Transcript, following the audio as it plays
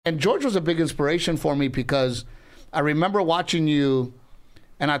And George was a big inspiration for me because I remember watching you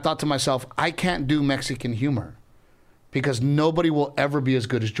and I thought to myself, I can't do Mexican humor because nobody will ever be as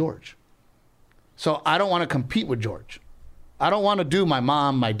good as George. So I don't want to compete with George. I don't want to do my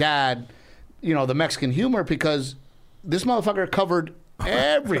mom, my dad, the Mexican humor because this motherfucker covered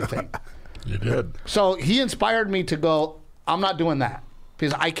everything. You did. So he inspired me to go, I'm not doing that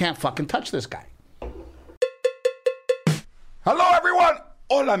because I can't fucking touch this guy. Hello, everyone.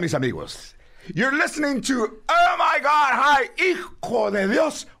 Hola, mis amigos. You're listening to Oh My God, Hi, Hijo de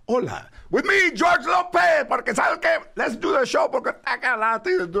Dios, Hola. With me, George Lopez, porque ¿sabes qué? Let's do the show, porque I got a lot of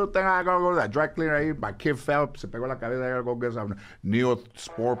things to do. I gotta go to that dry cleaner ahí. My kid fell, se pegó la cabeza, I gotta go get some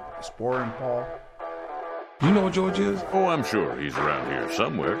Neosporin. You know what George is? Oh, I'm sure he's around here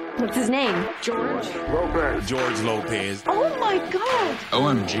somewhere. What's his name? George Lopez. George Lopez. Oh my God.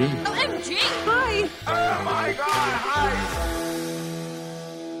 OMG. OMG. Hi. Oh my God, hi.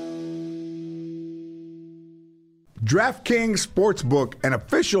 DraftKings Sportsbook, an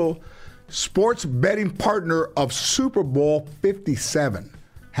official sports betting partner of Super Bowl 57,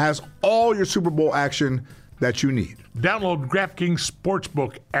 has all your Super Bowl action that you need. Download DraftKings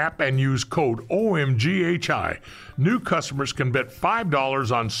Sportsbook app and use code OMGHI. New customers can bet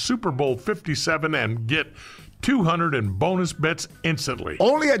 $5 on Super Bowl 57 and get $200 in bonus bets instantly.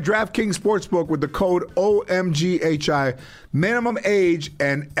 Only at DraftKings Sportsbook with the code OMGHI. Minimum age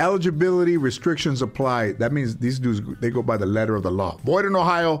and eligibility restrictions apply. That means these dudes, they go by the letter of the law. Void in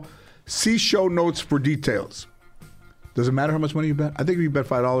Ohio. See show notes for details. Does it matter how much money you bet? I think if you bet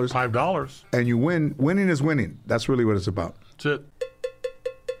 $5. $5. And you win, winning is winning. That's really what it's about. That's it.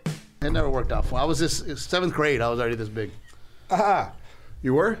 It never worked out. I was seventh grade. I was already this big. Aha.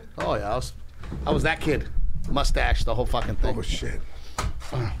 You were? Oh, yeah. I was that kid. Mustache, the whole fucking thing. Oh, shit.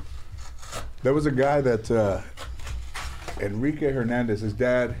 There was a guy that, Enrique Hernandez, his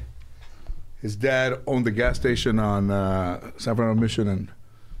dad owned the gas station on San Fernando Mission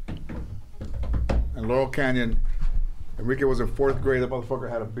and Laurel Canyon. Enrique was in fourth grade. That motherfucker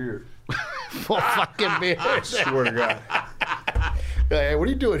had a beard. Full fucking beard. I swear to God. Hey, what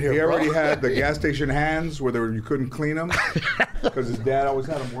are you doing here, He bro? already had the gas station hands where you couldn't clean them because his dad always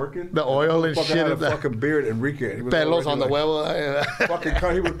had them working. The oil and Fucking shit. had a of that. fucking beard. Enrique. He was Pelos on the like,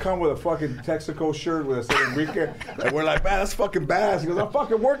 huevo. He would come with a fucking Texaco shirt with a said Enrique, and we're like, man, that's fucking badass. He goes, I'm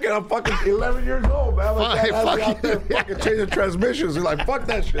fucking working. I'm fucking 11 years old, man. My dad has me out there fucking changing transmissions. He's like, fuck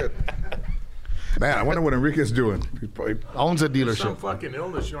that shit. Man, I wonder what Enrique's doing. He probably Owns a Some dealership. fucking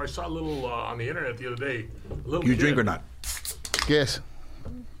illness. I saw a little on the internet the other day. You drink or not? Yes.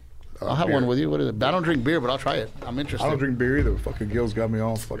 I'll have beer. one with you. What is it? I don't drink beer, but I'll try it. I'm interested. I don't drink beer either. Fucking Gil's got me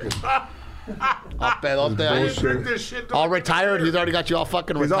all fucking. All pedote. bullshit. Drink this shit. All retired. He's already got you all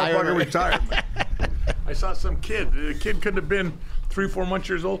fucking He's all retired. fucking retired. I saw some kid. The kid couldn't have been 3-4 months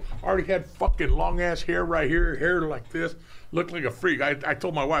years old. Already had fucking long ass hair right here, hair like this. Looked like a freak. I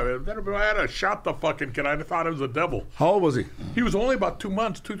told my wife, I had to shot the fucking kid. I thought it was a devil. How old was he? He was only about 2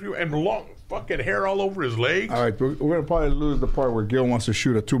 months, 3, and long fucking hair all over his legs. All right, we're going to probably lose the part where Gil wants to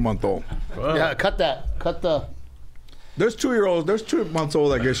shoot a 2-month-old. Yeah, cut that. Cut the. There's 2-year-olds. There's 2 months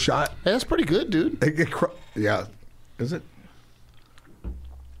old that get shot. Hey, that's pretty good, dude. They get yeah. Is it?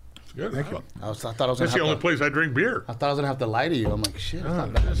 It's good. Thank you. I thought I was That's the gonna only have to. place I drink beer. I thought I was gonna have to lie to you. I'm like, shit. It's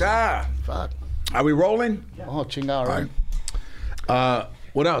not bad. Ah, Fuck. are we rolling? Oh, chinga, right?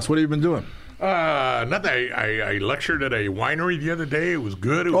 What else? What have you been doing? Nothing. I lectured at a winery the other day. It was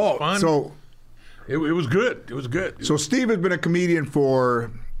good. It was fun. so it was good. It was good. so Steve has been a comedian for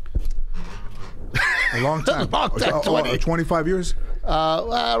a long time. Long time, 25 years.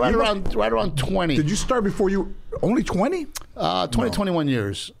 Right around 20. Did you start before you? Only 20? 21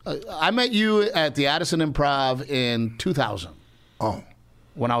 years. I met you at the Addison Improv in 2000 Oh,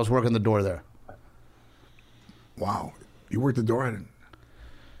 when I was working the door there. wow. You worked the door,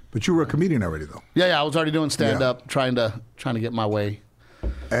 but you were a comedian already, though. Yeah, I was already doing stand up, trying to get my way.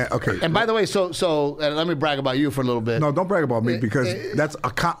 Okay. And by the way, so let me brag about you for a little bit. No, don't brag about me because that's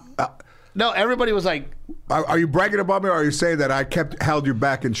a. No, everybody was like, Are you bragging about me, or are you saying that I held you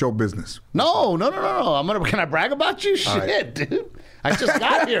back in show business? No. Can I brag about you? Shit, right. dude. I just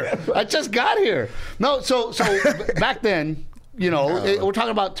got here. No, so back then, we're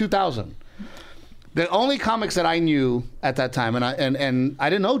talking about 2000. The only comics that I knew at that time, and I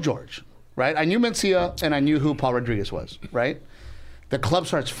didn't know George, right? I knew Mencia and I knew who Paul Rodriguez was, right? The club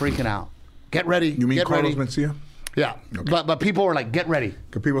starts freaking out. Get ready. You mean get Carlos ready. Mencia? Yeah, okay. but people were like, get ready.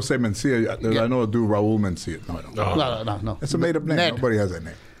 Because people say Mencia. I know a dude, Raul Mencia. No, I don't. No. It's a made-up name. Ned. Nobody has that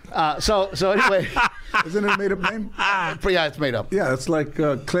name. So anyway. Isn't it a made-up name? Yeah, it's made up. Yeah, it's like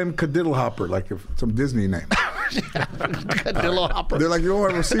Clem Cadiddlehopper, like some Disney name. Cadillo hopper. They're like, you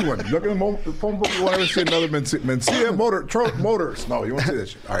won't ever see one. Look at the phone book, you won't ever see another Mencia Motors. No, you won't see that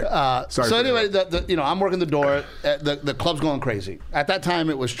shit. All right. Sorry. So anyway, I'm working the door. The club's going crazy. At that time,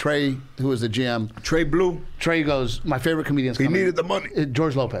 it was Trey who was the GM. Trey Blue. Trey goes, my favorite comedian's He coming. needed the money.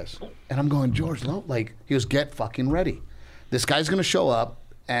 George Lopez. And I'm going, George Lopez? Like, he goes, get fucking ready. This guy's going to show up,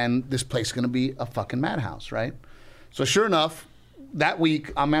 and this place is going to be a fucking madhouse, right? So sure enough, that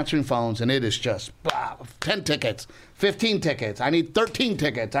week, I'm answering phones, and it is just 10 tickets, 15 tickets. I need 13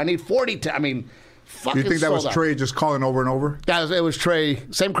 tickets. I need 40 I mean, fucking You think that was sold out. Trey just calling over and over? It was Trey,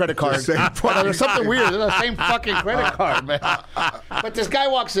 same credit card. Same But there's something weird. It's the same fucking credit card, man. But this guy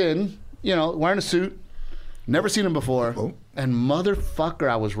walks in, wearing a suit, never seen him before, and motherfucker,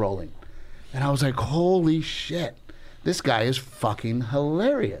 I was rolling. And I was like, holy shit, this guy is fucking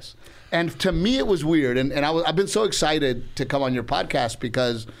hilarious. And to me, it was weird. And I've been so excited to come on your podcast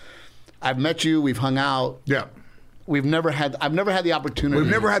because I've met you, we've hung out. Yeah. I've never had the opportunity.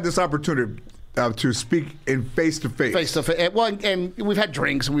 We've never had this opportunity to speak in face-to-face. Face-to-face. Well, and we've had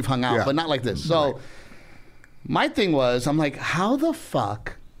drinks and we've hung out, but not like this. So my thing was, I'm like, how the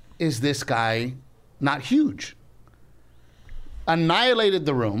fuck is this guy not huge? Annihilated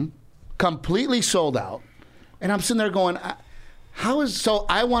the room, completely sold out. And I'm sitting there going, so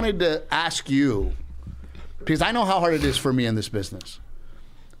I wanted to ask you, because I know how hard it is for me in this business.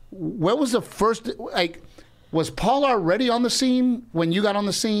 What was the first, was Paul already on the scene when you got on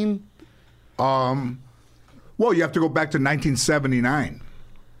the scene? Well, you have to go back to 1979.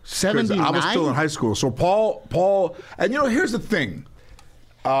 79? I was still in high school. So Paul, and here's the thing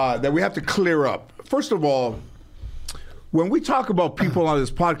that we have to clear up. First of all, when we talk about people on this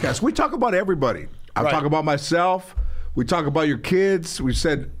podcast, we talk about everybody. I talk about myself. We talk about your kids. We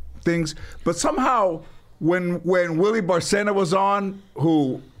said things. But somehow, when Willie Barcena was on,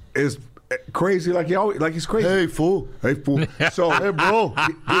 who is crazy like he's crazy. Hey, fool. So, hey, bro.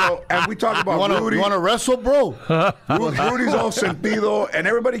 And we talk about Rudy. You want to wrestle, bro? Rudy's all sentido, and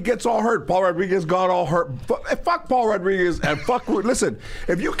everybody gets all hurt. Paul Rodriguez got all hurt. Fuck Paul Rodriguez, and listen,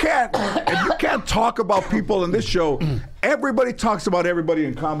 if you can't talk about people in this show, everybody talks about everybody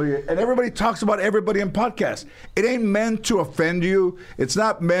in comedy, and everybody talks about everybody in podcasts. It ain't meant to offend you. It's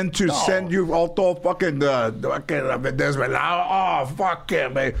not meant to send you all fucking desvelado. Oh, fuck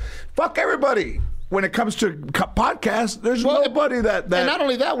him, man. Fuck everybody. When it comes to podcasts, there's nobody that... And not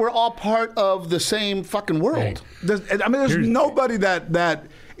only that, we're all part of the same fucking world. There's nobody that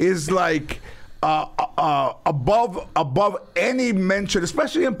is like above any mention,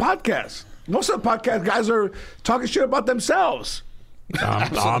 especially in podcasts. Most of the podcast guys are talking shit about themselves. I'm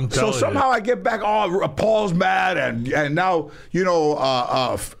telling you. So somehow I get back, Paul's mad, and now,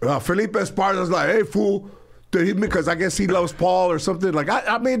 Felipe Esparza's like, hey, fool, because I guess he loves Paul or something. Like,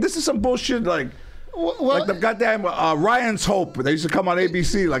 I mean, this is some bullshit, like the goddamn Ryan's Hope. They used to come on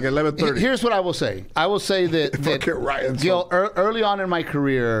ABC like at 11:30. Here's what I will say. I will say that Gil, early on in my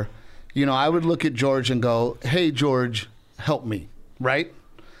career, I would look at George and go, hey, George, help me, right?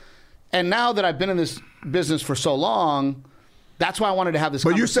 And now that I've been in this business for so long, that's why I wanted to have this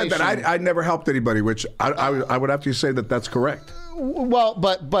conversation. But you said that I never helped anybody, which I would have to say that that's correct. Well,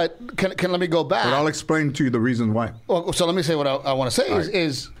 but can let me go back. But I'll explain to you the reason why. Well, so let me say what I want to say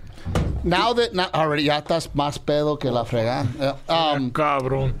is now that already ya estás más pedo que la fregada.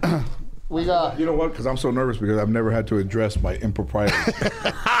 Cabrón. We got. You know what? Because I'm so nervous because I've never had to address my improprieties.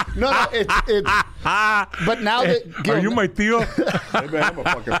 No, it's. But now that Gil, are you my tío? Maybe I'm a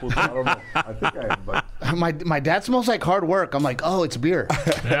fucking fool. I don't know. I think I am, but my dad smells like hard work. I'm like, oh, it's beer.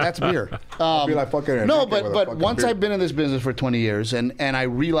 That's beer. I'll be like fucking no, Enrique with a but fucking once beer. I've been in this business for 20 years, and I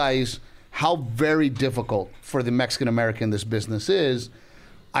realize how very difficult for the Mexican American this business is,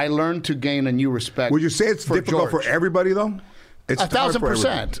 I learned to gain a new respect. Would you say it's difficult George. for everybody though? It's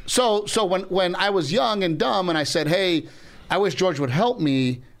 1,000%. So when I was young and dumb and I said, hey, I wish George would help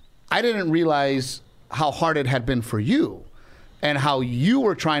me, I didn't realize how hard it had been for you and how you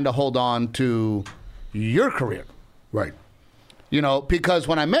were trying to hold on to your career. Right. Because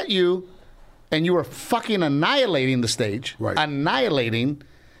when I met you and you were fucking annihilating the stage, Right. annihilating,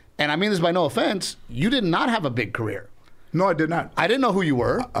 and I mean this by no offense, you did not have a big career. No, I did not. I didn't know who you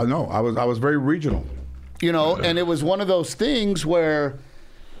were. No, I was very regional. And it was one of those things where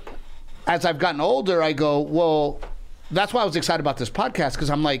as I've gotten older, I go, well, that's why I was excited about this podcast, because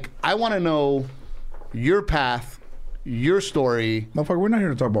I'm like, I want to know your path, your story. Motherfucker, we're not here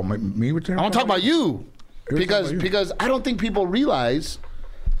to talk about me. I want to talk about you. Because I don't think people realize.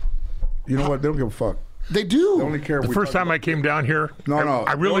 You know what? They don't give a fuck. They do. They only care if The we first talk time about I came down here, No.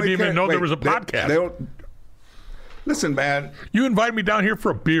 I really didn't even know there was a podcast. They don't, listen, man. You invited me down here for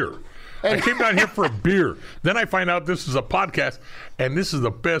a beer. I came down here for a beer. Then I find out this is a podcast, and this is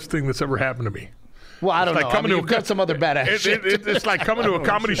the best thing that's ever happened to me. Well, I don't know. I mean, you've got some other badass shit. It's like coming to a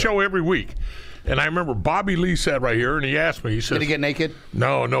comedy show every week. And I remember Bobby Lee sat right here, and he asked me. He said, "Did he get naked?"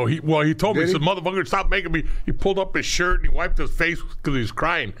 No. He told me. He said, "Motherfucker, stop making me." He pulled up his shirt and he wiped his face because he's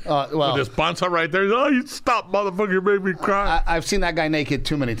crying. With his sponsor right there. Oh, you stop, motherfucker! You made me cry. I've seen that guy naked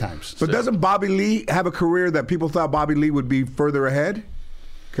too many times. But doesn't Bobby Lee have a career that people thought Bobby Lee would be further ahead?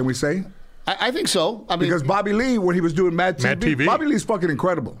 Can we say? I think so. I mean, because Bobby Lee, when he was doing Mad TV, Bobby Lee's fucking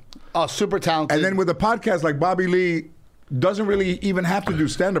incredible. Oh, super talented. And then with a podcast like Bobby Lee, doesn't really even have to do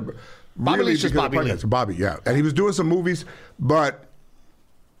stand-up. Bobby really, Lee's just Bobby Lee. Bobby, yeah. And he was doing some movies, but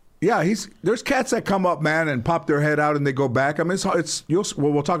yeah, there's cats that come up, man, and pop their head out and they go back. I mean,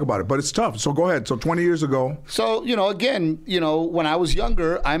 we'll talk about it, but it's tough. So go ahead. So 20 years ago. So, again, when I was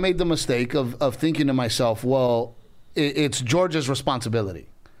younger, I made the mistake of thinking to myself, well, it's George's responsibility.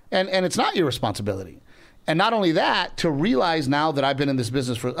 And it's not your responsibility. And not only that, to realize now that I've been in this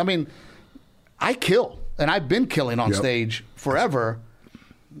business I kill. And I've been killing on stage forever.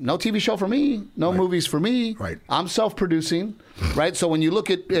 No TV show for me, no movies for me. Right. I'm self-producing, right? So when you look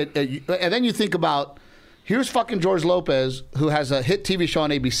at and then you think about, here's fucking George Lopez, who has a hit TV show on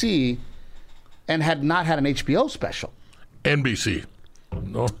ABC and had not had an HBO special. NBC.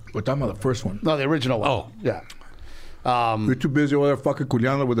 No. We're talking about the first one. No, the original one. Oh. Yeah. We're too busy over there fucking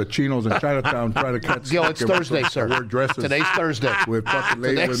culiando with the chinos in Chinatown trying to catch. Yo, it's Thursday, sir. Wear dresses. Today's Thursday. With fucking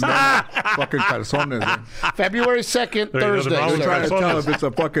ladies with fucking calzones. February 2nd, Thursday. We're sir. trying to tell if it's a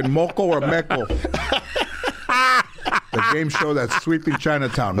fucking moco or meco. The game show that's sweeping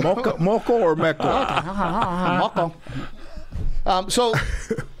Chinatown. Moco or meco? Moco. So,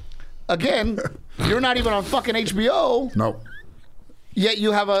 again, you're not even on fucking HBO. No. Yet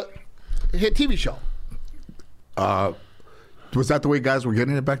you have a hit TV show. Was that the way guys were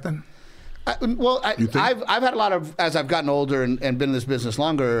getting it back then? I've had a lot of, as I've gotten older and been in this business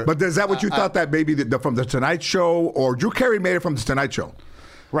longer. But is that what you thought that maybe from the Tonight Show, or Drew Carey made it from the Tonight Show?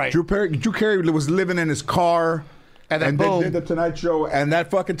 Right. Drew Carey was living in his car. And then they did the Tonight Show, and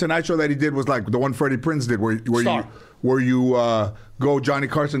that fucking Tonight Show that he did was like the one Freddie Prinze did, where you go, Johnny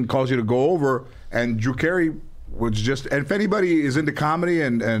Carson calls you to go over, and Drew Carey was just. And if anybody is into comedy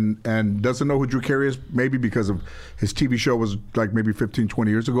and doesn't know who Drew Carey is, maybe because of his TV show was like maybe 15,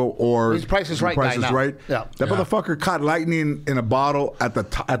 20 years ago, or his Price is Right Price is guy now. Right. Yeah. That motherfucker caught lightning in a bottle at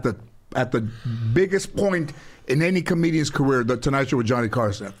the biggest point in any comedian's career. The Tonight Show with Johnny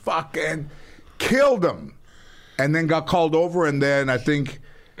Carson fucking killed him. And then got called over, and then I think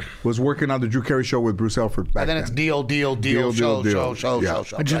was working on the Drew Carey show with Bruce Elford back And then it's deal, show.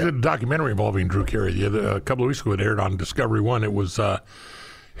 I just did a documentary involving Drew Carey a couple of weeks ago. It aired on Discovery One. It was the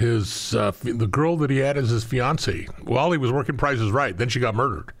girl that he had as his fiance while he was working Price is Right. Then she got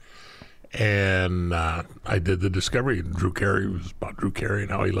murdered. And I did the Discovery. Drew Carey was about Drew Carey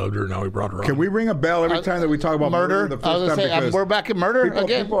and how he loved her and how he brought her on. Can we ring a bell every time that we talk about murder? The first I was time, gonna say, because we're back in murder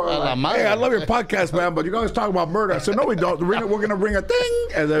again. People are like, hey, I love your podcast, man, but you guys talk about murder. I said, no, we don't. We're going to ring a thing,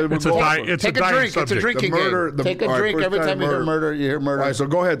 and then It's a dying drink. Take a drink. It's a drinking game. Take a drink every time you hear murder. You hear murder. All right, so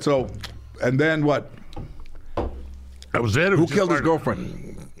go ahead. So, and then what? That was it. Who killed his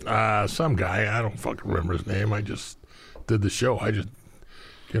girlfriend? Some guy. I don't fucking remember his name. I just did the show.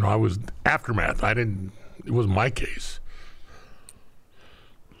 I was aftermath. It wasn't my case.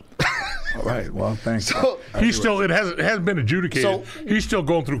 All right. Well, thanks. So, It hasn't been adjudicated. So- He's still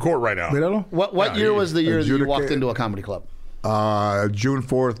going through court right now. What year was the year that you walked adjudicated. into a comedy club? June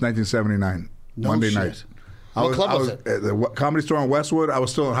 4th, 1979. No Monday shit. night. What club was it? At the Comedy Store in Westwood. I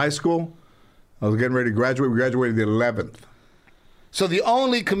was still in high school. I was getting ready to graduate. We graduated the 11th. So the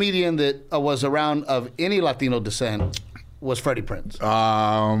only comedian that was around of any Latino descent was Freddie Prinze.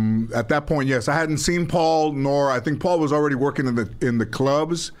 At that point, yes. I hadn't seen Paul, nor I think Paul was already working in the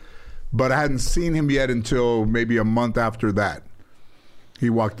clubs, but I hadn't seen him yet until maybe a month after that. He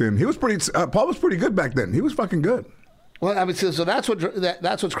walked in. He was Paul was pretty good back then. He was fucking good. Well, I mean, so that's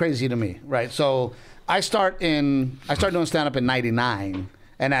what's crazy to me, right? So I started doing stand up in '99,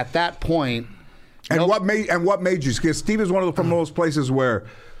 and at that point, And what made you? Because Steve is from those places where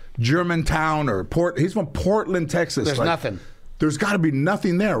Germantown or he's from Portland, Texas. There's nothing. There's got to be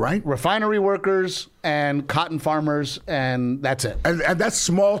nothing there, right? Refinery workers and cotton farmers, and that's it. And that's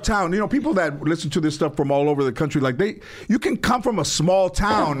small town. People that listen to this stuff from all over the country, like you can come from a small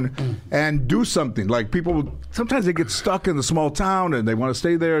town and do something. Like people, sometimes they get stuck in the small town and they want to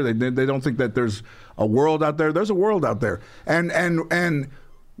stay there. They don't think that there's a world out there. There's a world out there. And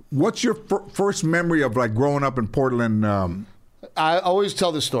what's your first memory of like growing up in Portland? I always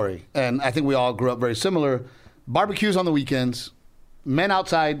tell this story, and I think we all grew up very similar. Barbecues on the weekends, men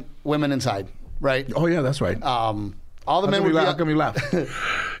outside, women inside, right? Oh yeah, that's right. All the men would be How come you laugh?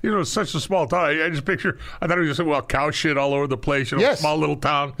 You know, it's such a small town. I just picture. I thought it was just cow shit all over the place. You know, Yes. small little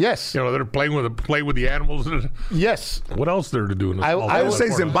town. Yes. You know, they're playing with the animals. Yes. What else there to do in a I- small I I town would like say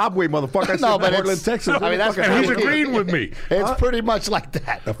Portland? Zimbabwe, motherfucker. I said No, but Portland, it's- Texas. I mean, that's And he's fucking- agreeing with me. It's pretty much like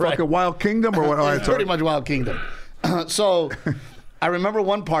that. a right? fucking Wild Kingdom or what? All right, It's sorry. pretty much Wild Kingdom. So I remember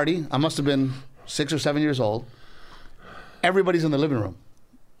one party. I must have been 6 or 7 years old. Everybody's in the living room,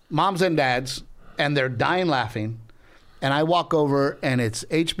 moms and dads, and they're dying laughing. And I walk over, and it's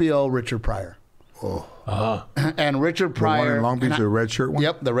HBO Richard Pryor. Oh. And Richard The one Pryor. in Long Beach, and the red shirt one.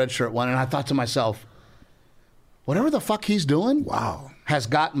 Yep, the red shirt one. And I thought to myself, whatever the fuck he's doing Wow. has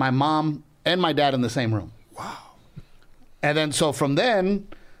got my mom and my dad in the same room. Wow. And then, so from then,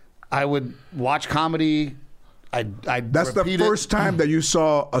 I would watch comedy. That's the first time that you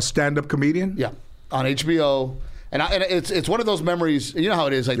saw a stand-up comedian. Yeah, on HBO. And it's one of those memories. You know how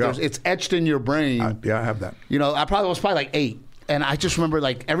it is. Like Yeah. it's etched in your brain. Yeah, I have that. You know, I was probably like 8, and I just remember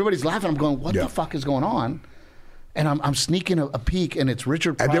like everybody's laughing. I'm going, what Yeah. the fuck is going on? And I'm sneaking a peek, and it's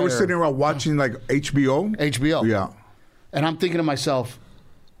Richard Pryor. And they were sitting around watching like HBO. HBO. Yeah. And I'm thinking to myself,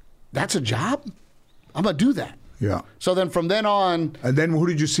 that's a job? I'm going to do that. Yeah. So then from then on, And then who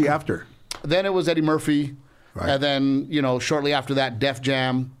did you see after? then it was Eddie Murphy. Right. And then, you know, shortly after that, Def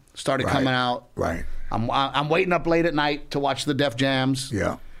Jam started Right. coming out. Right. I'm waiting up late at night to watch the Def Jams.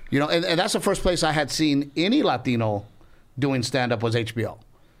 Yeah. You know, and that's the first place I had seen any Latino doing stand-up was HBO.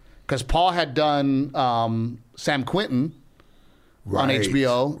 Because Paul had done Sam Quinton on Right.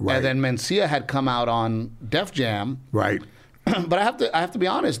 HBO, Right. and then Mencia had come out on Def Jam. Right. But I have to be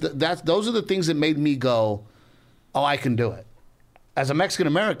honest. Those are the things that made me go, "Oh, I can do it." As a Mexican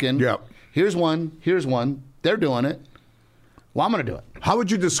American, Yeah. Here's one. They're doing it. Well, I'm going to do it. How would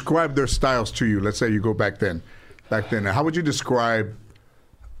you describe their styles to you? Let's say you go back then. How would you describe?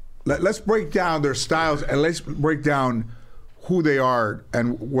 Let's break down their styles and let's break down who they are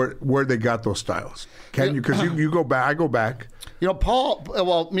and where they got those styles. Can you? Because you go back. I go back. You know, Paul.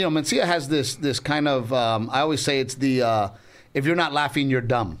 Well, you know, Mencia has this kind of. I always say it's the if you're not laughing, you're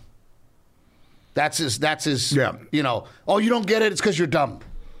dumb. That's his. Yeah. You know, oh, you don't get it. It's because you're dumb.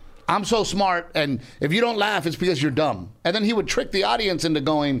 I'm so smart, and if you don't laugh, it's because you're dumb. And then he would trick the audience into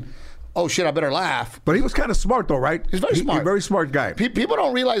going, "Oh shit, I better laugh." But he was kind of smart, though, right? He's very smart. He's a very smart guy. People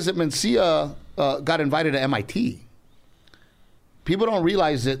don't realize that Mencia got invited to MIT. People don't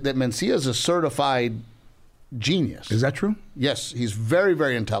realize that Mencia is a certified genius. Is that true? Yes, he's very,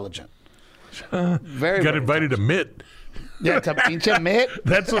 very intelligent. Very, Got very invited to MIT. Yeah, to pinche Mitt.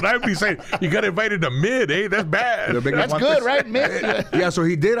 That's what I'd be saying. You got invited to mid, eh? That's bad. The big That's one- good, right, Mitt? Yeah, so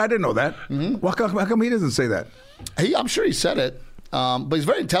he did. I didn't know that. How come he doesn't say that? I'm sure he said it, but he's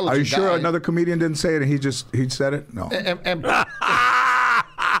very intelligent. Are you sure guy. another comedian didn't say it and he said it? No. And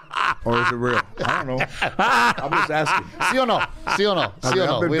Or is it real? I don't know. I'm just asking. sí o no? Sí o no? Sí o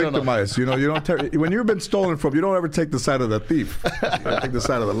no? I've been We don't know. victimized. You know, you don't when you've been stolen from, you don't ever take the side of the thief. You gotta take the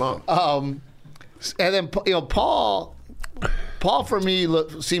side of the law. And then Paul for me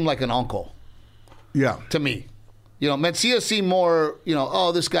seemed like an uncle Yeah. to me. You know, Mencia seemed more. You know,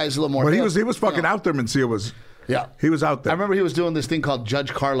 oh, this guy's a little more. But he hip, was fucking you know. out there. Mencia was. Yeah, He was out there. I remember he was doing this thing called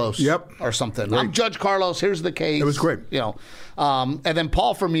Judge Carlos. Yep. Or something. Great. I'm Judge Carlos. Here's the case. It was great. You know, and then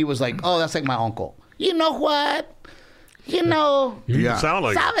Paul for me was like, oh, that's like my uncle. You know what? You know. You Yeah. sound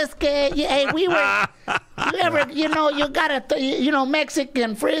like ¿Sabes qué? Hey, we were. You ever, you know, you gotta,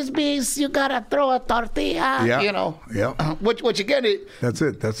 Mexican frisbees. You gotta throw a tortilla. Yeah. You know. Yeah. Which again, That's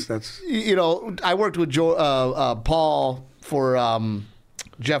it. That's. you know, I worked with Paul for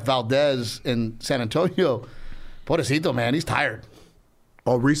Jeff Valdez in San Antonio. Pobrecito, man, he's tired.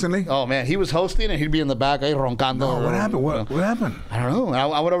 Oh, recently? Oh man, he was hosting and he'd be in the back, ahí roncando. Oh, what happened? What happened? I don't know.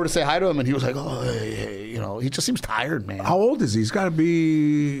 I went over to say hi to him, and he was like, "Oh, hey," you know, he just seems tired, man. How old is he? He's got to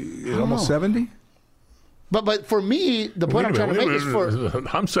be almost know. 70. But for me, the point I'm trying to make is for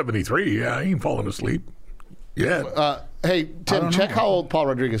I'm 73. Yeah, I ain't falling asleep. Yeah. hey Tim, check how old Paul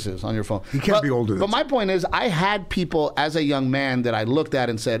Rodriguez is on your phone. He can't be older than But my point is, I had people as a young man that I looked at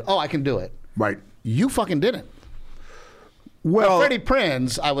and said, "Oh, I can do it." Right. You fucking didn't. Well, Freddie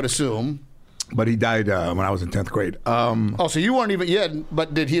Prinze, I would assume. but he died when I was in 10th grade. Oh, so you weren't even yet.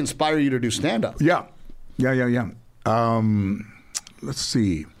 But did he inspire you to do stand up? Yeah. Let's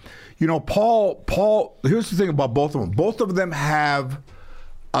see. You know, Paul, here's the thing about both of them. Both of them have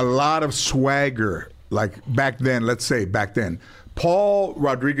a lot of swagger. Like back then, let's say back then. Paul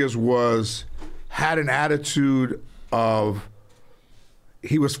Rodriguez had an attitude of,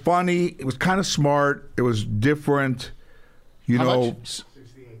 he was funny, it was kind of smart, it was different. You How know, much?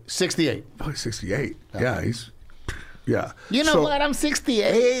 68. Probably 68. Yeah, he's Yeah. You know what? I'm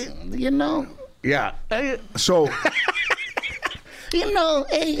 68. You know. Yeah. So. You know.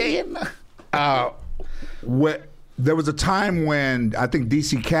 Hey. You know. There was a time when I think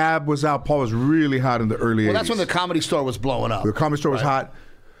DC Cab was out. Paul was really hot in the early 80s. Well, that's when the Comedy Store was blowing up. The Comedy Store was hot.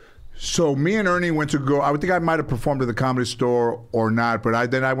 So me and Ernie went to go. I would think I might have performed at the Comedy Store or not,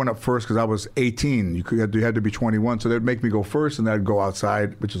 but then I went up first because I was 18. You had to be 21, so they'd make me go first, and then I'd go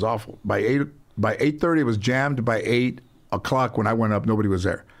outside, which is awful. By 8:30 it was jammed. By 8 o'clock when I went up, nobody was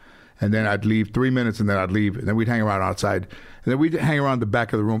there, and then I'd leave 3 minutes, and then I'd leave, and then we'd hang around outside, and then we'd hang around the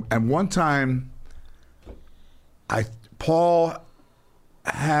back of the room. And one time, Paul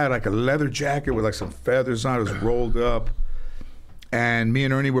had like a leather jacket with like some feathers on it. It was rolled up. And me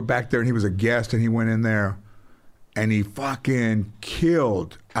and Ernie were back there, and he was a guest, and he went in there, and he fucking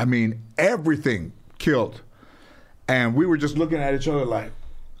killed. I mean, everything killed. And we were just looking at each other like,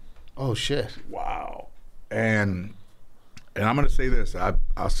 oh, shit. Wow. And I'm going to say this. I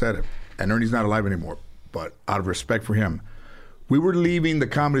said it. And Ernie's not alive anymore, but out of respect for him. We were leaving the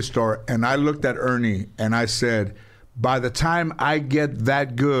Comedy Store, and I looked at Ernie, and I said, by the time I get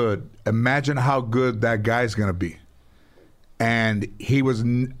that good, imagine how good that guy's going to be. And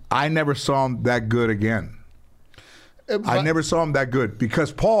I never saw him that good again. I never saw him that good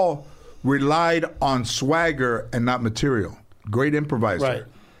because Paul relied on swagger and not material. Great improviser. Right.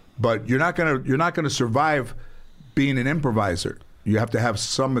 But you're not gonna survive being an improviser. You have to have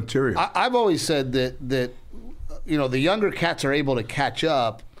some material. I've always said that you know, the younger cats are able to catch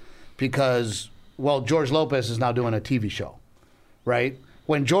up because, well, George Lopez is now doing a TV show, right?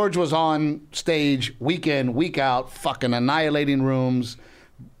 When George was on stage week in, week out, fucking annihilating rooms,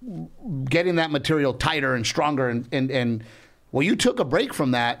 getting that material tighter and stronger, and well, you took a break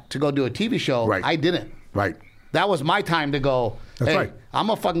from that to go do a TV show. Right. I didn't. Right. That was my time to go, That's hey, right. I'm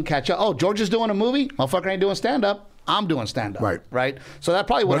going to fucking catch up. Oh, George is doing a movie? Motherfucker ain't doing stand-up. I'm doing stand-up. Right. Right? So that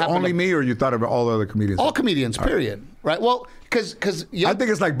probably what But happened. only me, or you thought of all other comedians? All comedians, period. Right? Well, because I think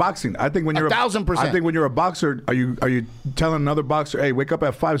it's like boxing. I think when you're 1,000%. I think when you're a boxer, are you telling another boxer, hey, wake up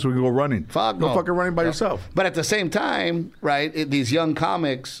at 5 so we can go running? Fuck Go no. fucking running by yourself. But at the same time, right, these young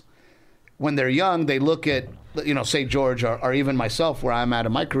comics, when they're young, they look at, you know, say George or even myself where I'm at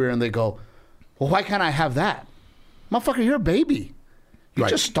in my career, and they go, well, why can't I have that? Motherfucker, you're a baby. You Right.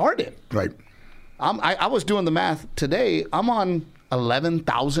 just started. Right. I was doing the math today. I'm on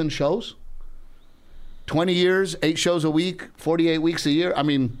 11,000 shows. 20 years, 8 shows a week, 48 weeks a year. I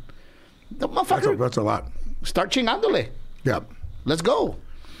mean, the motherfucker, That's a lot. start chingándole. Yeah. Let's go.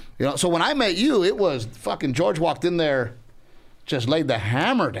 You know, so when I met you, it was fucking George walked in there, just laid the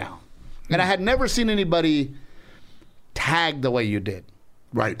hammer down. And I had never seen anybody tag the way you did.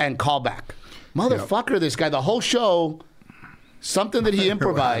 Right. And call back. Motherfucker, this guy, the whole show, something that he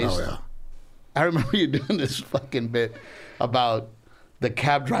improvised. Oh, yeah. I remember you doing this fucking bit about the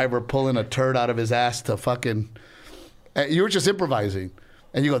cab driver pulling a turd out of his ass to fucking. You were just improvising.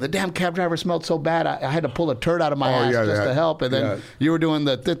 And you go, the damn cab driver smelled so bad, I had to pull a turd out of my ass just to help. And then you were doing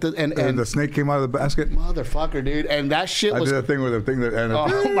and the snake came out of the basket. Motherfucker, dude. And that shit was. I did a thing with a thing that, and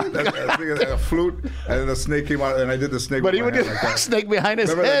a flute, and then the snake came out, and I did the snake. But with he my would hand do like the that. snake behind his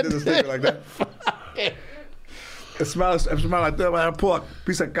Remember head. I did the snake like that? It smelled like that. I pull a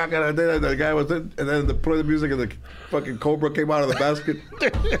piece of caca out of there, the guy was in, and then play the music, and the fucking cobra came out of the basket.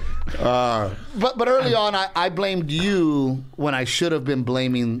 But early on, I blamed you when I should have been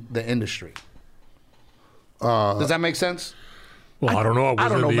blaming the industry. Does that make sense? Well, I don't know. I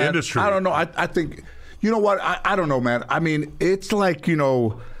was in the man. industry. I don't know. I think, you know what? I don't know, man. I mean, it's like, you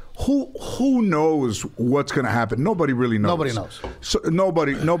know, who knows what's going to happen? Nobody really knows. Nobody knows. So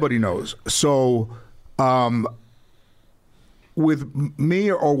nobody knows. So, with me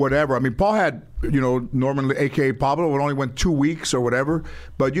or whatever, I mean, Paul had, you know, Norman, a.k.a. Pablo, it only went 2 weeks or whatever,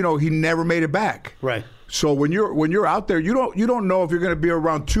 but, you know, he never made it back. Right. So when you're out there, you don't know if you're going to be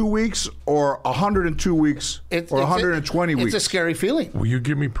around 2 weeks or 102 weeks or 120 weeks. It's a scary feeling. Will you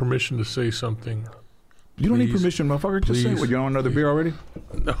give me permission to say something? You don't need Please. permission, motherfucker. Just say Please. what. You don't want another beer already?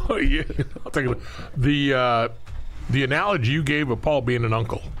 No, yeah. I'll take it. The analogy you gave of Paul being an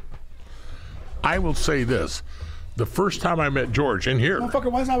uncle. I will say this. The first time I met George in here.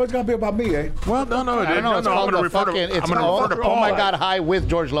 Motherfucker, why is it always got to be about me, eh? Well, no. I don't know. It's called the fucking. It's called Paul. Oh My God High with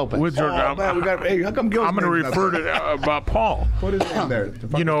George Lopez. With George. Oh, man, we got, hey, how come Gil's I'm going to name's refer not- to about Paul. Put his name there.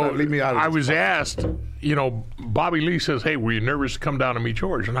 You know, Leave me out of I this. was asked, you know, Bobby Lee says, hey, were you nervous to come down to meet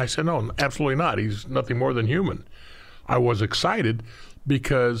George? And I said, no, absolutely not. He's nothing more than human. I was excited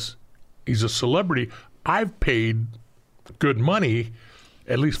because he's a celebrity. I've paid good money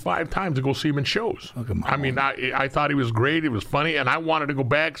at least 5 times to go see him in shows. I mean, I thought he was great. He was funny. And I wanted to go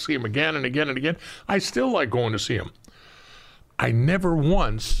back, see him again and again and again. I still like going to see him. I never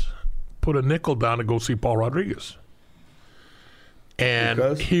once put a nickel down to go see Paul Rodriguez. And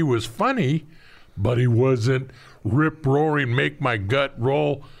Because? he was funny, but he wasn't rip-roaring, make my gut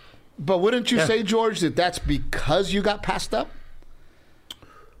roll. But wouldn't you say, George, that that's because you got passed up?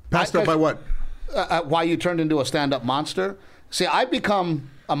 Passed up by what? Why you turned into a stand-up monster? See, I become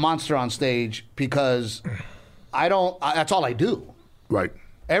a monster on stage because that's all I do. Right.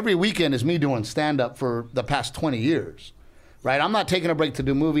 Every weekend is me doing stand-up for the past 20 years, right? I'm not taking a break to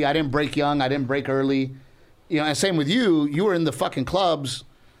do movie. I didn't break young. I didn't break early. You know, and same with you. You were in the fucking clubs.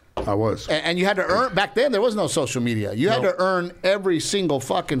 I was. And you had to earn, back then there was no social media. You had to earn every single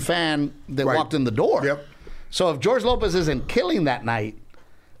fucking fan that Right. walked in the door. Yep. So if George Lopez isn't killing that night,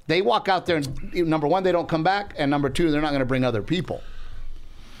 they walk out there and, number one, they don't come back, and number two, they're not going to bring other people.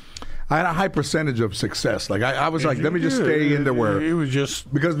 I had a high percentage of success. Like I was like, let me just stay into where It was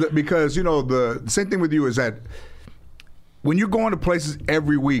just because you know the same thing with you is that when you go into places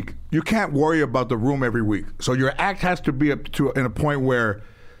every week, you can't worry about the room every week. So your act has to be up to in a point where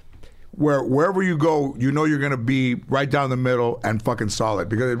wherever you go, you know you're going to be right down the middle and fucking solid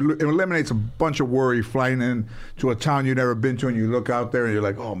because it eliminates a bunch of worry flying in to a town you've never been to and you look out there and you're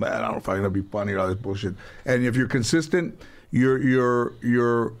like, oh man, I don't know if I'm going to be funny or all this bullshit. And if you're consistent, you're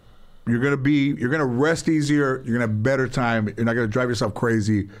gonna rest easier. You're gonna have better time. You're not gonna drive yourself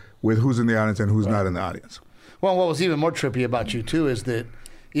crazy with who's in the audience and who's not in the audience. Well, what was even more trippy about you, too, is that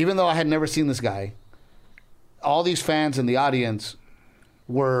even though I had never seen this guy, all these fans in the audience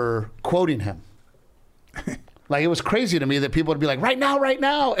were quoting him. Like, it was crazy to me that people would be like, right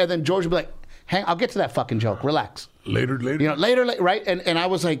now. And then George would be like, hang, I'll get to that fucking joke. Relax. later. You know, later, right? And I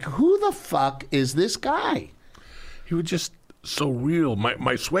was like, who the fuck is this guy? He was just so real. My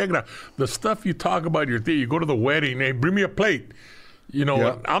suegra, the stuff you talk about your thing, you go to the wedding, hey, bring me a plate. You know,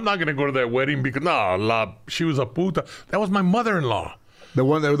 Yeah. I'm not going to go to that wedding because, she was a puta. That was my mother-in-law. The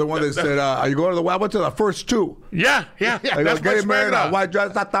one that said, "Are you going to the?" I went to the first two. Yeah. Like, That's my getting married in a suegra. white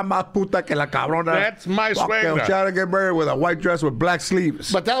dress. Está más puta que la cabrona. That's my suegra. Trying to get married with a white dress with black sleeves.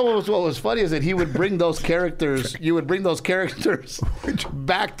 But that was what was funny is that he would bring those characters,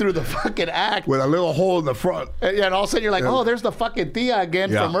 back through the fucking act. with a little hole in the front. And all of a sudden you're like, oh, there's the fucking Tia again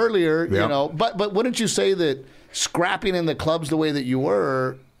Yeah. from earlier, you Yeah. know. But wouldn't you say that scrapping in the clubs the way that you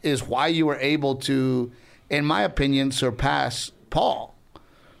were is why you were able to, in my opinion, surpass Paul?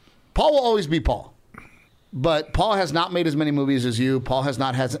 Paul will always be Paul. But Paul has not made as many movies as you. Paul has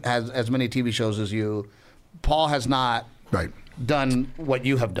not has as many TV shows as you. Paul has not Right. done what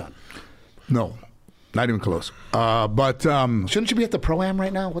you have done. No, not even close. But Shouldn't you be at the Pro-Am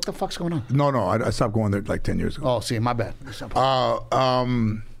right now? What the fuck's going on? no, I stopped going there like 10 years ago. Oh, see, my bad.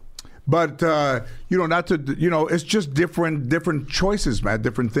 But you know, not to you know, it's just different choices, man,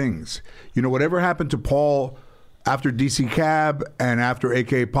 different things. You know, whatever happened to Paul after DC Cab and after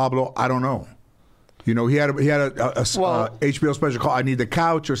AKA Pablo, I don't know. You know, he had a HBO special called "I Need the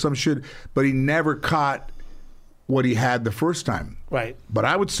Couch" or some shit, but he never caught what he had the first time. Right. But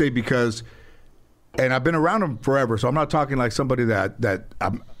I would say because, and I've been around him forever, so I'm not talking like somebody that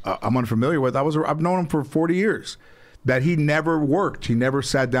I'm unfamiliar with. I've known him for 40 years. That he never worked. He never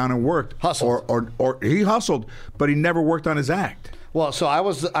sat down and worked. Hustled. Or he hustled, but he never worked on his act. Well, so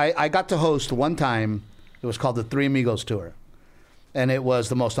I got to host one time. It was called the Three Amigos Tour. And it was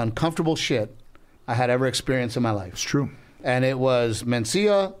the most uncomfortable shit I had ever experienced in my life. It's true. And it was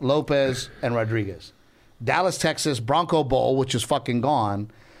Mencia, Lopez, and Rodriguez. Dallas, Texas, Bronco Bowl, which is fucking gone.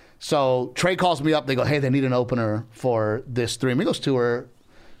 So Trey calls me up. They go, hey, they need an opener for this Three Amigos Tour.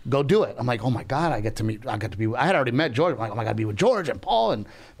 Go do it. I'm like, oh my God, I had already met George. I'm like, oh my God, be with George and Paul and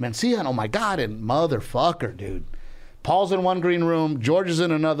Mencia, and oh my God, and motherfucker, dude. Paul's in one green room, George is in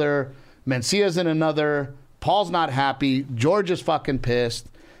another, Mencia's in another, Paul's not happy, George is fucking pissed,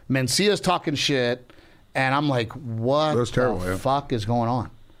 Mencia's talking shit, and I'm like, what That's terrible, the yeah. fuck is going on?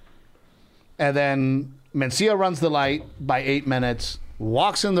 And then Mencia runs the light by 8 minutes,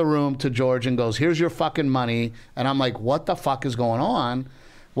 walks in the room to George and goes, here's your fucking money. And I'm like, what the fuck is going on?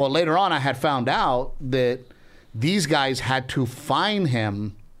 Well, later on, I had found out that these guys had to fine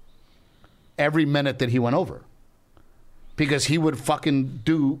him every minute that he went over. Because he would fucking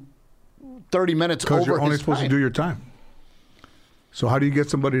do 30 minutes over Because you're only his supposed time. to do your time. So how do you get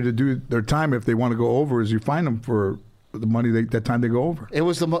somebody to do their time if they want to go over? Is you fine them for the money that time they go over? It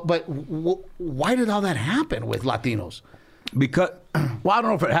was but why did all that happen with Latinos? Because, well, I don't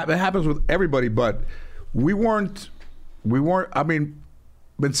know if it happens with everybody, but we weren't. I mean,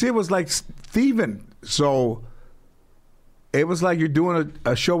 Mencia was like thieving, so it was like you're doing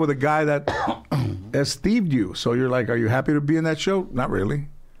a show with a guy that has thieved you. So you're like, are you happy to be in that show? Not really.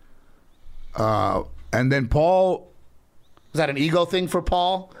 And then Paul Is that an ego thing for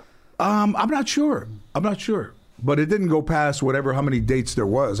Paul? I'm not sure. But it didn't go past how many dates there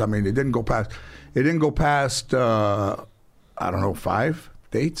was. I mean, it didn't go past. I don't know, 5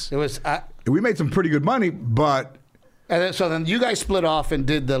 dates. It was. We made some pretty good money, but So then you guys split off and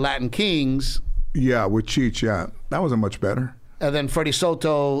did the Latin Kings. yeah, with Cheech, yeah, that wasn't much better. And then Freddie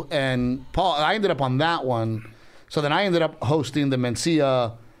Soto and Paul. I ended up on that one. So then I ended up hosting the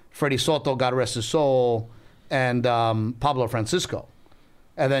Mencia, Freddie Soto, God rest his soul, and Pablo Francisco.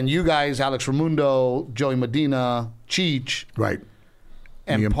 And then you guys, Alex Raimundo, Joey Medina, Cheech, Right.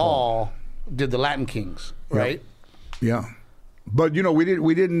 and Me and Paul did the Latin Kings, right? Yeah. But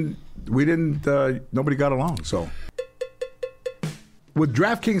we didn't nobody got along. So with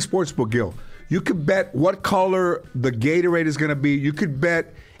DraftKings Sportsbook, Gil, you could bet what color the Gatorade is going to be. You could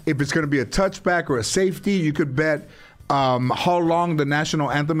bet if it's going to be a touchback or a safety. You could bet how long the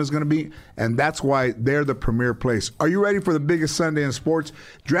national anthem is going to be, and that's why they're the premier place. Are you ready for the biggest Sunday in sports?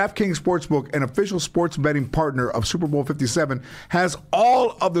 DraftKings Sportsbook, an official sports betting partner of Super Bowl 57, has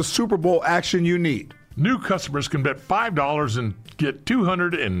all of the Super Bowl action you need. New customers can bet $5 and get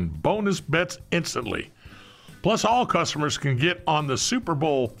 $200 in bonus bets instantly. Plus, all customers can get on the Super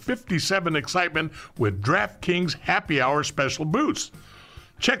Bowl 57 excitement with DraftKings Happy Hour special boosts.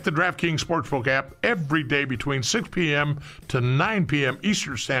 Check the DraftKings Sportsbook app every day between 6 p.m. to 9 p.m.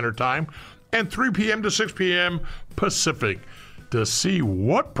 Eastern Standard Time and 3 p.m. to 6 p.m. Pacific to see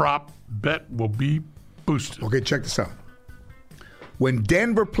what prop bet will be boosted. Okay, check this out. When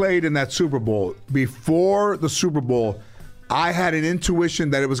Denver played in that Super Bowl, before the Super Bowl, I had an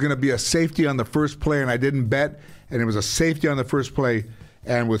intuition that it was going to be a safety on the first play, and I didn't bet, and it was a safety on the first play.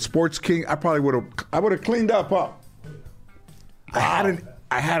 And with Sports King, I would have cleaned up. Wow.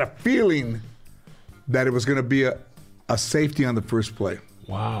 I had a feeling that it was going to be a safety on the first play.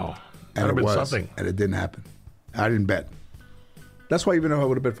 Wow. And That'd it have been was, something. and it didn't happen. I didn't bet. That's why even though I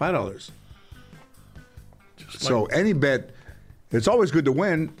would have bet $5. So any bet, it's always good to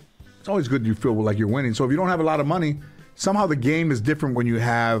win. It's always good you feel like you're winning. So if you don't have a lot of money, somehow the game is different when you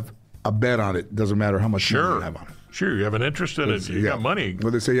have a bet on it. Doesn't matter how much money you have on it. Sure, you have an interest in it. You got money.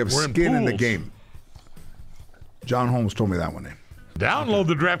 Well, they say you have We're skin in the pools. game. John Holmes told me that one day. Download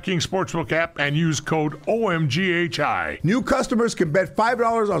the DraftKings Sportsbook app and use code OMGHI. New customers can bet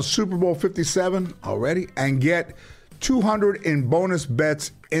 $5 on Super Bowl 57 already and get $200 in bonus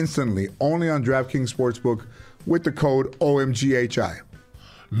bets instantly only on DraftKings Sportsbook with the code OMGHI.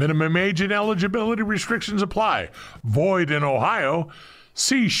 Minimum age and eligibility restrictions apply. Void in Ohio.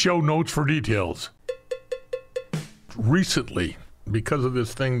 See show notes for details. Recently, because of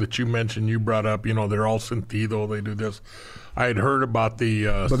this thing that you mentioned, you brought up, they're all sentido, they do this. I had heard about the...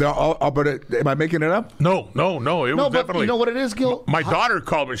 So they're all, am I making it up? No. It No, was but definitely... you know what it is, Gil? My daughter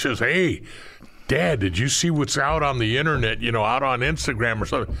called me and says, "Hey, Dad, did you see what's out on the internet, out on Instagram or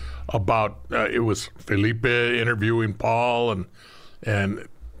something about, it was Felipe interviewing Paul and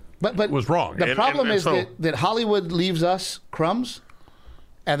But it was wrong." The problem is so, that Hollywood leaves us crumbs,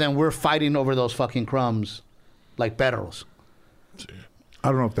 and then we're fighting over those fucking crumbs like perros. I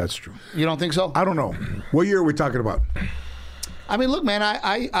don't know if that's true. You don't think so? I don't know. What year are we talking about? I mean, look, man.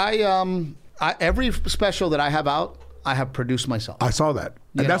 I every special that I have out, I have produced myself. I saw that.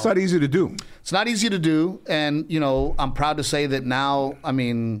 You And that's know. not easy to do. It's not easy to do, and I'm proud to say that now. I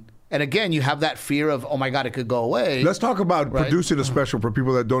mean, and again, you have that fear of, oh my God, it could go away. Let's talk about Right. producing a special for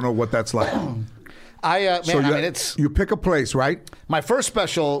people that don't know what that's like. It's you pick a place, right? my first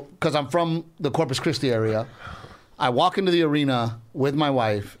special because I'm from the Corpus Christi area. I walk into the arena with my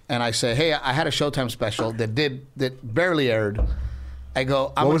wife and I say, "Hey, I had a Showtime special that barely aired." I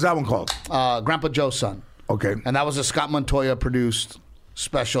go, What was that one called? Grandpa Joe's Son. Okay. And that was a Scott Montoya produced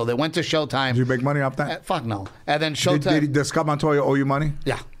special. They went to Showtime. Did you make money off that? Fuck no. And then Showtime. Does Scott Montoya owe you money?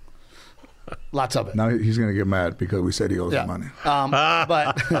 Yeah. Lots of it. Now he's going to get mad because we said he owes Yeah. him money.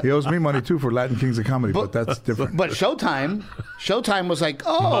 But He owes me money too for Latin Kings of Comedy, but that's different. but Showtime was like,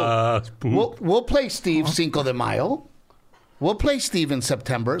 we'll play Steve Cinco de Mayo. We'll play Steve in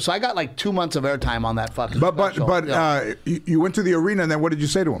September. So I got like 2 months of airtime on that fucking special. Yeah. You went to the arena and then what did you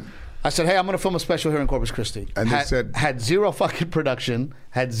say to him? I said, "Hey, I'm going to film a special here in Corpus Christi." And they said- had zero fucking production,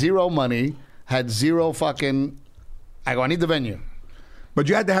 had zero money, had zero fucking. I go, "I need the venue." But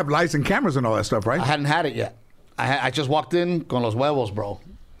you had to have lights and cameras and all that stuff, right? I hadn't had it yet. I just walked in con los huevos, bro.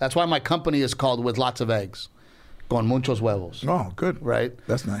 That's why my company is called With Lots of Eggs, con muchos huevos. Oh, good. Right.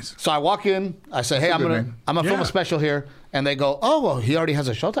 That's nice. So I walk in. I say, "Hey, a I'm good gonna name. film Yeah. a special here," and they go, "Oh, well, he already has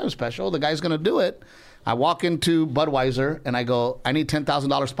a Showtime special. The guy's gonna do it." I walk into Budweiser and I go, "I need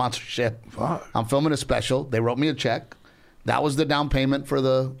 $10,000 sponsorship. Fuck. I'm filming a special." They wrote me a check. That was the down payment for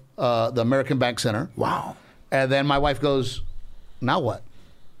the American Bank Center. Wow. And then my wife goes, now what?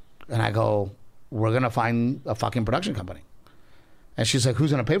 And I go, we're going to find a fucking production company. And she's like,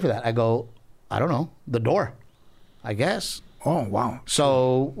 who's going to pay for that? I go, I don't know. The Door, I guess. Oh, wow.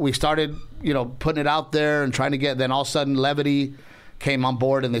 So we started, putting it out there and trying to get, then all of a sudden Levity came on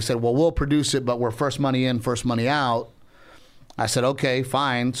board and they said, well, we'll produce it, but we're first money in, first money out. I said, okay,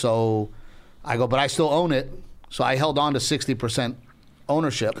 fine. So I go, but I still own it. So I held on to 60%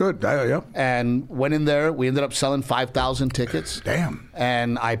 ownership. Good. Yeah. And went in there. We ended up selling 5,000 tickets. Damn.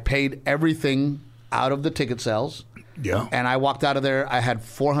 And I paid everything out of the ticket sales. Yeah. And I walked out of there. I had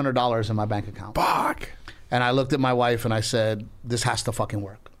 $400 in my bank account. Fuck. And I looked at my wife and I said, this has to fucking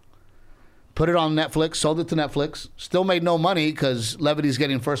work. Put it on Netflix, sold it to Netflix. Still made no money because Levity's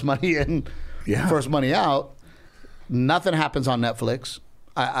getting first money in, first money out. Nothing happens on Netflix.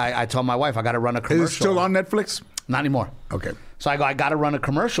 I told my wife, I got to run a commercial. Is it still on Netflix? Not anymore. Okay. So I go, I got to run a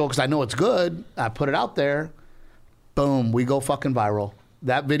commercial because I know it's good. I put it out there. Boom, we go fucking viral.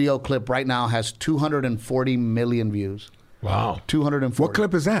 That video clip right now has 240 million views. Wow. 240. What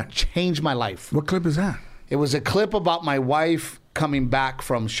clip is that? Changed my life. What clip is that? It was a clip about my wife coming back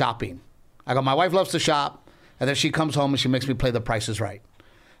from shopping. I go, my wife loves to shop, and then she comes home and she makes me play The Price is Right.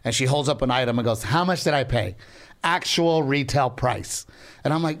 And she holds up an item and goes, how much did I pay? Actual retail price.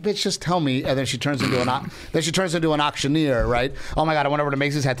 And I'm like, bitch, just tell me. And then she turns into an auctioneer, right? Oh my God, I went over to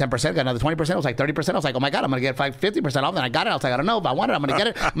Macy's, had 10%, got another 20%. It was like 30%. I was like, oh my God, I'm going to get 50% off. Then I got it. I was like, I don't know if I want it. I'm going to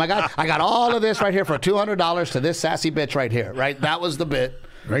get it. Oh my God, I got all of this right here for $200 to this sassy bitch right here, right? That was the bit.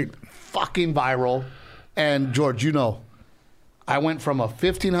 Right. Fucking viral. And George, I went from a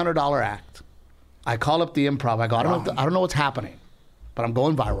 $1,500 act. I call up the Improv. I go, I don't know what's happening, but I'm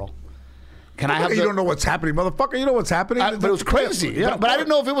going viral. Can I have? You don't know what's happening, motherfucker. You know what's happening. But it was crazy. Yeah, but I didn't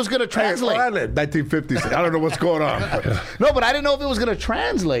know if it was going to translate. 1950s. I don't know what's going on. No, but I didn't know if it was going to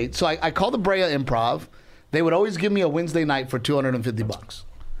translate. So I called the Brea Improv. They would always give me a Wednesday night for $250.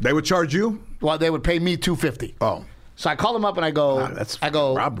 They would charge you? Well, they would pay me $250. Oh. So I call them up and I go, that's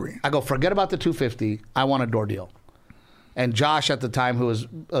robbery. I go, forget about the $250. I want a door deal. And Josh at the time, who was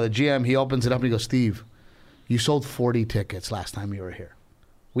the GM, he opens it up and he goes, Steve, you sold 40 tickets last time you were here.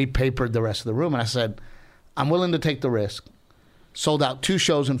 We papered the rest of the room. And I said, I'm willing to take the risk. Sold out 2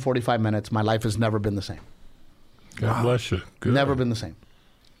 shows in 45 minutes. My life has never been the same. God bless you. Good. Never been the same.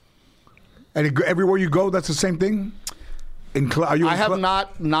 And everywhere you go, that's the same thing? I have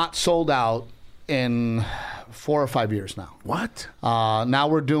not sold out in 4 or 5 years now. What? Now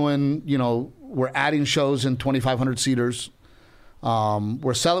we're doing, we're adding shows in 2,500 seaters.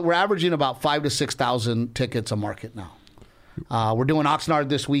 We're averaging about 5,000 to 6,000 tickets a market now. We're doing Oxnard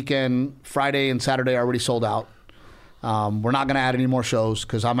this weekend. Friday and Saturday are already sold out. We're not going to add any more shows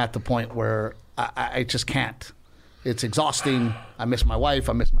because I'm at the point where I just can't. It's exhausting. I miss my wife.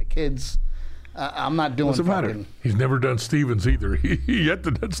 I miss my kids. I'm not doing. What's the matter? He's never done Stevens either. He yet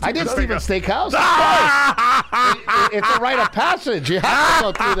to done Stevens. I did Stevens Steakhouse. It's a rite of passage. You have to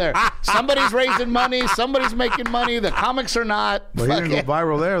go through there. Somebody's raising money. Somebody's making money. The comics are not. Well, he didn't go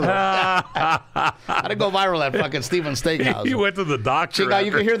viral there, though. I didn't go viral at fucking Stevens Steakhouse. He went to the doctor.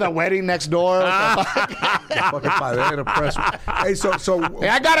 You can hear the wedding next door. Hey, so hey,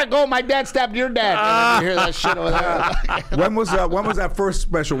 I gotta go. My dad stabbed your dad. You hear that shit over there. When was that first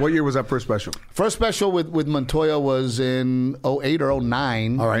special? What year was that first special? First special with Montoya was in 08 or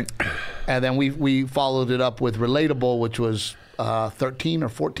 09. All right. And then we followed it up with Relatable, which was 13 or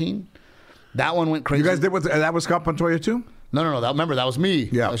 14. That one went crazy. You guys did that was Scott Montoya too? No. Remember, that was me.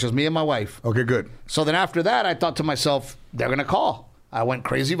 Yeah. It was just me and my wife. Okay, good. So then after that, I thought to myself, they're going to call. I went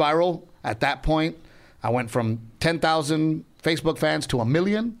crazy viral at that point. I went from 10,000 Facebook fans to 1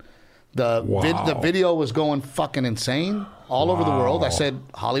 million. The video was going fucking insane all over the world. I said,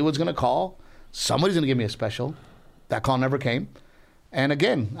 Hollywood's going to call. Somebody's going to give me a special. That call never came. And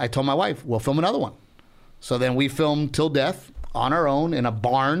again, I told my wife, we'll film another one. So then we filmed Till Death on our own in a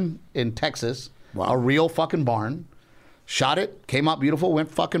barn in Texas. Wow. A real fucking barn. Shot it, came out beautiful,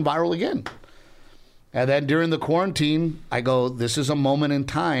 went fucking viral again. And then during the quarantine, I go, this is a moment in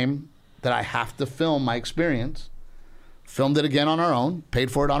time that I have to film my experience. Filmed it again on our own,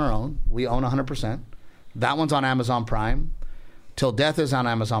 paid for it on our own. We own 100%. That one's on Amazon Prime. Till Death is on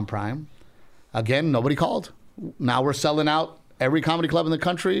Amazon Prime. Again, nobody called. Now we're selling out every comedy club in the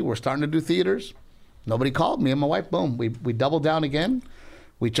country. We're starting to do theaters. Nobody called. Me and my wife, boom. We doubled down again.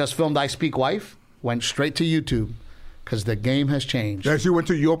 We just filmed I Speak Wife. Went straight to YouTube because the game has changed. Yes, you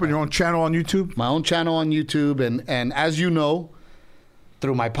opened your own channel on YouTube? My own channel on YouTube. And as you know,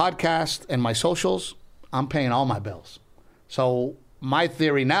 through my podcast and my socials, I'm paying all my bills. So my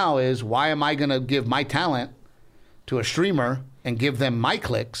theory now is, why am I going to give my talent to a streamer and give them my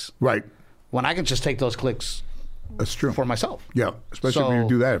clicks? Right. when I can just take those clicks That's true. for myself. Yeah, especially if So- you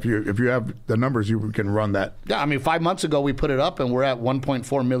do that. If you have the numbers, you can run that. Yeah, I mean, 5 months ago we put it up and we're at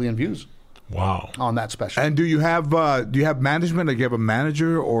 1.4 million views Wow. on that special. And do you have management? Like you have a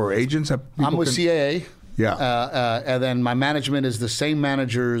manager or agents? That I'm people with can- CAA. Yeah. And then my management is the same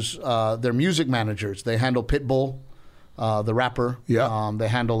managers. They're music managers. They handle Pitbull, the rapper. Yeah. They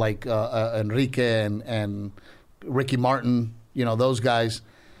handle like Enrique and Ricky Martin. You know, those guys.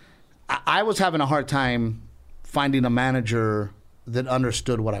 I was having a hard time finding a manager that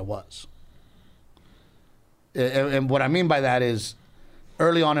understood what I was. And what I mean by that is,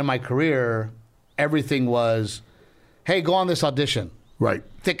 early on in my career, everything was, hey, go on this audition. Right.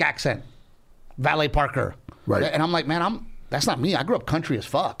 Thick accent. Valet Parker. Right. And I'm like, man, that's not me. I grew up country as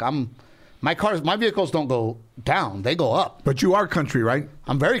fuck. My vehicles don't go down. They go up. But you are country, right?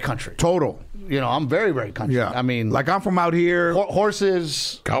 I'm very country. Total. You know, I'm very, very country. Yeah. I mean, like I'm from out here.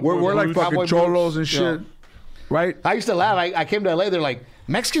 horses. We're like boots. fucking Cowboy cholos boots, and shit. yeah. Right? I used to laugh. I came to LA. They're like,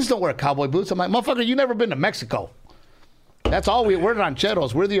 Mexicans don't wear cowboy boots. I'm like, motherfucker, you never been to Mexico. That's all we're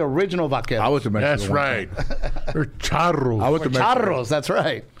rancheros. We're the original vaqueros. I was to Mexico. That's one right. time. They're charros. I went to Mexico. Charros. That's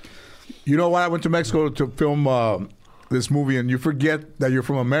right. You know why I went to Mexico to film this movie, and you forget that you're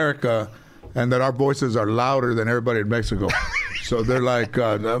from America and that our voices are louder than everybody in Mexico. So they're like,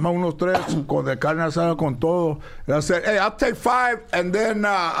 "Dame unos tres con de carne asada con todo." And I said, "Hey, I'll take 5 and then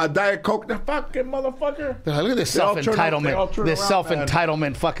a Diet Coke." The fucking motherfucker. They're like, look at this They all turn up- they all self-entitlement. turn This around,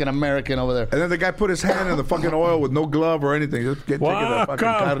 self-entitlement fucking American over there. And then the guy put his hand in the fucking oil with no glove or anything. Just taking the fucking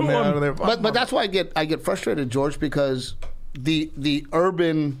carne out of there. But that's why I get frustrated, George, because the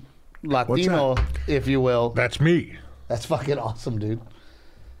urban Latino, if you will, That's me. that's fucking awesome, dude.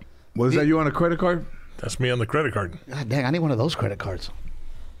 Was that you on a credit card? That's me on the credit card. God dang, I need one of those credit cards.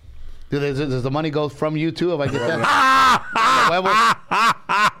 Does the money go from you too if I get that? Huevos.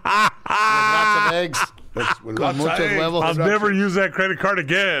 With lots of eggs. Con muchos huevos. I'll never use that credit card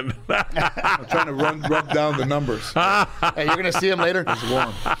again. I'm trying to rub down the numbers. Hey, you're gonna see him later.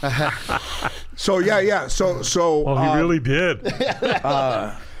 So yeah. So Oh, he really did.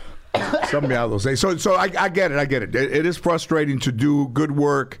 some meados. So I get it. It is frustrating to do good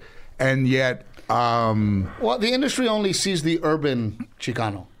work and yet Well, the industry only sees the urban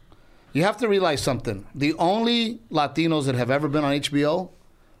Chicano. You have to realize something. The only Latinos that have ever been on HBO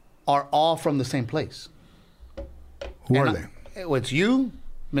are all from the same place. who are And they? It's you,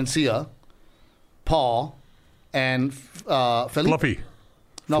 Mencia, Paul, and Felipe. Fluffy.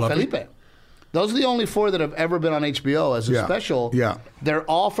 No, Fluffy? Felipe. Those are the only 4 that have ever been on HBO as a Yeah. special. Yeah. They're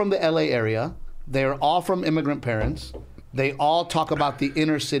all from the LA area. They're all from immigrant parents. They all talk about the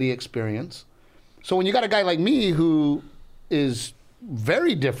inner city experience. So when you got a guy like me who is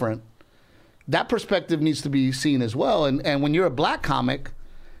very different, that perspective needs to be seen as well. And when you're a black comic,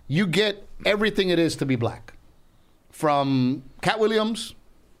 you get everything it is to be black. From Cat Williams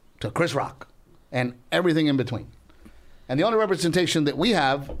to Chris Rock and everything in between. And the only representation that we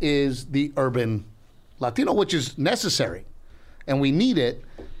have is the urban Latino, which is necessary. And we need it,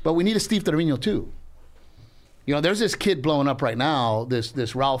 but we need a Steve Trevino too. You know, there's this kid blowing up right now,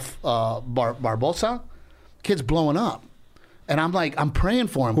 this Ralph Barbosa. Kid's blowing up. And I'm praying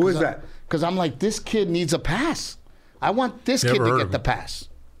for him. Who is that? Because I'm like, this kid needs a pass. I want this Never kid to heard get of the him. pass.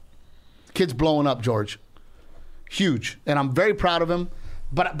 Kid's blowing up, George. Huge. And I'm very proud of him.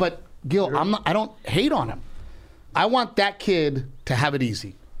 But Gil, I don't hate on him. I want that kid to have it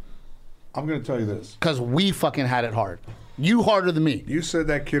easy. I'm going to tell you this. Because we fucking had it hard. You harder than me. You said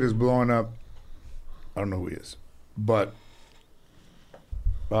that kid is blowing up. I don't know who he is, but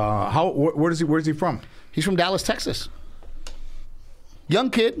where's he from? He's from Dallas, Texas. Young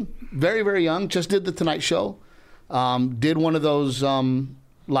kid, very, very young. Just did the Tonight Show. Did one of those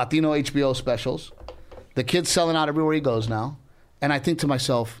Latino HBO specials. The kid's selling out everywhere he goes now. And I think to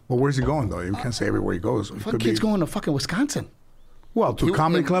myself, Well, where's he going though? You can't say everywhere he goes. He fuck could kid's be- going to fucking Wisconsin. Well, to He-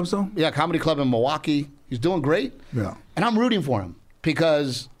 comedy clubs though. Yeah, comedy club in Milwaukee. He's doing great. Yeah. And I'm rooting for him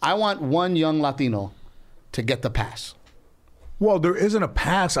because I want one young Latino to get the pass. Well, there isn't a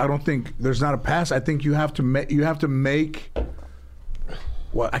pass. I don't think there's not a pass. I think you have to make.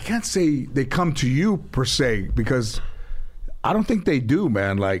 Well, I can't say they come to you per se because I don't think they do,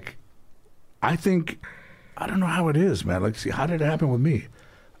 man. Like, I don't know how it is, man. Like, see, how did it happen with me?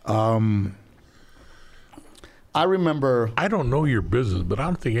 I remember I don't know your business, but I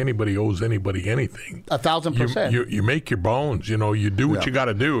don't think anybody owes anybody anything. 1,000%. You make your bones. You know, you do what Yeah. you got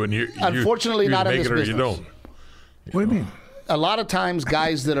to do, and you Unfortunately, you not in make this it or you business. don't. What do you mean? A lot of times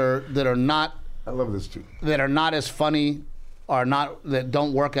guys that are not I love this too. that are not as funny or that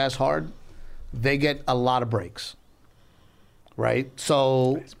don't work as hard, they get a lot of breaks. Right?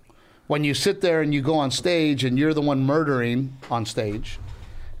 So when you sit there and you go on stage and you're the one murdering on stage,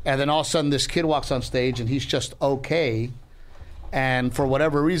 and then all of a sudden this kid walks on stage and he's just okay, and for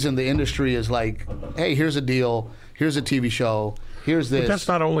whatever reason the industry is like, hey, here's a deal, here's a TV show, here's this. But that's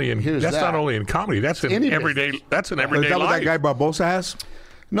not only in not only in comedy. That's in everyday. That's in everyday Is that what life. that guy Barbosa has?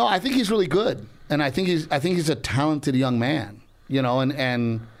 No, I think he's really good, and I think he's a talented young man. You know,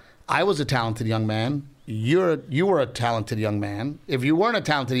 and I was a talented young man. You were a talented young man. If you weren't a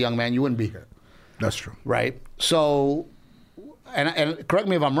talented young man, you wouldn't be here. That's true. Right? So, and correct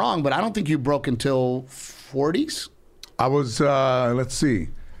me if I'm wrong, but I don't think you broke until 40s? I was, let's see,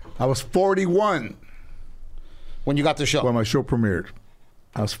 I was 41 when you got the show. when my show premiered.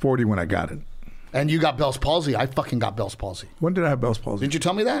 I was 40 when I got it. And you got Bell's palsy. I fucking got Bell's palsy. When did I have Bell's palsy? Didn't you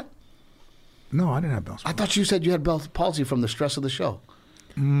tell me that? No, I didn't have Bell's I palsy. thought you said you had Bell's palsy from the stress of the show.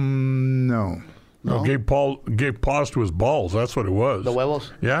 No. No, gave pause to his balls. That's what it was. The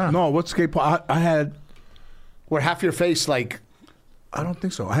huevos? Yeah. No, what's gay? I had, Where half your face, like, I don't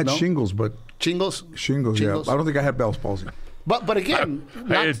think so. I had No? shingles, but shingles? shingles, yeah. I don't think I had Bell's palsy. But again,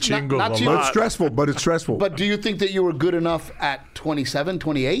 I had shingles a to- But lot. it's stressful, but it's stressful. But do you think that you were good enough at 27,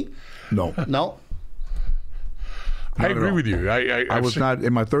 28? no. No? I at agree all. with you. I I've was seen- not,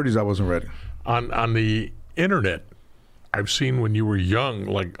 in my 30s, I wasn't ready. on the internet. I've seen when you were young,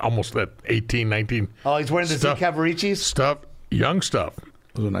 like almost at 18, 19. Oh, he's wearing the Z Stuff. Cavaricis? Stuff, young stuff.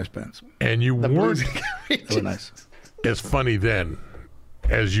 Those are nice pants. And you Blue weren't Z They were Cavaricis. nice. as funny then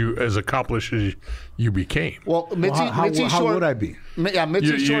as accomplished as you became. Well, Mitzi, how Mitzi how Shore, would I be? Yeah,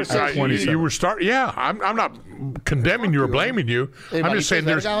 Mitzi Shore says you were Yeah, I'm not condemning you or blaming you. Hey, I'm just saying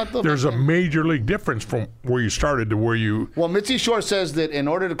there's a major league difference from where you started to where you. Well, Mitzi Shore says that in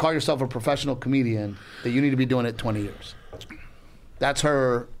order to call yourself a professional comedian, that you need to be doing it 20 years. That's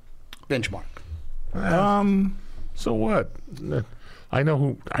her benchmark. So what? I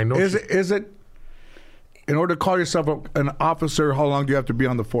know. Is it in order to call yourself an officer, how long do you have to be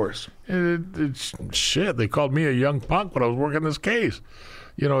on the force? It's shit. They called me a young punk when I was working this case.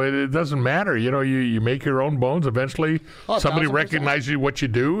 You know, it doesn't matter. You know, you make your own bones. Eventually, Oh, somebody 1000%. recognizes what you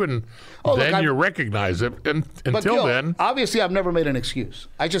do, and Oh, look, then you recognize it. And But until Gil, then, obviously, I've never made an excuse.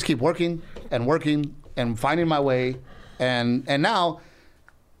 I just keep working and finding my way. And now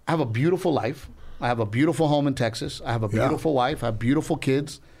I have a beautiful life. I have a beautiful home in Texas. I have a beautiful wife. I have beautiful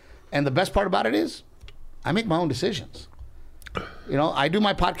kids. And the best part about it is I make my own decisions. You know, I do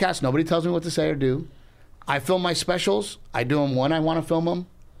my podcast. Nobody tells me what to say or do. I film my specials. I do them when I want to film them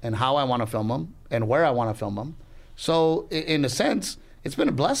and how I want to film them and where I want to film them. So in a sense, it's been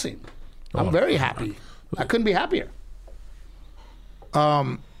a blessing. I'm very happy. I couldn't be happier.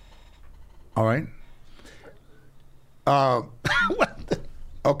 All right.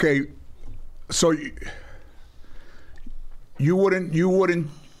 Okay. So you wouldn't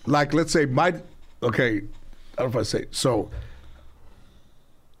like, let's say okay, I don't know if I say so.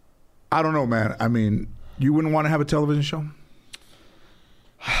 I don't know, man. I mean, you wouldn't want to have a television show?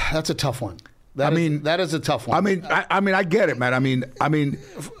 That's a tough one. That is a tough one. I mean, I get it, man. I mean,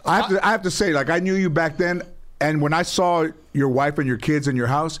 I have to say, like, I knew you back then, and when I saw your wife and your kids in your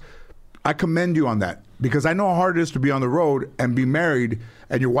house, I commend you on that because I know how hard it is to be on the road and be married,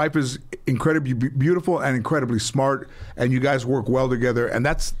 and your wife is incredibly beautiful and incredibly smart, and you guys work well together, and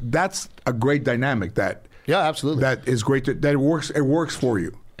that's a great dynamic. Yeah, absolutely. That is great. That it works. It works for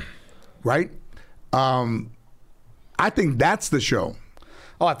you, right? I think that's the show.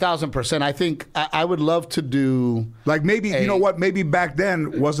 Oh, 1,000%. I think I would love to do. Like maybe you know what? Maybe back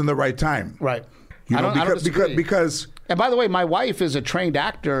then wasn't the right time. Right. You know, I don't disagree. because And by the way, my wife is a trained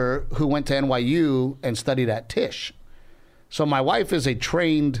actor who went to NYU and studied at Tisch. So my wife is a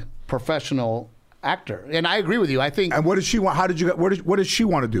trained professional actor, and I agree with you. I think. And what does she want? What does she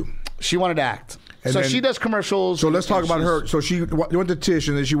want to do? She wanted to act. And So then- she does commercials. So let's talk and about she's- her. So she went to Tisch,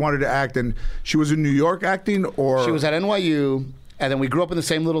 and then she wanted to act, and she was in New York acting, or She was at NYU, and then we grew up in the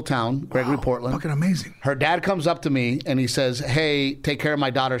same little town, Gregory, Portland. fucking amazing. Her dad comes up to me and he says, "Hey, take care of my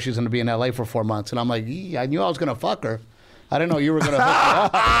daughter. She's going to be in LA for 4 months." And I'm like, I knew I was going to fuck her. I didn't know you were going to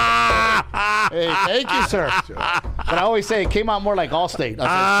hook her up. Hey, thank you, sir. But I always say it came out more like Allstate.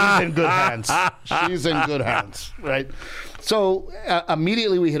 I said, she's in good hands. She's in good hands, right? So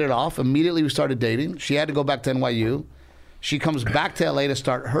immediately we hit it off. Immediately we started dating. She had to go back to NYU. She comes back to LA to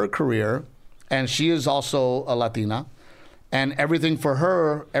start her career, and she is also a Latina. And everything for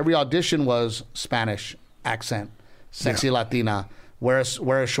her, every audition was Spanish accent, sexy Latina, wear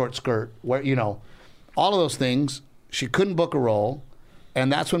a short skirt, all of those things. She couldn't book a role,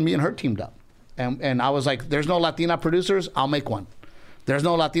 and that's when me and her teamed up. And I was like, "There's no Latina producers, I'll make one. There's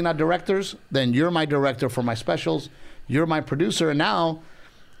no Latina directors, then you're my director for my specials. You're my producer." And now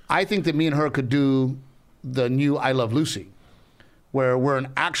I think that me and her could do the new I Love Lucy, where we're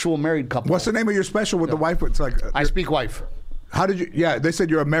an actual married couple. What's the name of your special with the wife? It's like I Speak Wife. How did you? Yeah, they said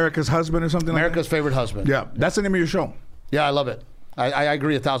you're America's husband or something. America's favorite husband. Yeah, that's the name of your show. Yeah, I love it. I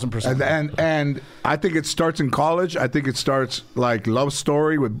agree 1,000%. And I think it starts in college. I think it starts like Love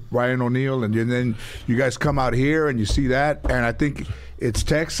Story with Ryan O'Neal, and then you guys come out here and you see that. And I think it's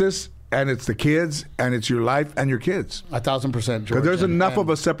Texas, and it's the kids, and it's your life and your kids. 1,000%, George. Because there's enough of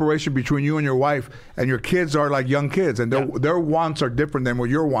a separation between you and your wife, and your kids are like young kids, and their wants are different than what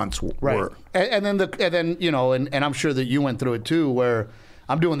your wants were. And then you know, and I'm sure that you went through it too, where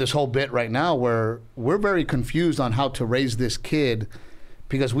I'm doing this whole bit right now where we're very confused on how to raise this kid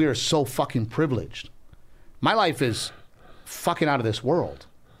because we are so fucking privileged. My life is fucking out of this world.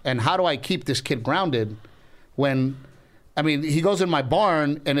 And how do I keep this kid grounded when, I mean, he goes in my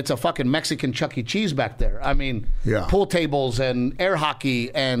barn and it's a fucking Mexican Chuck E. Cheese back there. I mean, pool tables and air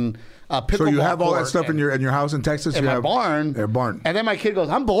hockey and pickleball. So you have all that stuff in your house in Texas? In my barn. Their barn. And then my kid goes,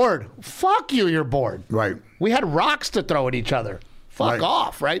 I'm bored. Fuck you, you're bored. Right. We had rocks to throw at each other. Fuck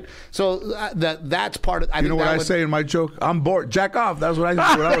off, right? So that's part of. I you know what I say in my joke? I'm bored. Jack off. That's what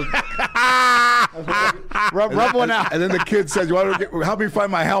I was. Rub one out. And then the kid says, "You want to help me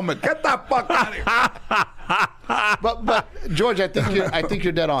find my helmet? Get the fuck out of here." But George, I think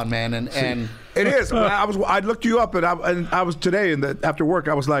you're dead on, man. And it is. I looked you up, and I was today after work.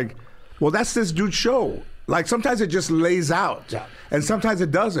 I was like, well, that's this dude's show. Like sometimes it just lays out, and sometimes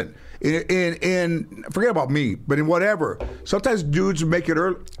it doesn't. In forget about me, but in whatever. Sometimes dudes make it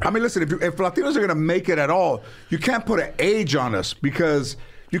early. I mean, listen, if Latinos are going to make it at all, you can't put an age on us because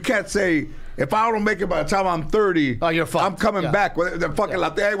you can't say, if I don't make it by the time I'm 30, you're fucked. I'm coming back. Well, the fucking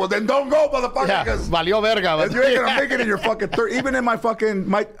Latino. Well, then don't go, motherfucker. Because valió verga. You ain't gonna make it in your fucking 30. Even in my fucking in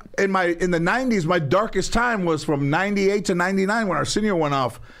the 90s, my darkest time was from 98 to 99 when Arsenio went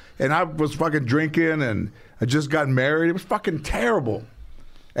off, and I was fucking drinking, and I just got married. It was fucking terrible.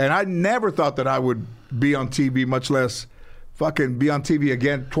 And I never thought that I would be on TV, much less fucking be on TV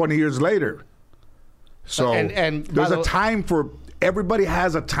again 20 years later. So and there's a time for everybody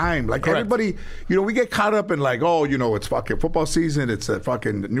has a time. Like Correct. everybody, you know, we get caught up in like, oh, you know, it's fucking football season, it's a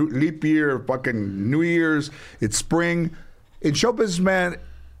fucking new leap year, fucking New Year's, it's spring. In show business, man,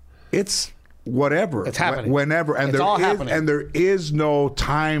 it's whatever. It's happening. Whenever. And it's all happening. And there is no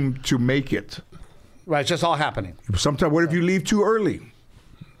time to make it. Right, it's just all happening. Sometimes, what if you leave too early?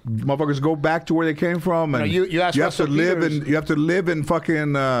 Motherfuckers go back to where they came from, and you asked have Russell to live Peters, in. You have to live in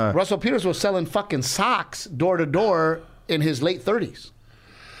fucking. Russell Peters was selling fucking socks door to door in his late 30s,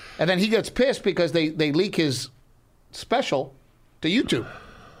 and then he gets pissed because they leak his special to YouTube.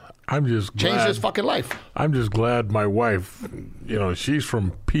 I'm just glad, changed his fucking life. I'm just glad my wife, you know, she's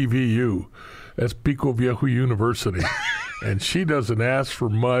from PVU, that's Pico Viejo University. And she doesn't ask for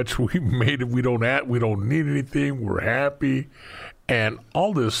much. We made it. We don't need anything. We're happy. And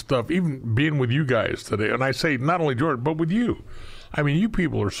all this stuff, even being with you guys today, and I say not only George, but with you. I mean, you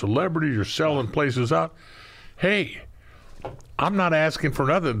people are celebrities. You're selling places out. Hey, I'm not asking for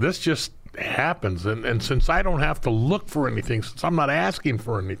nothing. This just happens. And since I don't have to look for anything, since I'm not asking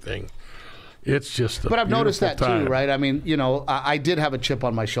for anything, it's just But I've noticed that too, right? I mean, you know, I did have a chip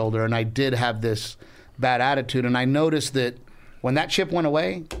on my shoulder, and I did have this bad attitude. And I noticed that when that chip went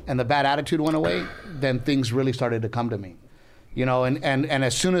away and the bad attitude went away, then things really started to come to me. You know, and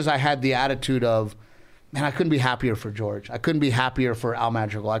as soon as I had the attitude of, man, I couldn't be happier for George. I couldn't be happier for Al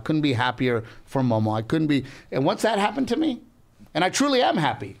Madrigal. I couldn't be happier for Momo. I couldn't be. And once that happened to me, and I truly am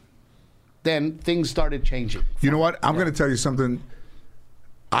happy, then things started changing. You know what? I'm going to tell you something.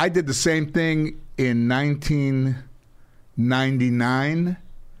 I did the same thing in 1999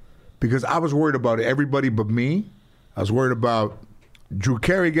 because I was worried about everybody but me. I was worried about Drew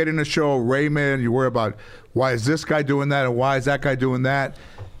Carey getting the show, Raymond. You worry about why is this guy doing that and why is that guy doing that,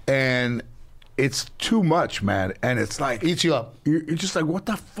 and it's too much, man. And it's like eats you up. You're just like, what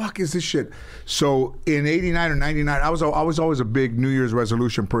the fuck is this shit? So in '89 or '99, I was always a big New Year's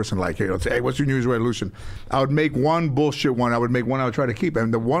resolution person. Like, hey, let's say, hey, what's your New Year's resolution? I would make one bullshit one. I would make one I would try to keep,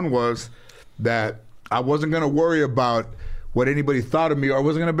 and the one was that I wasn't going to worry about what anybody thought of me, or I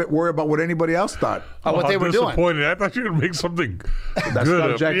wasn't going to worry about what anybody else thought. What they were doing. I thought you were going to make something That's good.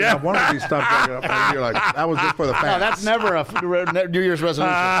 Stop jacking up. One of these stop jacking up. And you're like, that was just for the fans. No, that's never a New Year's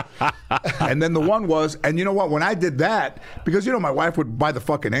resolution. And then the one was, and you know what? When I did that, because you know my wife would buy the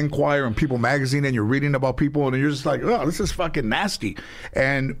fucking Enquirer and People magazine, and you're reading about people, and you're just like, oh, this is fucking nasty.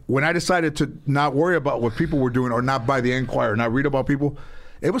 And when I decided to not worry about what people were doing, or not buy the Enquirer, not read about people,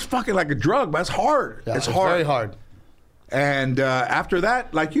 it was fucking like a drug, but it's hard. Yeah, it's hard. Very hard. And after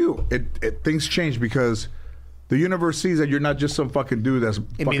that, like you, things changed because the universe sees that you're not just some fucking dude that's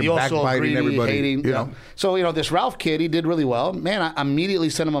fucking Envidioso, backbiting greedy, everybody. hating, You know. So, this Ralph kid, he did really well. Man, I immediately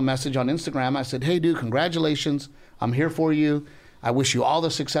sent him a message on Instagram. I said, hey, dude, congratulations. I'm here for you. I wish you all the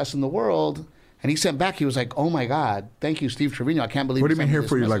success in the world. And he sent back, he was like, oh, my God, thank you, Steve Trevino. I can't believe What do you sent mean me here this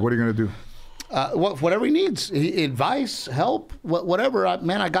for you? message." Like, what are you going to do? Whatever he needs, advice, help, whatever.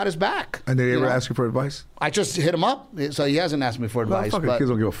 I got his back. And did they ever know? ask you for advice? I just hit him up, so he hasn't asked me for Well, advice. fucking But kids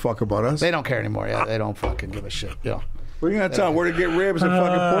don't give a fuck about us. they don't care anymore. Yeah, they don't fucking give a shit. Yeah. What are you going to tell them? Where to get ribs in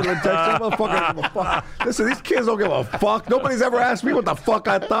fucking Portland, Texas? That motherfucker don't give a fuck. Listen, these kids don't give a fuck. Nobody's ever asked me what the fuck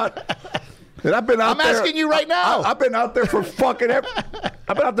I thought. And I've been out there. I'm asking you right now. I've been out there for fucking I've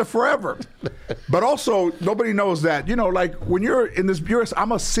been out there forever. But also, nobody knows that. Like when you're in this bureau,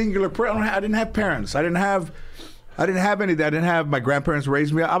 I'm a singular person. I didn't have parents. I didn't have any. I didn't have my grandparents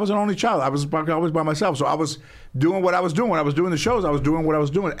raised me. I was an only child. I was always by myself. So I was doing what I was doing. When I was doing the shows, I was doing what I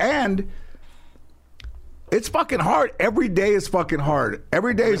was doing. And it's fucking hard. Every day is fucking hard.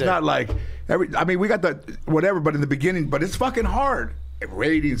 Every day is not like we got the whatever, but in the beginning, but it's fucking hard.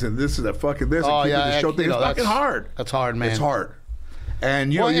 Ratings and this is a fucking this. Oh, and keeping yeah, the show thing. It's fucking that's hard. That's hard, man. It's hard.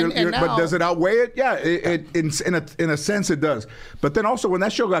 And Well, you're, and but now- does it outweigh it? Yeah, in a sense it does. But then also when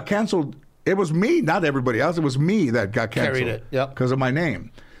that show got canceled, it was me, not everybody else. It was me that got canceled. Carried it, yep. Because of my name.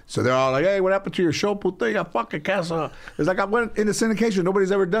 So they're all like, "Hey, what happened to your show? Puta, you got fucking canceled." It's like I went into syndication.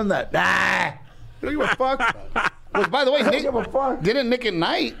 Nobody's ever done that. You don't give a fuck. Well, by the way, don't give a fuck. didn't Nick at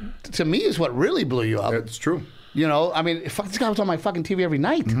Night, to me, is what really blew you up. It's true. Fuck, this guy was on my fucking TV every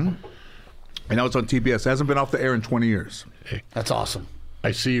night. Mm-hmm. And now it's on TBS. It hasn't been off the air in 20 years. That's awesome.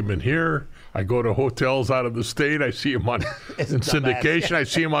 I see him in here. I go to hotels out of the state. I see him in syndication. I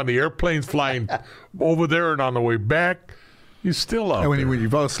see him on the airplanes flying over there and on the way back. He's still out And there. when you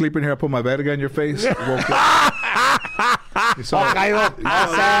fall asleep in here, I put my bed again in your face. Woke up. You saw All caído,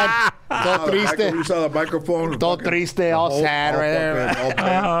 all sad, todo You triste, saw the microphone. todo triste, all sad, right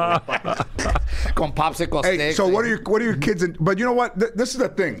there. Con popsicle Hey, sticks. so what are your kids? But you know what? This is the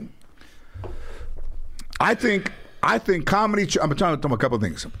thing. I think comedy. I'm trying to tell them a couple of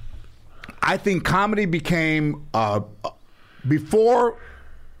things. I think comedy became before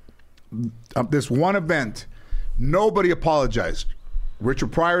this one event. Nobody apologized.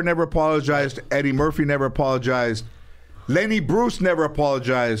 Richard Pryor never apologized. Eddie Murphy never apologized. Lenny Bruce never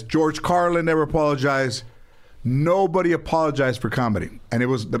apologized. George Carlin never apologized. Nobody apologized for comedy. And it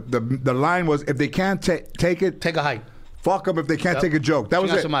was the line was, if they can't take it, Take a hike. fuck them if they can't Yep. take a joke. That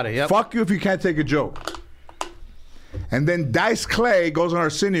was Chinga it. su madre, yep. Fuck you if you can't take a joke. And then Dice Clay goes on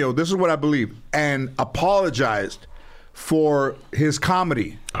Arsenio, this is what I believe, and apologized for his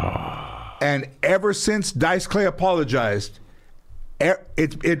comedy. And ever since Dice Clay apologized,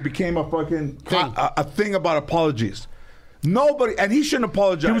 it became a fucking Thing. a thing about apologies. Nobody, and he shouldn't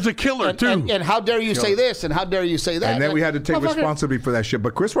apologize. He was a killer, too. And how dare you say this, and how dare you say that. and then we had to take Motherfucker. responsibility for that shit.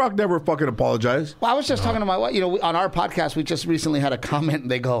 But Chris Rock never fucking apologized. Well, I was just talking to my wife. On our podcast, we just recently had a comment, and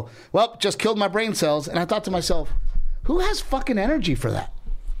they go, well, just killed my brain cells. And I thought to myself, who has fucking energy for that?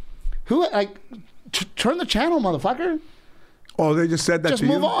 Who, turn the channel, motherfucker. Oh, they just said that Just to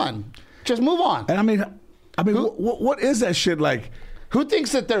move you? on. Just move on. And I mean, what is that shit like? Who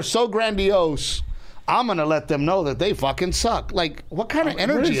thinks that they're so grandiose, I'm going to let them know that they fucking suck? Like, what kind of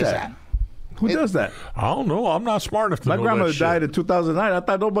energy is that? Who does that? I don't know. I'm not smart enough to My know grandmother that shit. died in 2009. I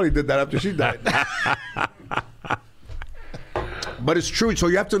thought nobody did that after she died. But it's true. So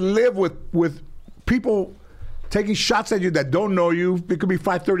you have to live with people taking shots at you that don't know you. It could be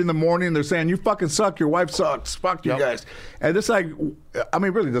 5:30 in the morning. They're saying, you fucking suck. Your wife sucks. Fuck you Yep. guys. And it's like, I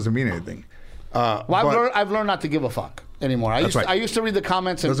mean, it really doesn't mean anything. Well, I've learned not to give a fuck anymore. I used to read the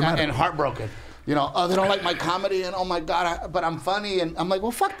comments Doesn't matter. and heartbroken. They don't like my comedy, and oh my God, but I'm funny. And I'm like,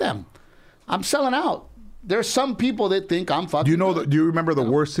 well, fuck them. I'm selling out. There's some people that think I'm fucking Do you know? good. Do you remember the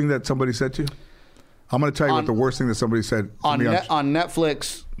worst thing that somebody said to you? I'm going to tell you what the worst thing that somebody said to on me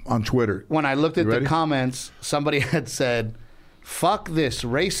Netflix. on Twitter. When I looked at You the ready? comments, somebody had said, fuck this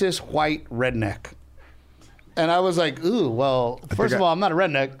racist white redneck. And I was like, ooh, well, first of all, I'm not a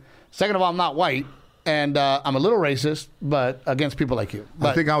redneck. Second of all, I'm not white. And I'm a little racist, but against people like you. But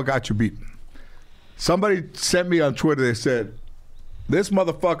I think I got you beat. Somebody sent me on Twitter, they said, this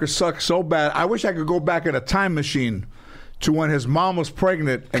motherfucker sucks so bad. I wish I could go back in a time machine to when his mom was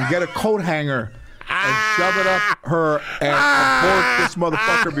pregnant and get a coat hanger and shove it up her and abort this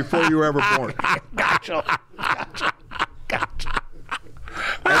motherfucker before you were ever born. gotcha.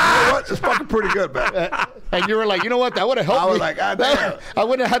 And you know what? It's fucking pretty good, man. And you were like, you know what? That would have helped I was me. like, God damn. I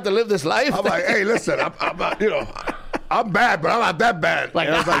wouldn't have had to live this life. I'm like, hey, listen, I'm not, I'm bad, but I'm not that bad. Like,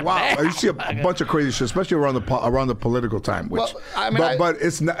 and I was like, wow, bad. you see a bunch of crazy shit, especially around the political time. Which, Well, I mean, but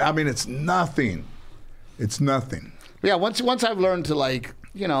it's not, I mean, it's nothing It's nothing. Yeah, once I've learned to like,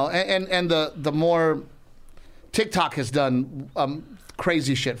 you know, and the more TikTok has done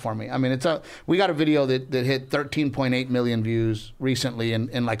crazy shit for me. I mean, we got a video that hit 13.8 million views recently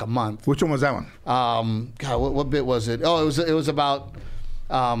in like a month. Which one was that one? God, what bit was it? Oh, it was about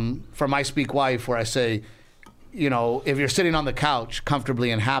for my Speak Wife, where I say, you know, if you're sitting on the couch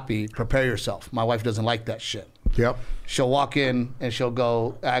comfortably and happy, prepare yourself. My wife doesn't like that shit. Yep. She'll walk in and she'll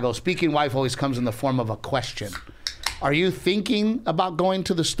go, I go, speaking wife always comes in the form of a question. Are you thinking about going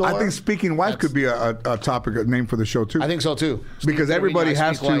to the store? I think speaking wife could be a topic, a name for the show too. I think so too. Because everybody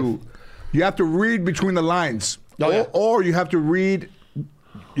has Speak to. Wife. You have to read between the lines, Oh, yeah. or you have to read.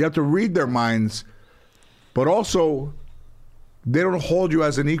 You have to read their minds, but also they don't hold you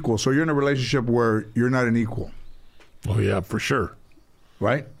as an equal. So you're in a relationship where you're not an equal, Oh yeah, for sure.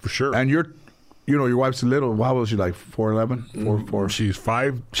 right? For sure. And you're, you know, your wife's little. How old is she? Like 4'11", 4'4". She's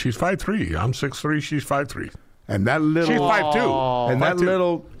 5'3". I'm 6'3". She's 5'3". And that little, She's 5'2". and that 5'2".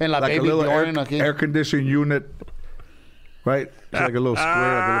 little, And la like a baby little Bjorn, okay. air conditioned unit, right? It's like a little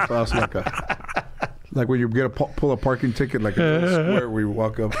square, like a little house, like when you get pull a parking ticket, like a little square where you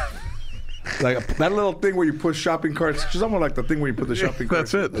walk up. Like that little thing where you put shopping carts. She's almost like the thing where you put the shopping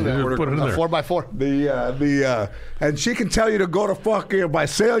carts. That's it. You Yeah. just put it in A there. 4x4. And she can tell you to go to fucking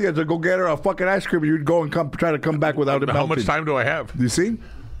Visalia to go get her a fucking ice cream, and you'd go and try to come back without it How melting. much time do I have? You see?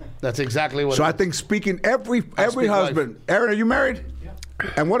 That's exactly what So it I is. think speaking every Speak husband. Aaron, are you married? Yeah.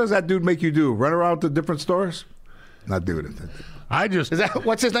 And what does that dude make you do? Run around to different stores? Not doing it. I just Is that,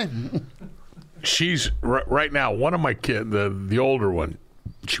 what's his name? she's right now. One of my kids, the older one,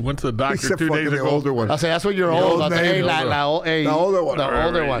 she went to the He doctor said 2 fucking days the ago. older one. I'll say that's what you're The old. old I'll say, hey, name. the older one. The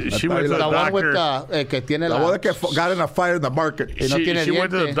older one. She went to The the one with doctor. que tiene La la... boda que got in a fire in the market. no tiene She went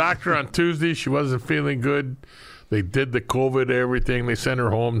to the diente. doctor on Tuesday. She wasn't feeling good. They did the COVID, everything. They sent her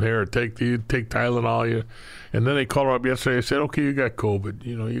home there. Take Tylenol, you. And then they called her up yesterday. They said, okay, you got COVID.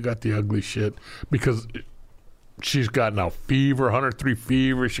 You know, you got the ugly shit. Because she's got now fever, 103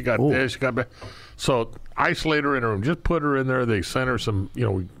 fever. She got this, she got that. So isolate her in her room. Just put her in there. They sent her some, you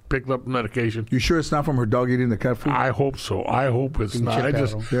know, we picked up medication. You sure it's not from her dog eating the cat food? I hope so. I hope it's not. I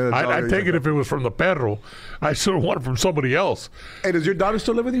just, Yeah, the I dog take ate it the if it was from the perro. I sort of want it from somebody else. Hey, does your daughter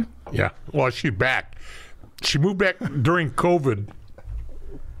still live with you? Yeah. Well, she's back. She moved back during COVID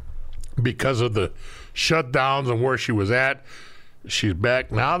because of the shutdowns and where she was at. She's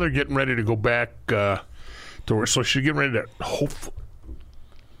back. Now they're getting ready to go back to her. So she's getting ready to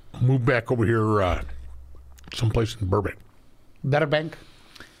move back over here someplace in Burbank. Better Bank.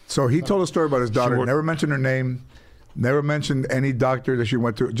 So he told a story about his daughter. worked- Never mentioned her name. Never mentioned any doctor that she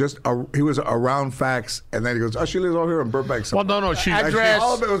went to. Just he was around facts, and then he goes, "Oh, she lives over here in Burbank." Well, no, she's Address-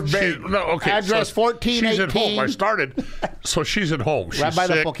 all of it was vague. No, okay. Address so 1418. She's at home. I started. So she's at home. She's Right by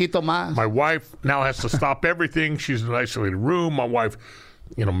the sick. Poquito Más. My wife now has to stop everything. She's in an isolated room. My wife,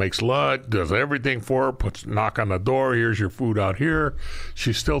 you know, makes lunch, does everything for her, knock on the door. Here's your food out here.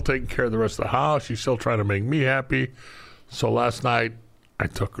 She's still taking care of the rest of the house. She's still trying to make me happy. So last night, I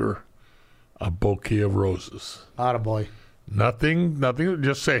took her a bouquet of roses. Attaboy. Nothing.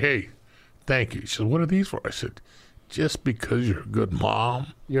 Just say, hey, thank you. She said, what are these for? I said, just because you're a good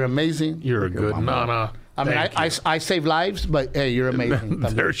mom. You're amazing. You're a good nana. I mean, I save lives, but hey, you're amazing.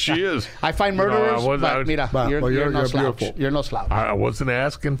 There she is. I find You know, murderers, I was- mira, But- you're, well, you're no you're slouch. beautiful. You're no slouch. I wasn't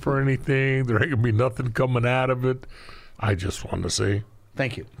asking for anything. There ain't going to be nothing coming out of it. I just wanted to say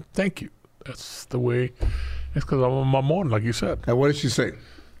Thank you. thank you. That's the way. It's because I'm a mamon, like you said. And what did she say?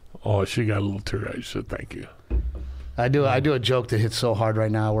 Oh, she got a little teary-eyed. She said, thank you. I do a joke that hits so hard right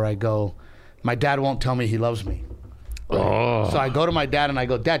now where I go, my dad won't tell me he loves me. Oh. So I go to my dad and I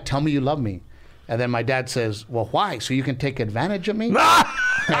go, Dad, tell me you love me. And then my dad says, well, why? So you can take advantage of me?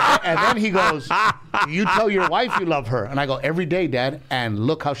 and then he goes, you tell your wife you love her. And I go, every day, Dad, and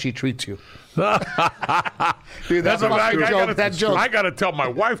look how she treats you. Dude, that's a I joke. gotta, That joke. I got to tell my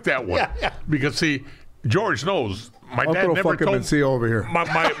wife that one. Yeah. Because, see, George knows. My dad Otro never fucking told Mencia over here. My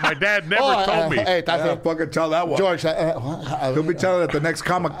dad never Oh, told me. Hey, Yeah, fucking tell that one. George, He'll be telling at the next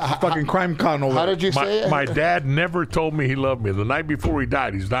fucking crime con over how there. did you say it? My dad never told me he loved me. The night before he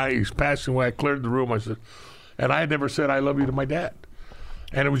died, he's passing away. I cleared the room. I said, and I had never said I love you to my dad.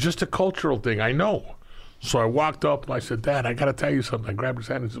 And it was just a cultural thing. I know. So I walked up and I said, Dad, I got to tell you something. I grabbed his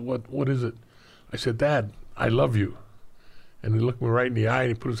hand and said, what is it? I said, Dad, I love you. And he looked me right in the eye and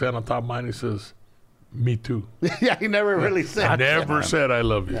he put his hand on top of mine and he says, me too. Yeah, he never really said. I never said I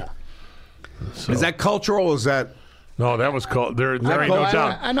love you. So, Is that cultural? Or is that no, that was called. There ain't no I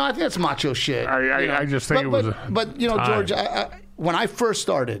doubt. know. I think that's macho shit. I just think but, it was. But you know, time. George, when I first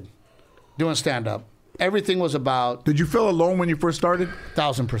started doing stand up, everything was about Did you feel alone when you first started?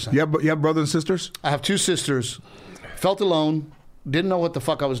 1,000%. You have brothers and sisters? I have 2 sisters. Felt alone. Didn't know what the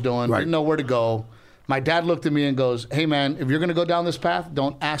fuck I was doing. Right. Didn't know where to go. My dad looked at me and goes, "Hey man, if you're gonna go down this path,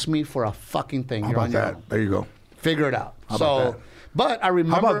 don't ask me for a fucking thing. How You're about on your that? own. There you go. Figure it out." How about that? But I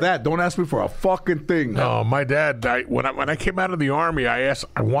remember. How about that? Don't ask me for a fucking thing. No, my dad. When I came out of the Army, I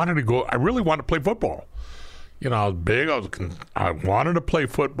wanted to go. I really wanted to play football. You know, I was big. I wanted to play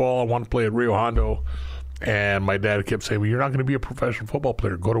football. I wanted to play at Rio Hondo. And my dad kept saying, "Well, you're not going to be a professional football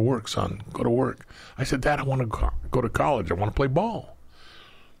player. Go to work, son. Go to work." I said, "Dad, I want to go to college. I want to play ball."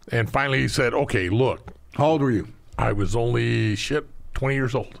 And finally he said, "Okay, look." How old were you? I was only 20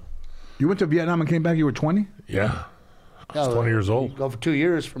 years old. You went to Vietnam and came back, you were 20? Yeah. I was 20 years old. Go for 2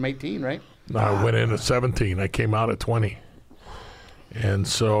 years from 18, right? I went in at 17. I came out at 20. And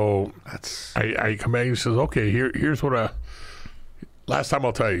so I come back and he says, "Okay, here's what last time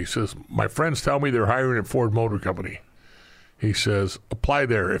I'll tell you." He says, "My friends tell me they're hiring at Ford Motor Company." He says, "Apply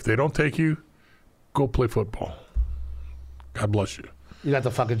there. If they don't take you, go play football. God bless you." You got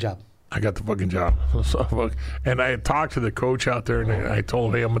the fucking job. I got the fucking job. And I had talked to the coach out there, and I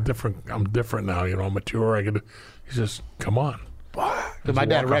told him, "Hey, I'm different now. You know, I'm mature. He says, "Come on." My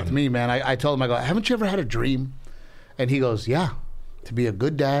dad wrecked me, man. I told him, I go, "Haven't you ever had a dream?" And he goes, "Yeah, to be a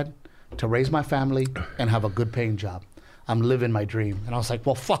good dad, to raise my family, and have a good paying job. I'm living my dream." And I was like,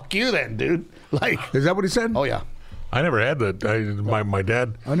 "Well, fuck you then, dude." Like, Is that what he said? oh yeah. I never had that. My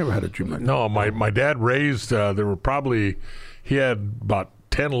dad. I never had a dream like that. No, my dad raised. There were probably he had about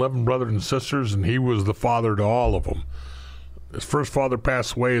 10, 11 brothers and sisters, and he was the father to all of them. His first father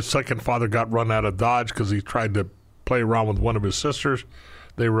passed away. His second father got run out of Dodge because he tried to play around with one of his sisters.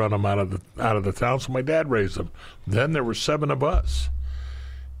 They run him out of the town. So my dad raised them. Then there were 7 of us,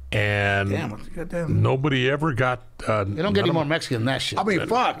 and Damn. nobody ever got. You don't get any more Mexican than that shit. I mean,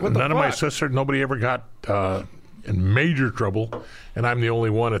 fuck. What the None fuck? of my sisters. Nobody ever got in major trouble, and I'm the only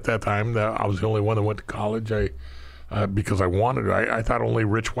one at that time. I was the only one that went to college. Because I wanted it. I thought only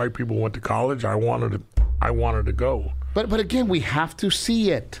rich white people went to college. I wanted to go. But again, we have to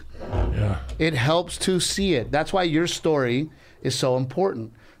see it. Yeah. It helps to see it. That's why your story is so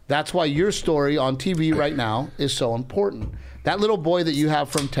important. That's why your story on TV right now is so important. That little boy that you have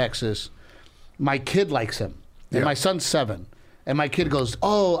from Texas, my kid likes him. And my son's 7. And my kid goes,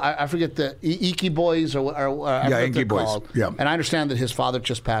 "Oh, I forget the Iki Boys or I forget what Inky they're Boys. called." Yeah. And I understand that his father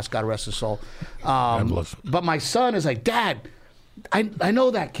just passed, God rest his soul. bless him. But my son is like, "Dad, I know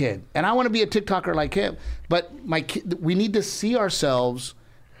that kid, and I want to be a TikToker like him." But my kid, we need to see ourselves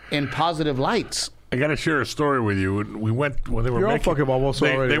in positive lights. I got to share a story with you. We went when they were You're all making. fucking almost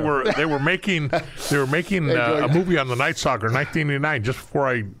they, already. they were making a movie on the Night Stalker in 1989, just before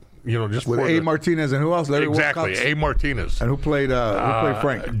I. Just With before A. the- Martinez and who else? Larry Exactly, Wilcox? A. Martinez. And who played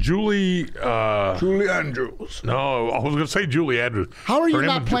Frank? Julie. Julie Andrews. No, I was going to say Julie Andrews. How are you Her name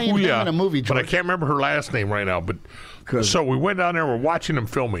not is playing him Julia, in a movie, But I George? can't remember her last name right now. But so we went down there. We're watching them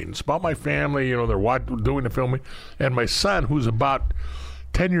filming. It's about my family. They're doing the filming, and my son, who's about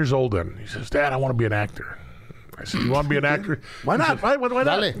 10 years old, then he says, "Dad, I want to be an actor." I said, "You want to be an actor?" Why not? He says, Why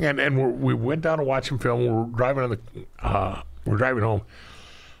not? Dale. And we went down to watch him film. We're driving home.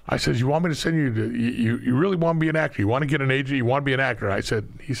 I said, "You want me to send you to, you really want to be an actor? You want to get an agent? You want to be an actor?"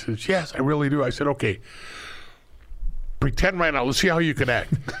 He says, "Yes, I really do." I said, "Okay, pretend right now. Let's see how you can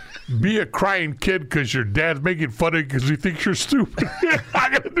act. Be a crying kid because your dad's making fun of you because he thinks you're stupid."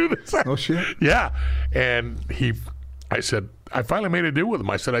 I'm going to do this. No shit. Yeah. And I said, I finally made a deal with him.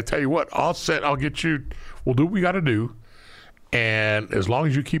 I said, "I tell you what, I'll get you, we'll do what we got to do. And as long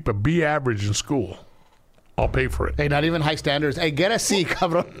as you keep a B average in school, I'll pay for it." Hey, not even high standards. Hey, get a C,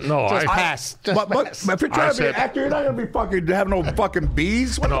 cabrón. No, just I- pass. Just But pass. if you're trying I to be an said- actor, you're not going to be fucking have no fucking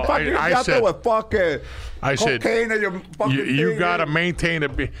B's. What No, the fuck? I You're out said- there with fucking I said, cocaine and your fucking You thing, got to maintain a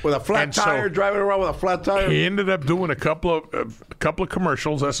B. with a flat And so tire, driving around with a flat tire. He ended up doing a couple of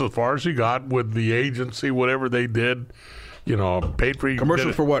commercials. That's as far as he got with the agency, whatever they did. Paid for.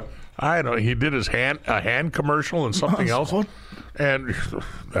 Commercials for what? I don't know. He did a hand commercial and something Oh, else, what? and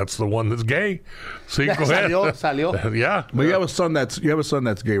that's the one that's gay. See, go ahead. Salió. Yeah, But you have a son that's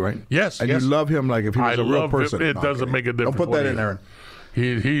gay, right? Yes, And yes. you love him like if he was I a real love person. It doesn't make a difference. Don't put what that he in is.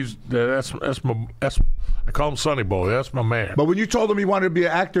 there. He's that's I call him Sonny Boy. That's my man. But when you told him he wanted to be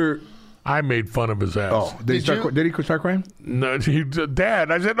an actor, I made fun of his ass. oh, did he start crying? No, Dad.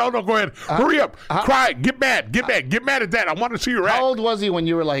 I said, no, go ahead. Hurry up. Cry. Get mad at Dad. I want to see your act. How old was he when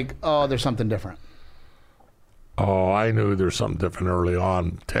you were like, "Oh, there's something different"? Oh, I knew there was something different early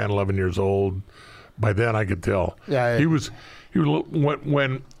on. 10, 11 years old. By then, I could tell. Yeah. He was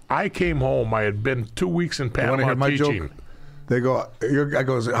when I came home, I had been 2 weeks in wanna Panama hear my teaching. joke? They go. I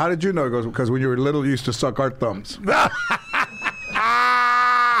goes. How did you know? He goes, because when you were little, you used to suck our thumbs.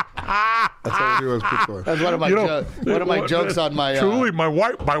 That's how he was. That's one of my jokes on my. Truly, my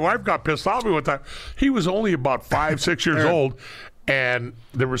wife got pissed off at me one time. He was only about 5-6 years old, and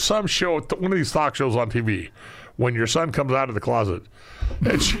there was some show, one of these talk shows on TV, when your son comes out of the closet,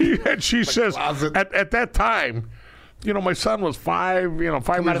 and she says at that time. You know, my son was 5 years old.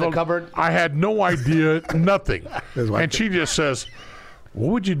 Out of the cupboard. I had no idea, nothing. And she just says,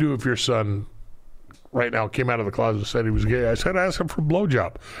 what would you do if your son right now came out of the closet and said he was gay? I said, ask him for a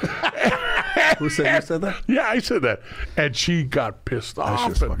blowjob. Who said you said that? Yeah, I said that. And she got pissed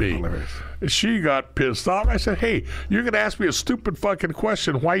off at me. Hilarious. She got pissed off. I said, hey, you're going to ask me a stupid fucking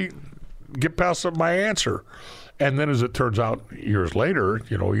question. Why get past my answer? And then, as it turns out, years later,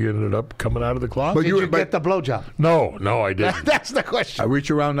 you know, he ended up coming out of the closet. Did you get the blowjob? No, I didn't. That's the question. I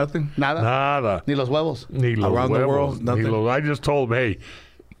reach around nothing. Nada. Ni los huevos. Ni los Around the huevos. world, nothing? I just told him, hey.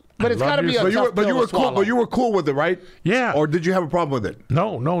 But it's got to be a But tough you pill were to cool. swallow. But you were cool with it, right? Yeah. Or did you have a problem with it?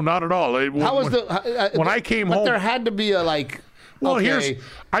 No, not at all. How was when I came home? But there had to be a like. Well, okay,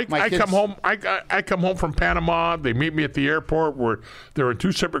 I come home. I come home from Panama. They meet me at the airport. Where there were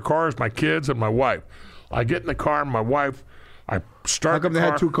 2 separate cars, my kids and my wife. I get in the car, and my wife. I start. How come the they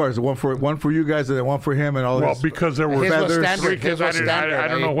car. had 2 cars? One for you guys and then one for him and all Well, this? because there were His was feathers. standard. Because His was standard. I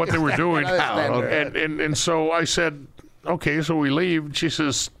don't know what they were doing. Standard. and so I said, okay, so we leave. She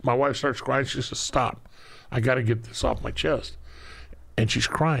says, my wife starts crying. She says, stop. I got to get this off my chest. And she's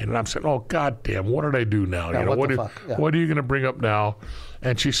crying. And I'm saying, oh, goddamn, what did I do now? Yeah, what the fuck? Yeah. What are you going to bring up now?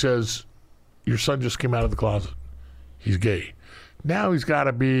 And she says, your son just came out of the closet. He's gay. Now he's got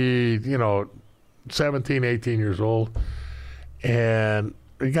to be, 17, 18 years old. And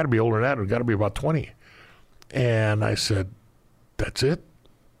he got to be older than that. He's got to be about 20. And I said, that's it?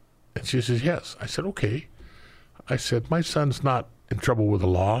 And she says, yes. I said, okay. I said, my son's not in trouble with the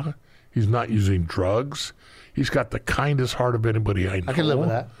law. He's not using drugs. He's got the kindest heart of anybody I know. I can live with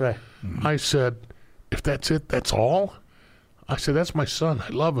that. Right. I said, if that's it, that's all? I said, that's my son. I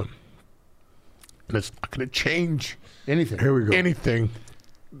love him. And it's not going to change Anything. Here we go. anything.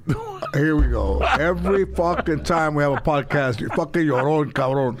 Here we go. Every fucking time we have a podcast, you fucking llorón,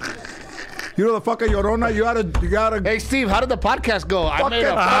 cabrón. You know the fucking llorona? You gotta. Hey, Steve, how did the podcast go? I made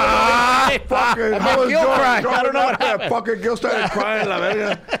Fucking. I How made was Gil George? cry. I George don't know what up there, happened. Fucking Gil started crying. La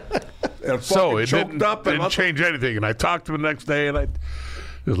verga. And So fucking it choked didn't, up. And didn't change anything. And I talked to him the next day, and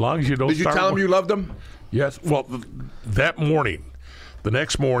as long as you don't Did you start tell him with- you loved him? Yes. Well, that morning, the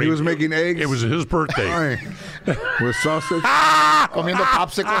next morning. He was making eggs? It was his birthday. Aye. With sausage? Comiendo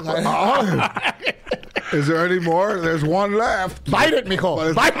popsicles. Oh. Is there any more? There's one left. Bite it, mijo.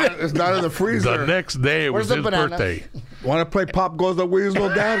 But Bite it. it's not in the freezer. The next day, it Where's was the his banana? birthday. Want to play Pop Goes the Weasel,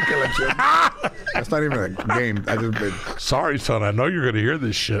 Dad? That's not even a game. I just made. Sorry, son. I know you're going to hear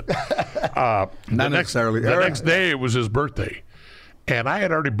this shit. Not necessarily. The Eric. next day, it was his birthday. And I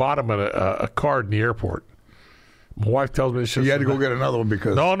had already bought him a card in the airport. My wife tells me this. You had to go get another one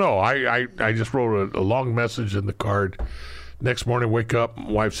because. No. I just wrote a long message in the card. Next morning, wake up.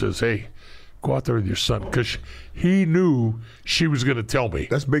 My wife says, hey, go out there with your son. Because he knew she was going to tell me.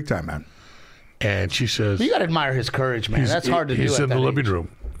 That's big time, man. And she says, You got to admire his courage, man. That's hard to do. He's at in the that living age.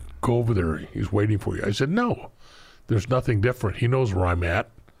 room. Go over there. He's waiting for you. I said, no, there's nothing different. He knows where I'm at.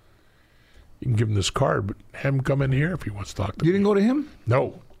 You can give him this card, but have him come in here if he wants to talk to You me. didn't go to him?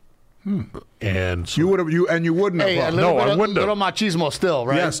 No. And so, You would have. You wouldn't Hey, a have. little No, I bit of wouldn't have. little machismo still,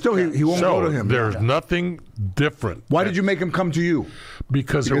 right? Yeah, still he won't so go to him. there's nothing different. Why did you make him come to you?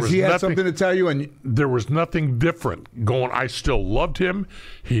 Because there Because was he had nothing. something to tell you, and There was nothing different going. I still loved him.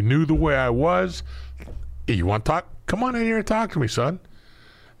 He knew the way I was. Hey, you want to talk? Come on in here and talk to me, son.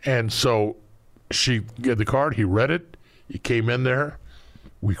 And so she get the card. He read it. He came in there.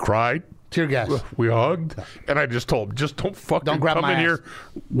 We cried. Tear gas. We hugged. And I just told him, just don't fucking Don't grab come my in ass. here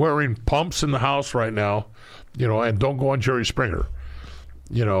wearing pumps in the house right now, and don't go on Jerry Springer.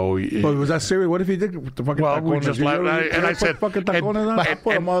 but was that serious? What if he did? What the fucking Well, we tacones? just You laughed, know, and I put said, fucking tacones on?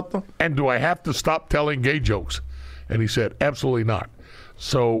 Put 'em out. and do I have to stop telling gay jokes? And he said, absolutely not.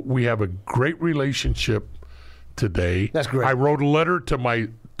 So we have a great relationship today. That's great. I wrote a letter to my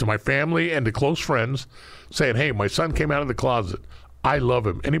family and to close friends saying, hey, my son came out of the closet. I love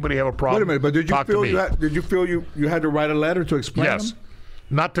him. Anybody have a problem? Wait a minute, but did you Talk to feel me. you had to write a letter to explain Yes. him?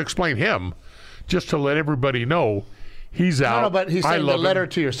 Not to explain him, just to let everybody know He's out. No, but he's I saying the love letter him.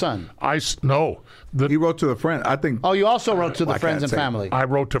 to your son. No. He wrote to the friend. I think. Oh, you also wrote to the I friends can't and say. family. I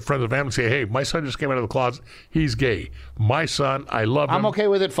wrote to friends and family and say, hey, my son just came out of the closet. He's gay. My son, I love him. I'm okay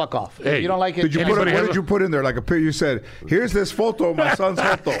with it. Fuck off. Hey, If you don't like it. Did you put Anybody what have did a- you put in there? Like a picture. You said, "Here's this photo of my son's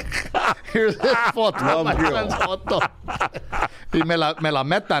photo." Here's this photo. Love My you. son's photo. Y me la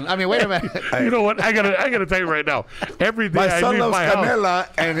metan. I mean, wait a minute. You know what? I gotta tell you right now. Every day My I son leave loves my house. canela,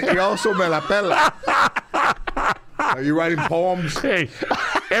 and he also me la pela. Are you writing poems? Hey,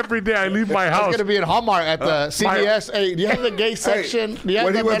 every day I leave my It's house. going to be in Hallmark at the CVS. Hey, do you have the gay section? Do you have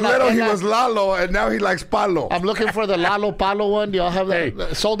When the he was Mela little, he Pela? was Lalo, and now he likes Palo. I'm looking for the Lalo Palo one. Do y'all have that?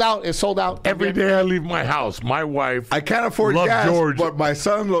 Hey. Sold out. It's sold out. Every day I leave my house, my wife. I can't afford love gas, George. but my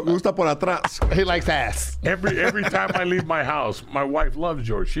son lo gusta por atrás. He likes ass. Every time I leave my house, my wife loves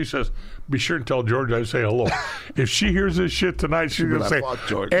George. She says, "Be sure and tell George I say hello." If she hears this shit tonight, she's gonna like, say "Fuck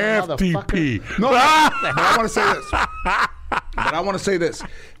George." FTP. No, but I want to say this. But I want to say this.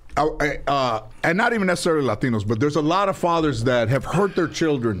 And not even necessarily Latinos, but there's a lot of fathers that have hurt their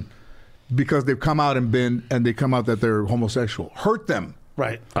children because they've come out and they come out that they're homosexual. Hurt them.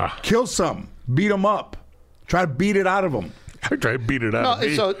 Right. Kill some. Beat them up. Try to beat it out of them. I try to beat it out No, of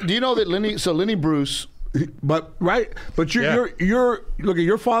me. so do you know that Lenny Bruce? But but Yeah. you're look at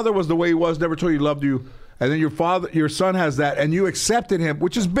your father was the way he was, never told you he loved you, and then your son has that, and you accepted him,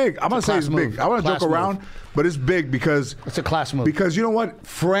 which is big. I'm gonna say it's class big. move. I want to Class joke around, move. but it's big because It's a class move. Because you know what,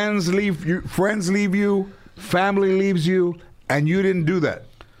 friends leave you, family leaves you, and you didn't do that,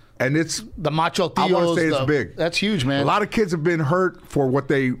 and it's The macho tios. I want to say it's big. That's huge, man. A lot of kids have been hurt for what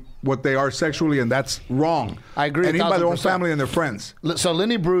they are sexually, and that's wrong. I agree And even by their own 1,000%. family and their friends. So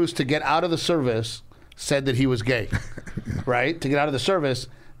Lenny Bruce, to get out of the service, said that he was gay, right? To get out of the service,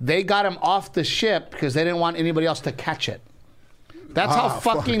 they got him off the ship because they didn't want anybody else to catch it. That's how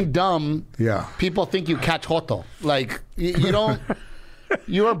fucking dumb Yeah. people think you catch joto. Like, you don't.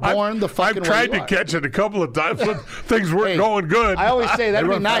 You were born the fucking I've tried way to you are. catch it a couple of times, but things weren't Hey, going good. I always say that'd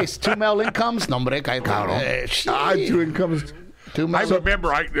be nice. 2 male incomes. No, hombre, Two incomes. 2 I male.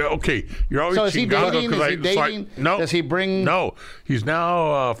 remember. Okay, you're always So is he chingado dating? 'cause Is he dating? no. Does he bring- No, he's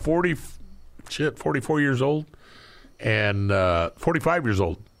now 44 years old, and 45 years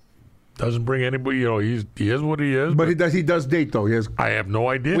old. Doesn't bring anybody. You know, he is what he is. But he does date though. He has. I have no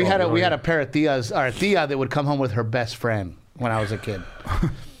idea. We had a pair of tias, or a tia that would come home with her best friend when I was a kid.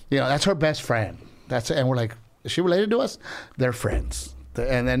 You know, that's her best friend. And we're like, is she related to us? They're friends.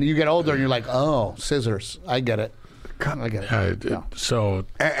 And then you get older and you're like, oh, scissors. I get it. I get it. Yeah. So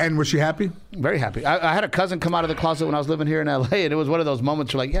And was she happy? Very happy. I had a cousin come out of the closet when I was living here in LA, and it was one of those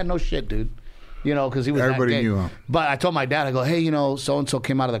moments you're like, yeah, no shit, dude. You know, because he was Everybody that gay. knew, huh? But I told my dad, I go, hey, you know, so and so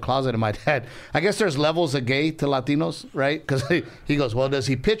came out of the closet, and my dad, I guess there's levels of gay to Latinos, right? Because he goes, well, does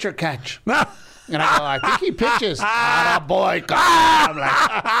he pitch or catch? And I go, I think he pitches. Ah, boy, come on. I'm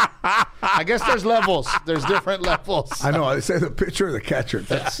like, I guess there's levels. There's different levels. I know. I say the pitcher or the catcher.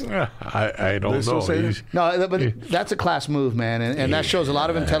 That's I don't still know. say He's- No, but that's a class move, man, and that shows a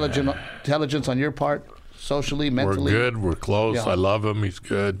lot of intelligence on your part, socially, we're mentally. good. We're close. Yeah. I love him. He's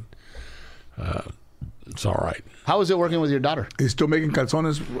good. It's all right. How is it working with your daughter? he's still making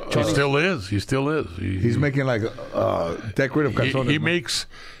calzones. He still is. He still is. He's making like decorative calzones. He makes,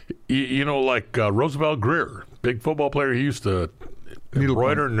 you know, like Roosevelt Greer, big football player. He used to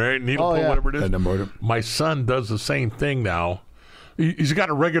embroider, needle Oh, pull, yeah. whatever it is. And embroider. My son does the same thing now. He's got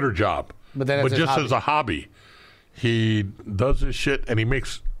a regular job, But then it's his just hobby. as a hobby, he does this shit, and he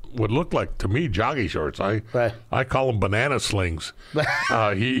makes what look like to me jogging shorts. Right. I call them banana slings.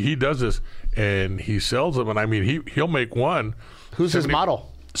 He does this, and he sells them, and I mean he'll make one. Who's his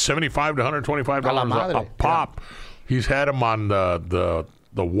model? $75 to $125 A la madre. a pop. He's had them on the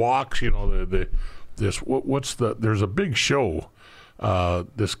walks. You know there's a big show.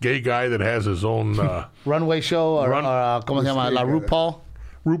 This gay guy that has his own Runway show or ¿cómo se llama? La RuPaul?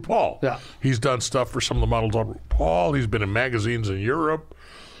 RuPaul. Yeah. He's done stuff for some of the models on RuPaul. He's been in magazines in Europe.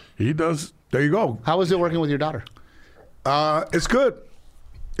 He does. There you go. How is it working with your daughter? It's good.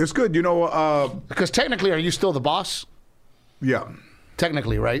 It's good. You know. Because technically, are you still the boss? Yeah.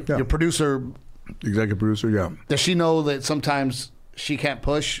 Technically, right? Yeah. Your producer, Executive producer. Yeah. does she know that sometimes she can't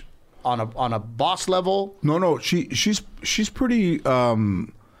push on a boss level? No. She's pretty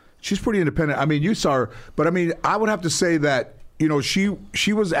independent. I mean, you saw her, but I mean, I would have to say that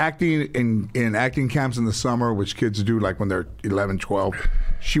she was acting in acting camps in the summer, which kids do like when they're 11, 12.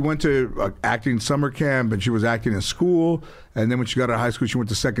 She went to acting summer camp, and she was acting in school. And then when she got out of high school, she went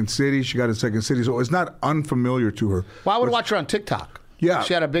to Second City. She got to Second City, so it's not unfamiliar to her. Well, I would watch her on TikTok. Yeah.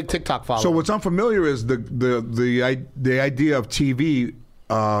 She had a big TikTok following. So what's unfamiliar is the idea of TV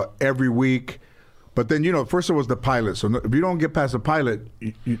every week But then, first it was the pilot. So if you don't get past the pilot,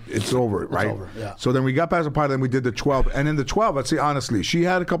 it's over, right? over, yeah. So then we got past the pilot and we did the 12. And in the 12, I'd say honestly, she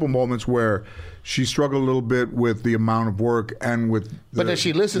had a couple moments where she struggled a little bit with the amount of work and with. But does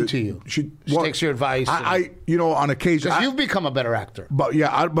she listen to you? She takes your advice. I on occasion. Because you've become a better actor. But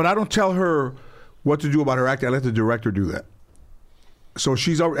yeah, but I don't tell her what to do about her acting. I let the director do that. So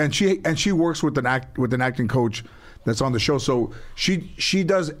she works with an acting coach that's on the show. So she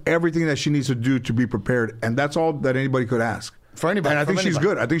does everything that she needs to do to be prepared, and that's all that anybody could ask. For anybody. And I think she's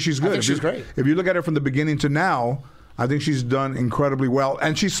good. I think she's good. I think she's great. If you look at her from the beginning to now, I think she's done incredibly well,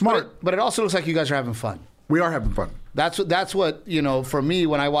 and she's smart. But it also looks like you guys are having fun. We are having fun. That's what for me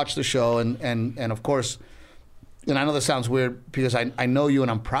when I watch the show, and of course, and I know this sounds weird because I know you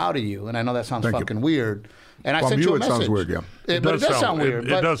and I'm proud of you, and I know that sounds fucking weird. And I sent you a message. Sounds weird, yeah. But it does sound weird.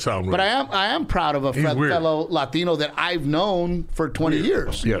 It does sound weird. But I am proud of a fellow Latino that I've known for 20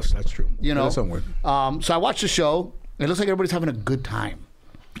 years. Yes, that's true. It does sound weird. So I watched the show. It looks like everybody's having a good time.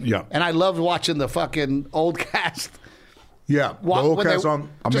 Yeah. And I loved watching the fucking old cast. Yeah, the old cast on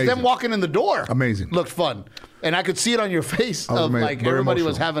amazing. Just them walking in the door. Amazing. Looked fun. And I could see it on your face of like very everybody emotional.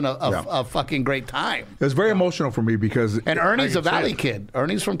 was having a fucking great time. It was very emotional for me because... And Ernie's a Valley kid.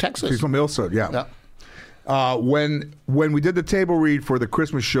 Ernie's from Texas. He's from Ilsa, yeah. When we did the table read for the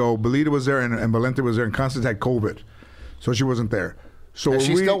Christmas show, Belita was there and Valente was there, and Constance had COVID, so she wasn't there. So and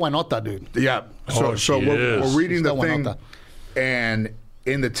she's still Juanota, dude. Yeah. So we're reading the thing, Juanota. and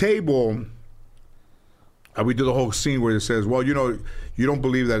in the table, we do the whole scene where it says, "Well, you don't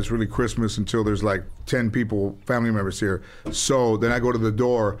believe that it's really Christmas until there's like 10 people, family members here." So then I go to the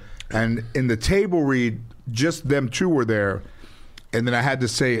door, and in the table read, just them two were there. And then I had to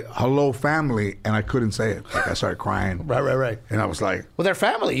say, "Hello, family," and I couldn't say it. Like I started crying. Right. And I was like... Well, they're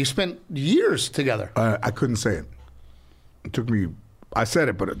family. You spent years together. I couldn't say it. It took me... I said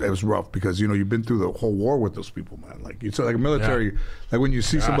it, but it was rough because, you've been through the whole war with those people, man. Like, it's like a military... Like when you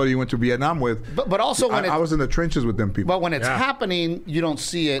see somebody you went to Vietnam with... But also when I was in the trenches with them people. But when it's happening, you don't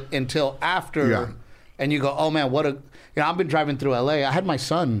see it until after. Yeah. And you go, oh, man, what a... I've been driving through L.A. I had my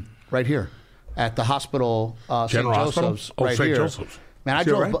son right here. At the hospital, St. Joseph's, right St. here. Joseph's. Man, I Is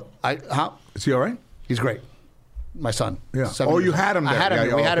he drove. all right? Is he all right? He's great. My son. Yeah. 7 Oh, years you old. had him there. I had him Yeah,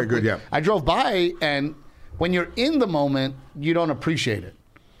 there. We yeah, had okay, him. good, yeah. I drove by, and when you're in the moment, you don't appreciate it.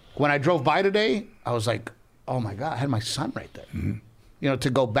 When I drove by today, I was like, oh my God, I had my son right there. Mm-hmm. To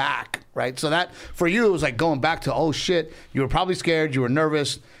go back, right? So that, for you, it was like going back to, oh shit, you were probably scared, you were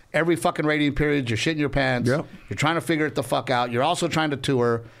nervous. Every fucking rating period, you're shitting your pants. Yep. You're trying to figure it the fuck out. You're also trying to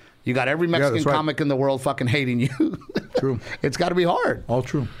tour. You got every Mexican comic in the world fucking hating you. True. It's got to be hard. All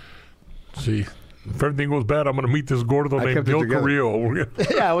true. See, if everything goes bad, I'm going to meet this gordo named Bill Carrillo.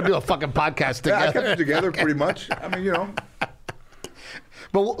 Yeah, we'll do a fucking podcast together. Yeah, I kept it together pretty much. I mean,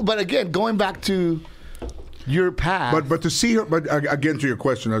 But again, going back to your path. But to see her, but again, to your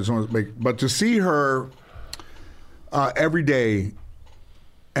question, I just want to make, but to see her every day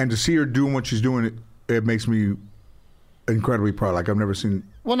and to see her doing what she's doing, it makes me incredibly proud. Like I've never seen,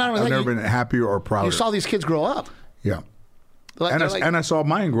 well, not only I've that, never been happier or prouder. You saw these kids grow up. Yeah. And I saw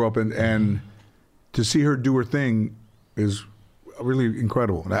mine grow up, and to see her do her thing is really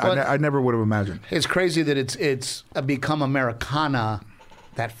incredible. I never would have imagined. It's crazy that it's become Americana,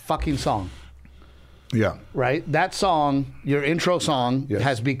 that fucking song. Yeah. Right? That song, your intro song,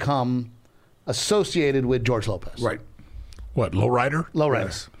 has become associated with George Lopez. Right. What, Lowrider? Lowrider.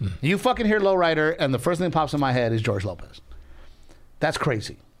 Yes. You fucking hear Lowrider, and the first thing that pops in my head is George Lopez. That's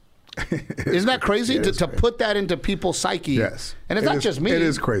crazy. Isn't that crazy to put that into people's psyche? Yes. And it's not just me. It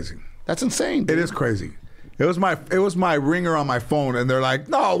is crazy. That's insane, dude. It is crazy. It was my ringer on my phone, and they're like,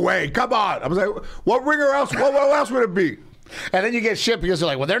 "No way, come on!" I was like, "What ringer else? What else would it be?" And then you get shit because they're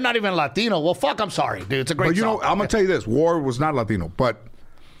like, "Well, they're not even Latino." Well, fuck, I'm sorry, dude. It's a great But song. I'm gonna tell you this: War was not Latino, but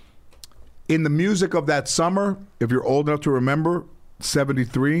in the music of that summer, if you're old enough to remember,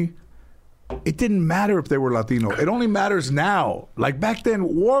 '73. It didn't matter if they were Latino. It only matters now. Like back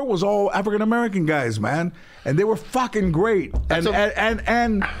then, War was all African American guys, man, and they were fucking great.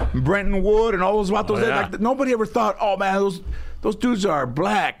 And Brenton Wood and all those vatos. Like, nobody ever thought, oh man, those dudes are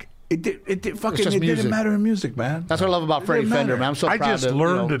black. It didn't matter in music, man. That's what I love about Freddie Fender, man. I'm so proud. I just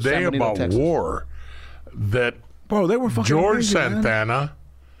learned today about Texas. War that they were fucking George amazing, Santana man.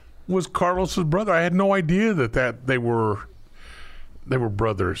 was Carlos's brother. I had no idea that they were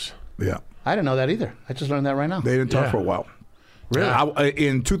brothers. Yeah. I didn't know that either. I just learned that right now. They didn't talk for a while. Really?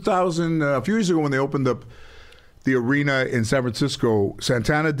 In 2000, a few years ago when they opened up the arena in San Francisco,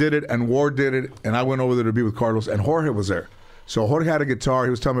 Santana did it and Ward did it, and I went over there to be with Carlos, and Jorge was there. So Jorge had a guitar.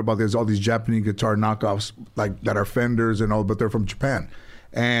 He was telling me about there's all these Japanese guitar knockoffs like that are Fenders and all, but they're from Japan.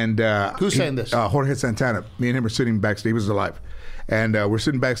 And Who's saying this? Jorge Santana. Me and him are sitting backstage. He was alive. And we're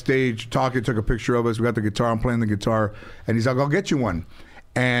sitting backstage talking, took a picture of us. We got the guitar. I'm playing the guitar. And he's like, I'll get you one.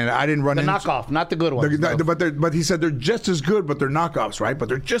 And I didn't run The into... knockoff, not the good ones. But he said they're just as good, but they're knockoffs, right? But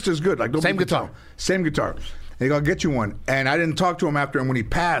they're just as good. Like Same guitar. Same guitar. And he goes, I'll get you one. And I didn't talk to him after. And when he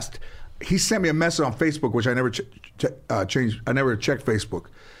passed, he sent me a message on Facebook, which I never changed. I never checked Facebook.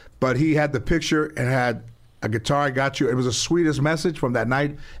 But he had the picture and had a guitar. I got you. It was the sweetest message from that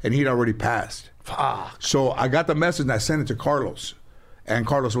night, and he'd already passed. So I got the message and I sent it to Carlos. And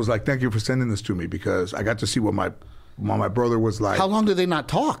Carlos was like, thank you for sending this to me, because I got to see what my brother was like. How long did they not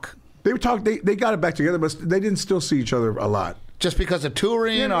talk? They would talk. They got it back together, but they didn't still see each other a lot. Just because of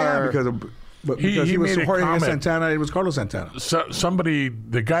touring, Yeah, or because he was made a Jorge comment. Santana. It was Carlos Santana. Somebody,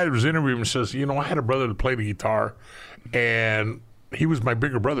 the guy that was interviewing him says, I had a brother that played the guitar, and he was my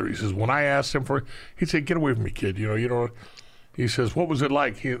bigger brother. He says, when I asked him for it, he'd say, get away from me, kid. He says, what was it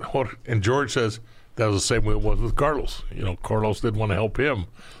like? And George says, that was the same way it was with Carlos. Carlos didn't want to help him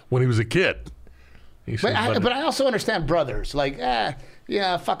when he was a kid. He says, but I also understand brothers. Like,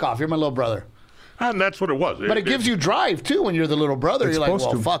 yeah, fuck off. You're my little brother. and that's what it was. But it gives you drive, too, when you're the little brother. It's You're like, supposed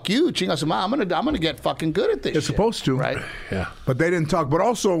well, to. fuck you. Chinga su madre. I'm gonna get fucking good at this It's shit. supposed to. Right? Yeah. But they didn't talk. But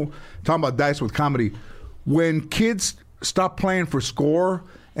also, talking about dice with comedy, when kids stop playing for score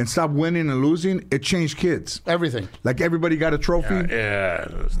and stop winning and losing, it changed kids. Everything. Like everybody got a trophy. Yeah.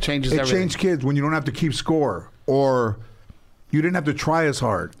 Changes It everything. changed kids when you don't have to keep score or you didn't have to try as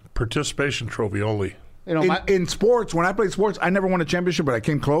hard. Participation trophy only. You know, In sports, when I played sports, I never won a championship, but I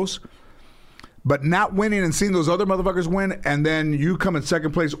came close. But not winning and seeing those other motherfuckers win, and then you come in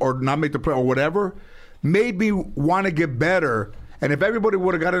second place or not make the play or whatever, made me want to get better. And if everybody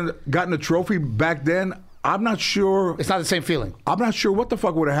would have gotten a trophy back then, I'm not sure. it's not the same feeling. I'm not sure what the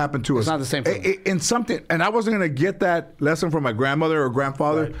fuck would have happened to us. It's not the same feeling. In something, and I wasn't going to get that lesson from my grandmother or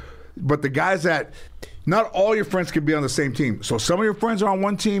grandfather, but the guys that, not all your friends can be on the same team. So some of your friends are on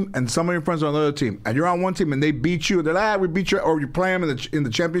one team and some of your friends are on another team. And you're on one team and they beat you. They're like, we beat you. Or you play them in the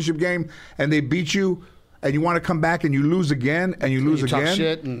championship game and they beat you and you want to come back and you lose again and you lose You talk again.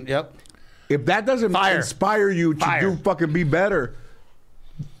 shit and, yep. If that doesn't Fire. inspire you to Fire. do fucking be better,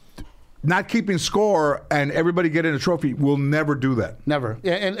 not keeping score and everybody getting a trophy will never do that. Never.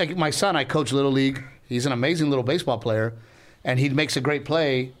 Yeah, and like, my son, I coach Little League. He's an amazing little baseball player, and he makes a great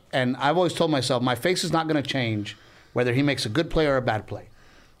play. And I've always told myself, my face is not going to change whether he makes a good play or a bad play.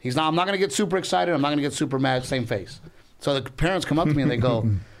 I'm not going to get super excited. I'm not going to get super mad. Same face. So the parents come up to me and they go,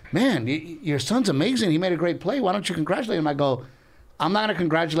 man, your son's amazing. He made a great play. Why don't you congratulate him? I go, I'm not going to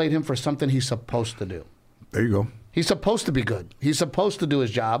congratulate him for something he's supposed to do. There you go. He's supposed to be good. He's supposed to do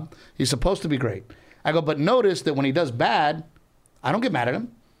his job. He's supposed to be great. I go, but notice that when he does bad, I don't get mad at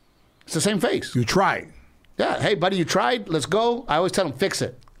him. It's the same face. You try. Yeah, hey, buddy, you tried. Let's go. I always tell him, fix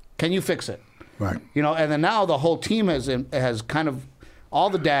it. Can you fix it? Right. You know, and then now the whole team has kind of, all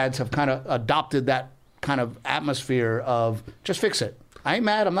the dads have kind of adopted that kind of atmosphere of just fix it. I ain't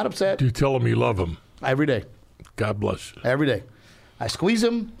mad. I'm not upset. Do you tell him you love him? Every day. God bless you. Every day. I squeeze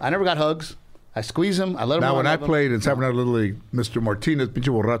him. I never got hugs. I squeeze him. I let him Now, know when I love him. played in Sabanero Little League, Mr. Martinez, pinche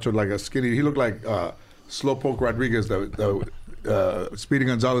borracho, like a skinny, he looked like Slowpoke Rodriguez, the Speedy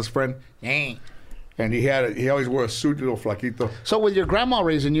Gonzalez friend. And he always wore a suit, little flaquito. So with your grandma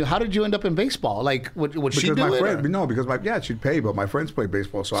raising you, how did you end up in baseball? Like, would she Because do my it? friend, or- no, because she'd pay, but my friends played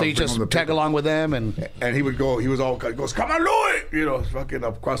baseball, so So I you would bring just home the tag paper. along with them and... And he would go, he goes, come on, Louis! You know, fucking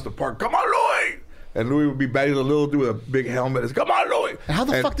up across the park, come on, Louis! And Louis would be batting a little dude with a big helmet. It's, come on, Louis! And how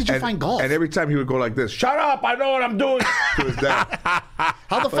the fuck did you find golf? And every time he would go like this, shut up, I know what I'm doing, to his dad.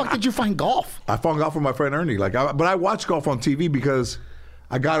 How the fuck did you find golf? I found golf from my friend Ernie. But I watched golf on TV because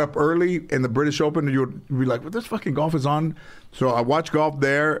I got up early in the British Open, and you would be like, "Well, this fucking golf is on." So I watched golf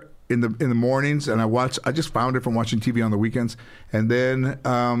there in the mornings, and I just found it from watching TV on the weekends. And then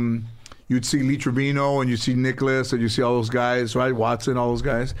you'd see Lee Trevino, and you see Nicholas, and you see all those guys, right? Watson, all those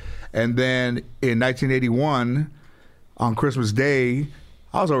guys. And then in 1981, on Christmas Day,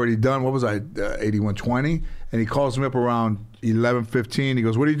 I was already done. What was I, 81-20? And he calls me up around 11:15. He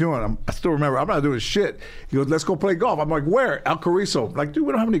goes, "What are you doing?" I still remember. I'm not doing shit. He goes, "Let's go play golf." I'm like, "Where?" El Carrizo. I'm like, dude,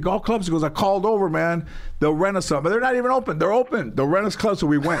 we don't have any golf clubs. He goes, "I called over, man. They'll rent us some." But they're not even open. They're open. They'll rent us clubs. So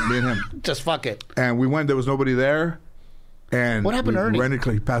we went, me and him. Just fuck it. And we went. There was nobody there. And What happened to Ernie?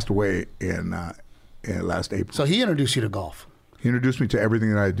 He passed away in last April. So he introduced you to golf. He introduced me to everything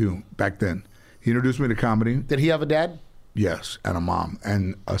that I do back then. He introduced me to comedy. Did he have a dad? Yes, and a mom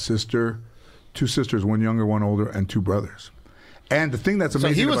and a sister, 2 sisters, 1 younger, 1 older, and 2 brothers. And the thing that's So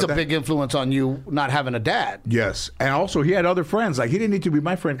amazing he was about a that- big influence on you not having a dad. Yes, and also he had other friends. Like he didn't need to be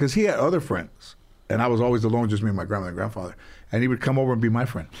my friend because he had other friends, and I was always alone, just me and my grandmother and grandfather. And he would come over and be my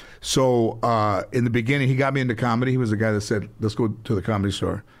friend. So in the beginning, he got me into comedy. He was the guy that said, let's go to the Comedy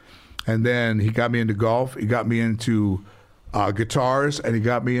Store. And then he got me into golf. He got me into guitars, and he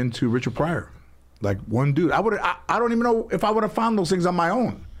got me into Richard Pryor. Like one dude. I don't even know if I would have found those things on my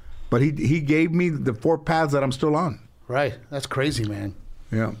own. But he gave me the 4 paths that I'm still on. Right. That's crazy, man.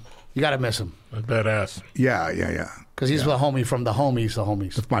 Yeah. You got to miss him. That's badass. Yeah. Because he's the homie from the homies, the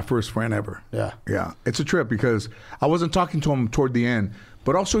homies. That's my first friend ever. Yeah. Yeah. It's a trip because I wasn't talking to him toward the end,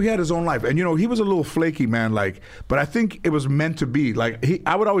 but also he had his own life. And, he was a little flaky, man. But I think it was meant to be.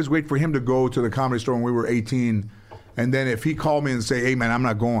 I would always wait for him to go to the Comedy Store when we were 18. And then if he called me and say, hey, man, I'm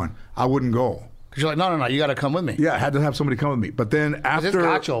not going, I wouldn't go. Because you're like, no, you got to come with me. Yeah, I had to have somebody come with me. But then after...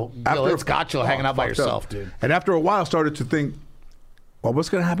 It's gacho hanging out by yourself, dude. And after a while, I started to think, well, what's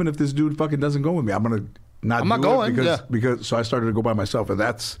going to happen if this dude fucking doesn't go with me? I'm going to not do it because so I started to go by myself. And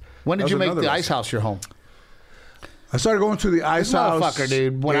that's... When did you make the Ice House your home? I started going to the Ice House. Motherfucker,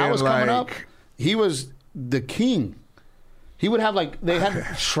 dude. When I was coming up, he was the king. He would have they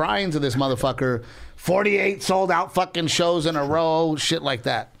had shrines of this motherfucker. 48 sold out fucking shows in a row, shit like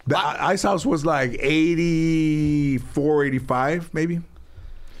that. The Ice House was like 84, 85, maybe.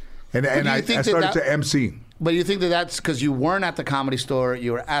 And I started to MC. But you think that's because you weren't at the Comedy Store,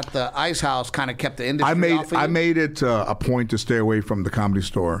 you were at the Ice House, kind of kept the industry off of you? I made it a point to stay away from the Comedy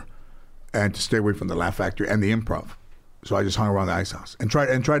Store and to stay away from the Laugh Factory and the Improv. So I just hung around the Ice House and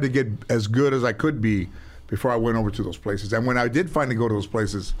tried to get as good as I could be before I went over to those places. And when I did finally go to those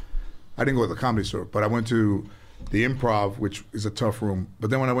places, I didn't go to the Comedy Store, but I went to the Improv, which is a tough room. But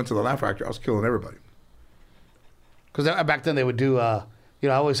then when I went to the Laugh Factory, I was killing everybody. Because back then they would do, I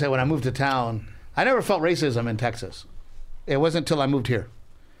always say when I moved to town, I never felt racism in Texas. It wasn't until I moved here.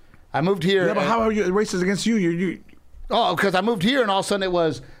 I moved here. Yeah, but how are you racist against you? Oh, because I moved here and all of a sudden it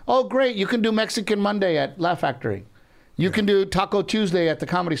was, oh, great, you can do Mexican Monday at Laugh Factory. You can do Taco Tuesday at the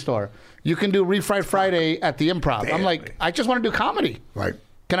Comedy Store. You can do Refried Friday at the Improv. Damn, I'm like, I just want to do comedy. Right.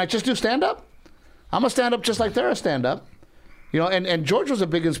 Can I just do stand-up? I'm a stand-up just like they're a stand-up. And George was a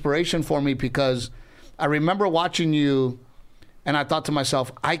big inspiration for me because I remember watching you and I thought to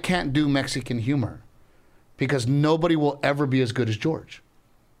myself, I can't do Mexican humor because nobody will ever be as good as George.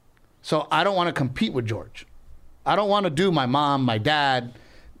 So I don't want to compete with George. I don't want to do my mom, my dad,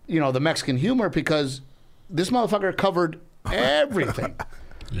 the Mexican humor because this motherfucker covered everything.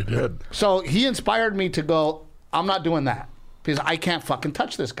 You did. So he inspired me to go, I'm not doing that because I can't fucking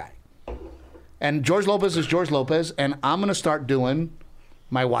touch this guy. And George Lopez is George Lopez, and I'm going to start doing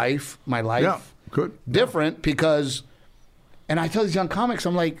my wife, my life different because, and I tell these young comics,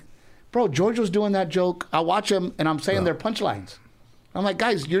 I'm like, bro, George was doing that joke. I watch him, and I'm saying their punchlines. I'm like,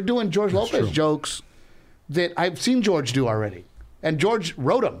 guys, you're doing George Lopez jokes that I've seen George do already. And George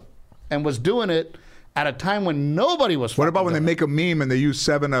wrote them and was doing it at a time when nobody was. What about when they make a meme and they use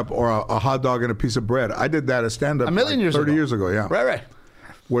 7-Up or a hot dog and a piece of bread? I did that as stand-up a million years 30 years ago, yeah. Right.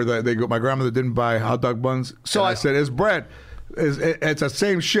 Where they go, my grandmother didn't buy hot dog buns. So I said, it's bread. It's the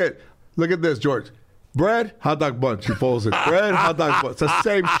same shit. Look at this, George. Bread, hot dog bun. She folds it. Bread, hot dog bun. It's the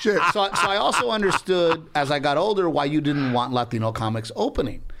same shit. So I also understood as I got older why you didn't want Latino comics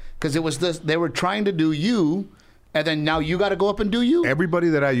opening. Because it was this, they were trying to do you, and then now you got to go up and do you. Everybody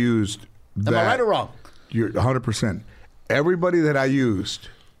that I used. Am I right or wrong? You're 100%. Everybody that I used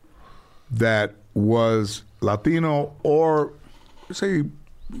that was Latino or say,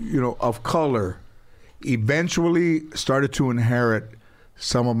 of color, eventually started to inherit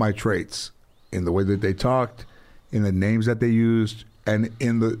some of my traits in the way that they talked, in the names that they used, and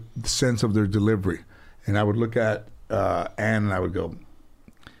in the sense of their delivery. And I would look at Ann and I would go,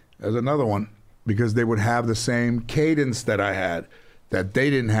 there's another one, because they would have the same cadence that I had that they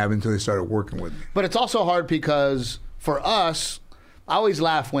didn't have until they started working with me. But it's also hard because for us, I always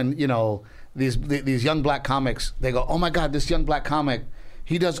laugh when, these young black comics, they go, oh my God, this young black comic,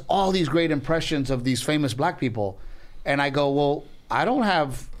 he does all these great impressions of these famous black people. And I go, well, I don't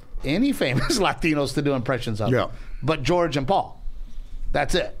have any famous Latinos to do impressions of. Yeah. But George and Paul.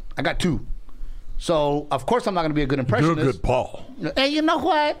 That's it. I got 2. So, of course, I'm not going to be a good impressionist. You're a good Paul. Hey, you know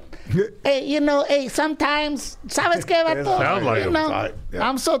what? Hey, sometimes, ¿sabes qué, vato? Sound like him.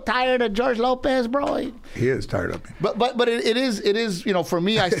 I'm so tired of George Lopez, bro. He is tired of me. But it is, for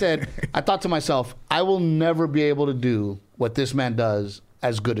me, I said, I thought to myself, I will never be able to do what this man does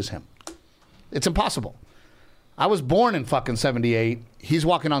as good as him. It's impossible. I was born in fucking 78. He's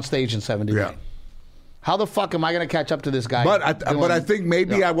walking on stage in 78. Yeah. How the fuck am I going to catch up to this guy? But I think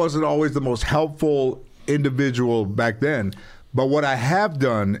maybe I wasn't always the most helpful individual back then. But what I have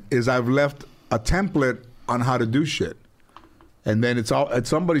done is I've left a template on how to do shit. and then it's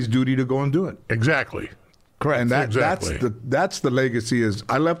somebody's duty to go and do it. Exactly. Correct. And Exactly. that's the legacy. Is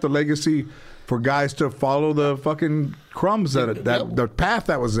I left the legacy for guys to follow the fucking crumbs the path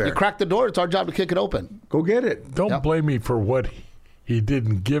that was there. You crack the door. It's our job to kick it open. Go get it. Don't blame me for what he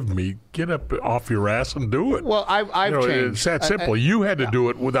didn't give me. Get up off your ass and do it. Well, I've changed. It's that simple. You had to do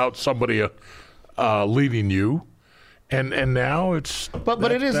it without somebody leading you, and now it's.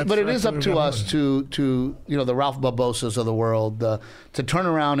 But it is up to us to the Ralph Barbosas of the world to turn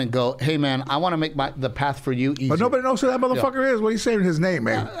around and go, hey man, I want to make the path for you easier. But nobody knows who that motherfucker is. What are you saying his name,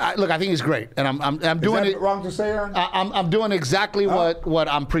 man? Look, I think he's great, and I'm doing it wrong to say, Aaron? I'm doing exactly what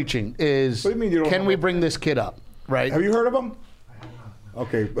I'm preaching. Is What do you mean you don't can know we him? bring this kid up? Right? Have you heard of him?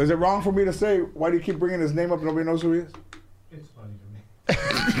 Okay. Is it wrong for me to say, why do you keep bringing his name up and nobody knows who he is? It's funny to me.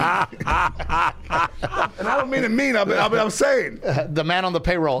 And I don't mean it mean. I'm saying. The man on the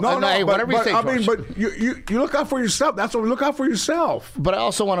payroll. No, Hey, but, whatever you say, I mean, George. but you look out for yourself. That's what we look out for yourself. But I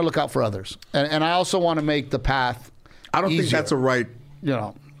also want to look out for others, and I also want to make the path. I don't think easier. that's a right.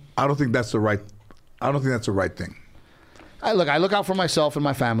 I don't think that's the right. I don't think that's the right thing. I look out for myself and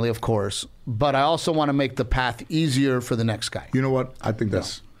my family, of course, but I also want to make the path easier for the next guy. You know what? I think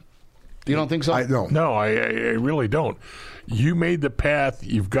that's. You don't think so? I don't. No, I really don't. You made the path.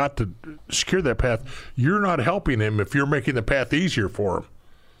 You've got to secure that path. You're not helping him if you're making the path easier for him.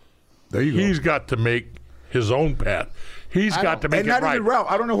 There you go. He's got to make his own path. He's got to make And it not right. even Ralph.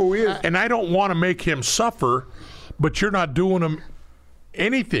 I don't know who he is. And I don't want to make him suffer, but you're not doing him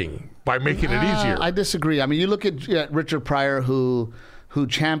anything by making it easier. I disagree. I mean, you look at Richard Pryor, who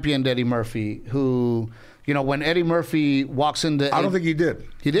championed Eddie Murphy, who, when Eddie Murphy walks into... I don't think he did.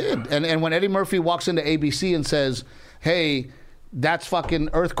 He did. And when Eddie Murphy walks into ABC and says, hey, that's fucking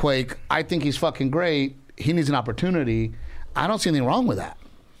Earthquake, I think he's fucking great, he needs an opportunity, I don't see anything wrong with that.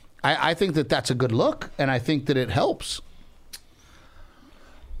 I think that that's a good look, and I think that it helps.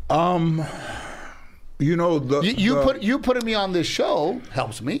 You putting me on this show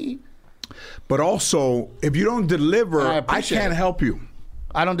helps me. But also, if you don't deliver, I I appreciate can't it. help you.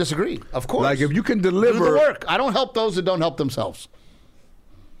 I don't disagree, of course. Like if you can do deliver, the work. I don't help those that don't help themselves.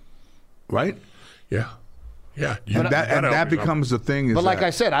 right? Yeah. Yeah. And that becomes the thing. Is But like that- I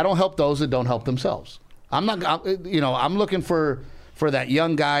said, I don't help those that don't help themselves. I'm looking for that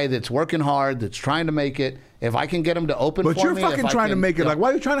young guy that's working hard, that's trying to make it. If I can get him to open But for you're me, fucking trying to make it. Like, why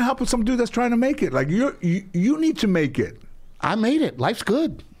are you trying to help with some dude that's trying to make it? Like, you need to make it. I made it. Life's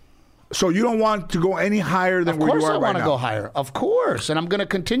good. So you don't want to go any higher than Of where course you are I right want to now. go higher. Of course. And I'm going to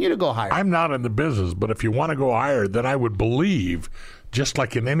continue to go higher. I'm not in the business, but if you want to go higher, then I would believe, just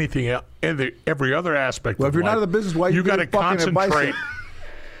like in anything, every other aspect Well, of if you're life, not in the business, why you got to giving fucking advice? concentrate.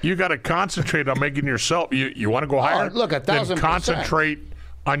 You got to concentrate on making yourself. You want to go higher? look, 1,000%. Then concentrate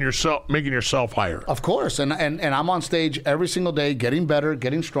on yourself, making yourself higher. Of course. And I'm on stage every single day, getting better,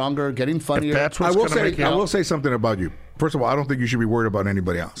 getting stronger, getting funnier. If that's I what's will going to make you. I will say something about you. First of all, I don't think you should be worried about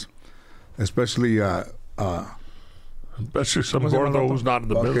anybody else, especially Especially some Gordo who's not in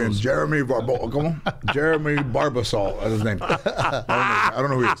the fucking business. Jeremy come on, Jeremy Barbasol. That's his name. I don't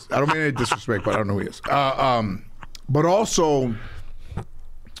know who he is. I don't mean any disrespect, but I don't know who he is. But also,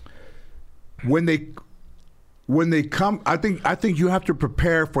 when they come, I think you have to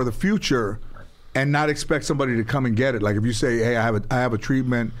prepare for the future and not expect somebody to come and get it. Like if you say, hey, I have a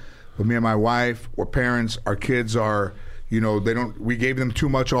treatment with me and my wife, or parents, our kids are, we gave them too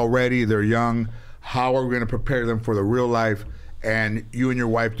much already, they're young. How are we going to prepare them for the real life? And you and your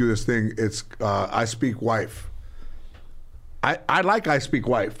wife do this thing. It's I Speak Wife. I like I Speak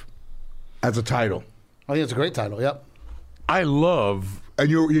Wife as a title. I think it's a great title. Yep. I love. And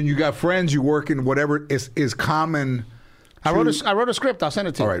you got friends. You work in whatever is common. I wrote a script. I'll send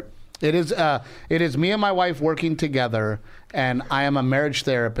it to you. All right. It is me and my wife working together, and I am a marriage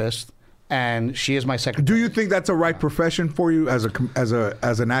therapist, and she is my secretary. Do you think that's a right profession for you as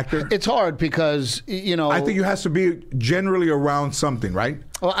an actor? It's hard because I think you has to be generally around something, right?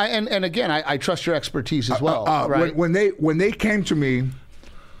 Well, and again, I trust your expertise as well. Right? When they came to me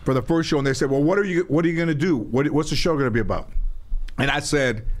for the first show and they said, "Well, what are you going to do? What's the show going to be about?" And I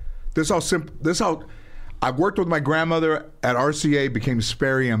said, "This how simple. This how I worked with my grandmother at RCA, became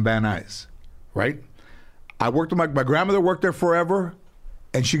Sperry and Van Nuys, right? I worked with my grandmother worked there forever,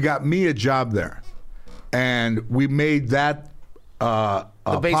 and she got me a job there, and we made that."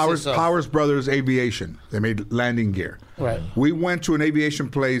 basis of- Powers Brothers Aviation. They made landing gear. Right. We went to an aviation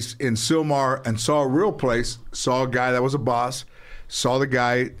place in Sylmar and saw a real place, saw a guy that was a boss, saw the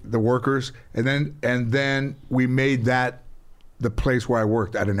guy, the workers, and then we made that the place where I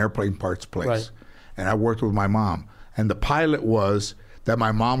worked at an airplane parts place. Right. And I worked with my mom. And the pilot was that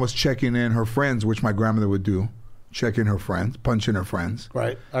my mom was checking in her friends, which my grandmother would do, checking her friends, punching her friends.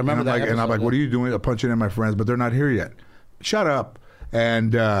 Right. I remember and I'm that. Like, and I'm like, what are you doing? Punching in my friends, but they're not here yet. Shut up.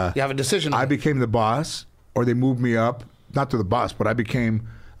 And you have a decision. I became the boss, or they moved me up, not to the boss, but I became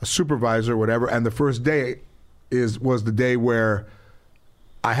a supervisor, whatever. And the first day was the day where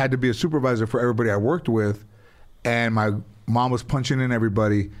I had to be a supervisor for everybody I worked with, and my mom was punching in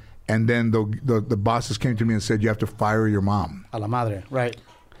everybody. And then the bosses came to me and said, you have to fire your mom. A la madre, right.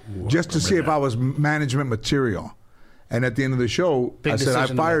 Just to see if I was management material. And at the end of the show, I said, I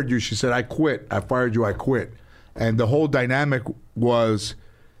fired you. She said, I quit. I fired you. I quit. And the whole dynamic was,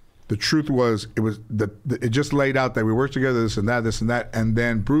 the truth was, it just laid out that we worked together, this and that. And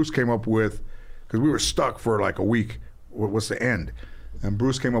then Bruce came up with, because we were stuck for like a week, what's the end? And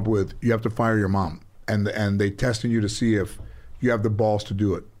Bruce came up with, you have to fire your mom. And they testing you to see if you have the balls to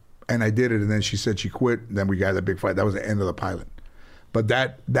do it. And I did it, and then she said she quit, and then we got a big fight. That was the end of the pilot. But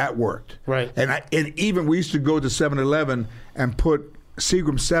that worked. Right. And even we used to go to 7-Eleven and put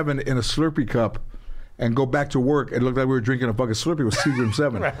Seagram 7 in a Slurpee cup and go back to work. It looked like we were drinking a fucking Slurpee with Seagram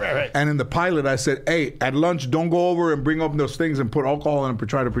 7. Right. And in the pilot, I said, hey, at lunch, don't go over and bring up those things and put alcohol in them and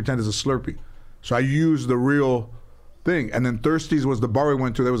try to pretend it's a Slurpee. So I used the real thing. And then Thirsties was the bar we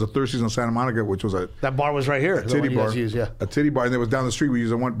went to. There was a Thirsties in Santa Monica, which was that bar was right here. A titty bar. Use, yeah. A titty bar. And it was down the street. We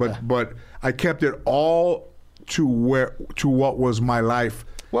used one. But I kept it all to what was my life.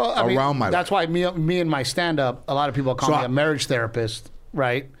 Well, I mean, around my that's life. why me and my stand-up, a lot of people call me a marriage therapist,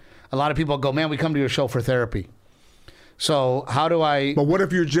 right? A lot of people go, man, we come to your show for therapy. So how do I... But what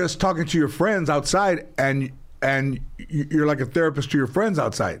if you're just talking to your friends outside and you're like a therapist to your friends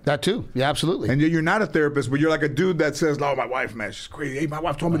outside? That too. Yeah, absolutely. And you're not a therapist, but you're like a dude that says, no, my wife, man, she's crazy. Hey, my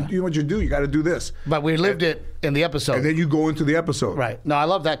wife told me, you know what you do? You got to do this. But we lived it in the episode. And then you go into the episode. Right. No, I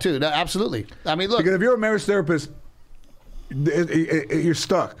love that too. No, absolutely. I mean, look... Because if you're a marriage therapist... you're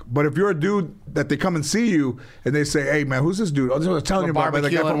stuck. But if you're a dude that they come and see you and they say, "Hey man, who's this dude?" I was telling you about the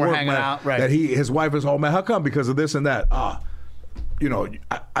guy from work, man, out, right. that his wife is home. Man, how come? Because of this and that.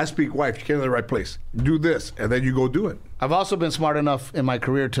 I speak wife. You came to the right place. Do this, and then you go do it. I've also been smart enough in my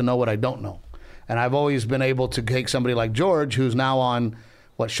career to know what I don't know, and I've always been able to take somebody like George, who's now on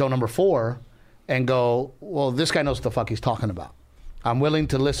show number 4, and go, "Well, this guy knows what the fuck he's talking about." I'm willing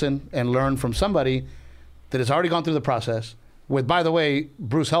to listen and learn from somebody that has already gone through the process. With, by the way,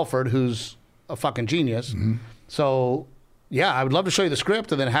 Bruce Helford, who's a fucking genius. Mm-hmm. So, yeah, I would love to show you the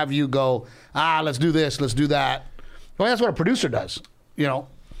script and then have you go, let's do this, let's do that. Well, that's what a producer does, you know.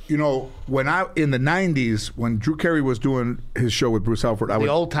 You know, in the 90s, when Drew Carey was doing his show with Bruce Helford, the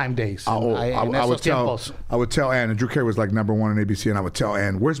old time days. I would tell Ann, and Drew Carey was like number 1 on ABC, and I would tell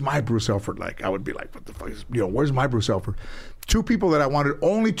Ann, where's my Bruce Helford? Like, I would be like, what the fuck is, where's my Bruce Helford? Only two people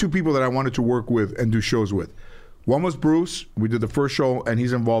that I wanted to work with and do shows with. One was Bruce. We did the first show, and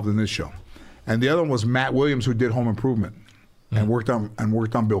he's involved in this show. And the other one was Matt Williams, who did Home Improvement and worked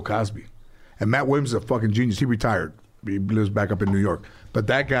on Bill Cosby. And Matt Williams is a fucking genius. He retired. He lives back up in New York. But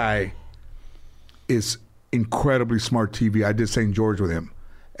that guy is incredibly smart TV. I did St. George with him,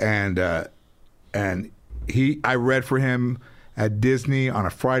 and I read for him at Disney on a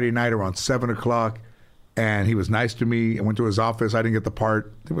Friday night around 7:00, and he was nice to me. I went to his office. I didn't get the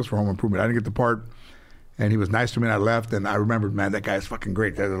part. It was for Home Improvement. I didn't get the part. And he was nice to me, and I left. And I remembered, man, that guy's fucking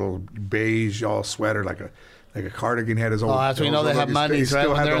great. That little beige, all sweater, like a cardigan. He had his own. Oh, that's when you know they have monies, right?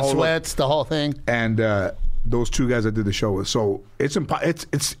 When they're in sweats, the whole thing. And those two guys I did the show with. So it's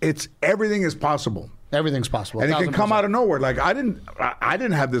everything is possible. Everything's possible, and it can come out of nowhere. Like I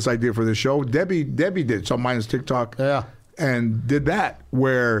didn't have this idea for this show. Debbie did. So mine's TikTok. Yeah, and did that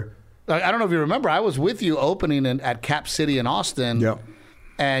where. I don't know if you remember. I was with you opening at Cap City in Austin. Yep.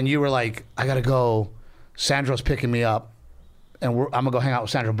 And you were like, I gotta go. Sandro's picking me up, and I'm gonna go hang out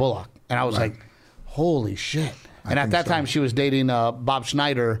with Sandra Bullock. And I was like, holy shit. And at that time, she was dating Bob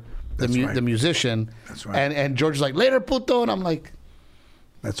Schneider, the musician. That's right. And George was like, later, puto. And I'm like,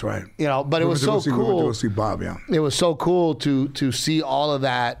 that's right. But it was so cool. We went to go see Bob, yeah. It was so cool to see all of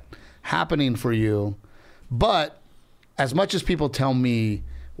that happening for you. But as much as people tell me,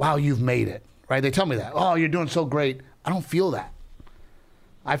 wow, you've made it, right? They tell me that. Oh, you're doing so great. I don't feel that.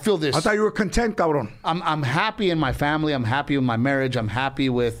 I feel this. I thought you were content, cabrón. I'm happy in my family. I'm happy with my marriage. I'm happy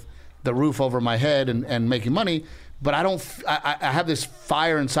with the roof over my head and making money. But I have this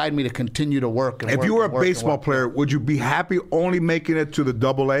fire inside me to continue to work. If you were a baseball player, would you be happy only making it to the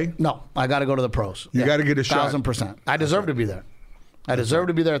AA? No, I got to go to the pros. You got to get a shot. 1,000%. I deserve to be there. I deserve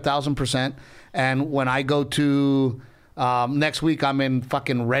to be there 1,000%. And when I go to next week, I'm in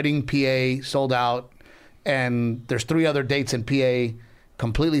fucking Reading, PA, sold out. And there's 3 other dates in PA,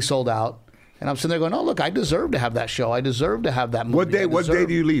 completely sold out. And I'm sitting there going, oh, look, I deserve to have that show. I deserve to have that movie. What day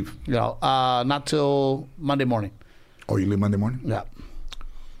do you leave? Not till Monday morning. Oh, you leave Monday morning? Yeah.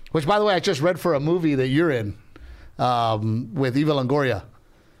 Which, by the way, I just read for a movie that you're in with Eva Longoria.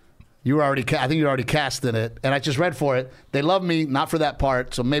 You were already, I think you're already cast in it, and I just read for it. They love me, not for that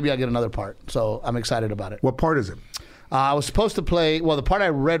part, so maybe I'll get another part. So I'm excited about it. What part is it? I was supposed to play. Well, the part I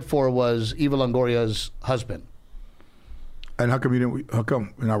read for was Eva Longoria's husband. And how come you're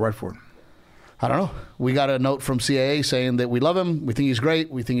not right for it? I don't know. We got a note from CAA saying that we love him. We think he's great.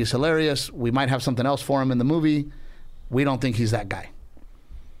 We think he's hilarious. We might have something else for him in the movie. We don't think he's that guy.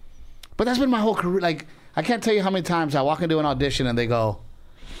 But that's been my whole career. Like, I can't tell you how many times I walk into an audition and they go,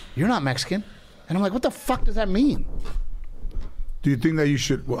 "You're not Mexican." And I'm like, what the fuck does that mean? Do you think that you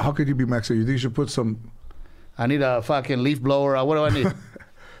should, well, how could you be Mexican? You think you should put some... I need a fucking leaf blower. What do I need?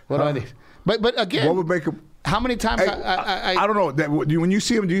 What do I need? But again, What would make a... how many times Hey, I I don't know. When you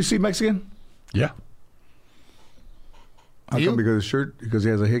see him, do you see Mexican? Yeah. How You? come? Because of his shirt? Because he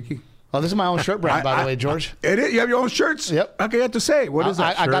has a hickey? Oh, this is my own shirt brand, by the way, George. It is? You have your own shirts? Yep. Okay, you have to say. What is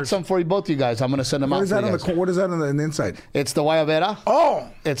that? I got some for both you guys. I'm going to send them What out is for that you on the guys. what is that on the inside? It's the Guayabera. Oh!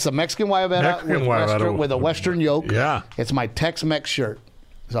 It's the Mexican Guayabera, Mexican Guayabera. with a Western yoke. Yeah. It's my Tex-Mex shirt.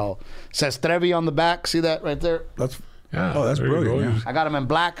 So, says Trevi on the back. See that right there? That's Yeah. Oh, that's there you brilliant. go. Yeah. I got them in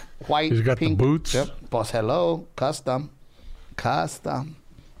black, white, He's got the pink. boots. Yep. Boss, hello. Custom.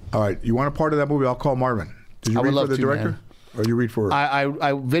 All right. You want a part of that movie? I'll call Marvin. Did you I would read for love the to, director? man. Or you read for... I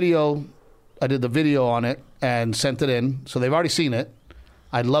did the video on it and sent it in. So they've already seen it.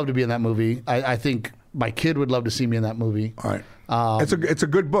 I'd love to be in that movie. I think my kid would love to see me in that movie. All right. It's a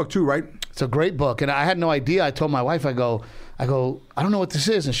good book too, right? It's a great book. And I had no idea. I told my wife, I go, I don't know what this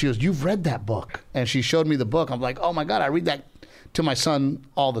is. And she goes, you've read that book. And she showed me the book. I'm like, oh my God, I read that to my son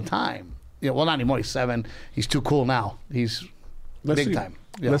all the time. Well, not anymore. He's 7. He's too cool now. He's big time.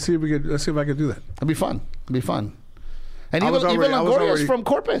 Yeah. Let's see if I can do that. It'll be fun. It'll be fun. And I was even already- I was Longoria's already- from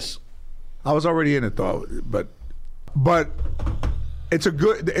Corpus. I was already in it though, but it's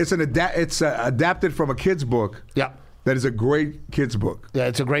adapted from a kid's book. Yeah. That is a great kid's book. Yeah,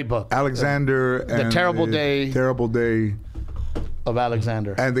 it's a great book. Alexander and Terrible Day. Terrible Day. Of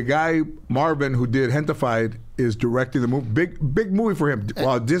Alexander. And the guy Marvin who did Hentified is directing the movie. Big movie for him.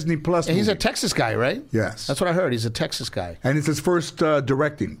 Disney Plus. And he's a movie. Texas guy, right? Yes. That's what I heard. He's a Texas guy. And it's his first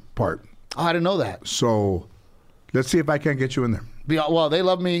directing part. Oh, I didn't know that. So let's see if I can't get you in there. Well, they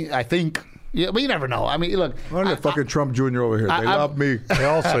love me, I think. Yeah, but you never know. I mean, look. Look at fucking Trump Jr. over here. They love me. They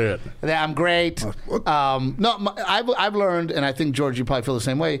all say it. I'm great. I've learned, and I think, George, you probably feel the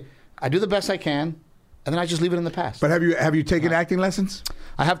same way. I do the best I can, and then I just leave it in the past. But have you taken acting lessons?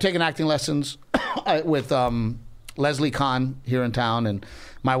 I have taken acting lessons with Leslie Kahn here in town, and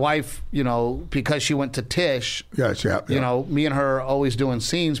my wife, because she went to Tisch, Yes, yeah. me and her are always doing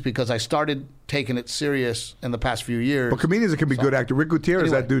scenes because I started taking it serious in the past few years. But comedians that can be good actors. Rick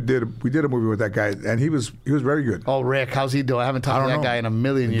Gutierrez, Anyway. that dude we did a movie with that guy, and he was very good. Oh, Rick, how's he doing? I haven't talked to that guy in a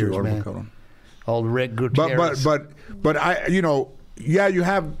million years, man. Old Rick Gutierrez. But I, you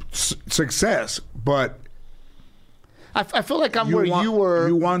have success, but I feel like I'm where you were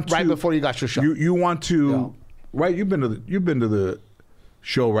right before you got your show. You want to, right? You've been to the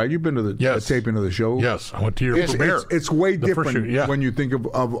show, right? You've been to the Yes. taping of the show. Yes, I went to your It's, premiere. it's way The first different year, yeah. when you think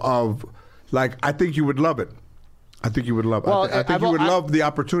of like, I think you would love it. I think you would love it. Well, I think you would love the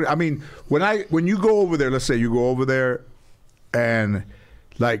opportunity. I mean, when you go over there, let's say you go over there and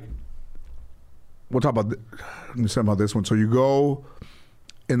like, we'll talk about, let me say about this one. So you go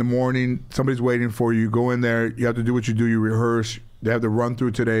in the morning, somebody's waiting for you. You go in there, you have to do what you do. You rehearse. They have the run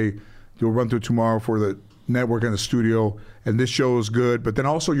through today. Do a run through tomorrow for the network and the studio. And this show is good. But then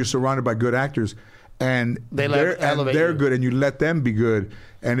also you're surrounded by good actors. And they're good, and you let them be good.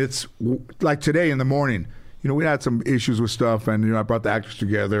 And it's like today in the morning, we had some issues with stuff, and I brought the actors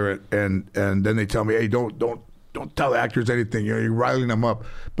together, and then they tell me, hey, don't tell the actors anything. You're riling them up,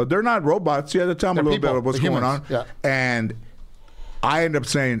 but they're not robots. You have to tell them a little bit of what's going on. Yeah. And I end up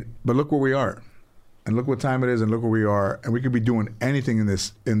saying, but look where we are, and look what time it is, and look where we are, and we could be doing anything in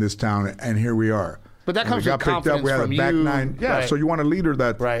this town, and here we are. But that And comes we with got picked up. confidence We had from a back you. nine. Yeah. Right. So you want a leader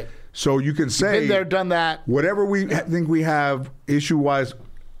that. Right. So you can say, Been there, done that. whatever we think we have issue-wise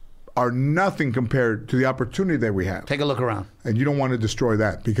are nothing compared to the opportunity that we have. Take a look around. And you don't want to destroy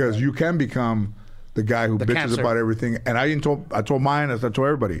that because you can become the guy who bitches cancer. about everything. And I told mine, as I told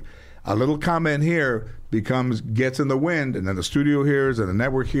everybody, a little comment here gets in the wind, and then the studio hears and the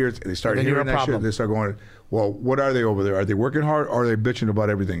network hears, and they start And then you're hearing a that shit. problem. They start going, well, what are they over there? Are they working hard, or are they bitching about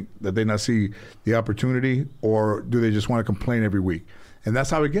everything? That they not see the opportunity, or do they just want to complain every week? And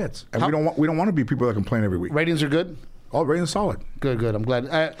that's how it gets. And we don't want to be people that complain every week. Ratings are good. Oh, ratings solid. Good. I'm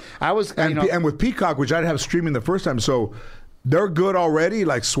glad. I was. And with Peacock, which I'd have streaming the first time, so they're good already.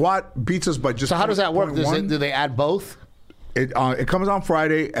 Like SWAT beats us by just. So how does that work? 0.1. Do they add both? It comes on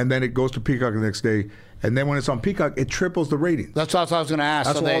Friday and then it goes to Peacock the next day. And then when it's on Peacock, it triples the ratings. That's what I was going to ask.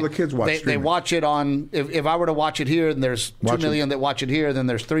 That's so what all the kids watch They streaming. watch it on. If I were to watch it here, and there's 2 million that watch it here, then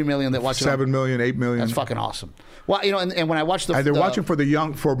there's 3 million that watch it. 7 million, 8 million. That's fucking awesome. Well, you know, and when I watch the, and they're watching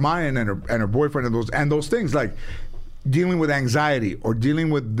for Mayan and her boyfriend and those things like dealing with anxiety or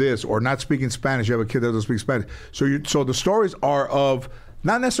dealing with this or not speaking Spanish. You have a kid that doesn't speak Spanish, so the stories are of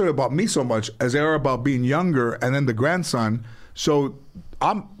not necessarily about me so much as they are about being younger and then the grandson. So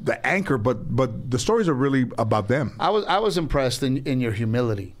I'm the anchor, but the stories are really about them. I was impressed in your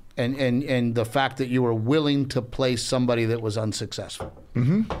humility and the fact that you were willing to play somebody that was unsuccessful.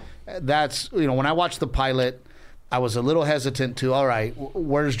 Mm-hmm. That's, you know, when I watched the pilot, I was a little hesitant to, all right,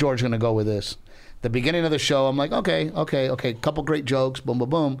 where's George going to go with this? The beginning of the show, I'm like, okay, couple great jokes, boom, boom,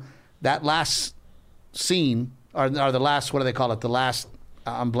 boom. That last scene, or the last, what do they call it? The last,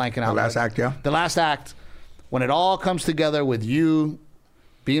 I'm blanking out. The last act, yeah. The last act, when it all comes together with you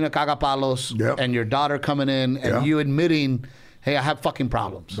being a cagapalos and your daughter coming in and you admitting, hey, I have fucking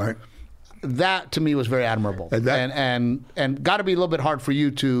problems. Right. That to me was very admirable, and got to be a little bit hard for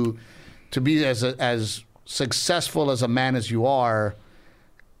you to be as successful as a man as you are,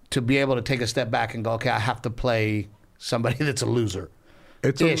 to be able to take a step back and go, okay, I have to play somebody that's a loser.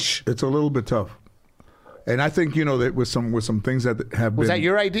 It's a little bit tough, and I think that with some things that have was that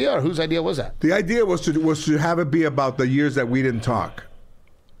your idea or whose idea was that? The idea was to have it be about the years that we didn't talk,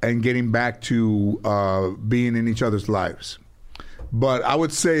 and getting back to being in each other's lives. But I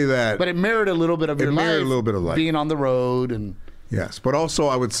would say that... But it mirrored a little bit of your life. It mirrored a little bit of life. Being on the road and... Yes, but also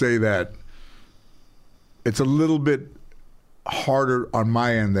I would say that it's a little bit harder on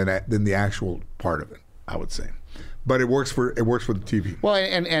my end than the actual part of it, I would say. But it works for the TV. Well,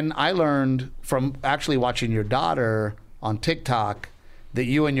 and I learned from actually watching your daughter on TikTok that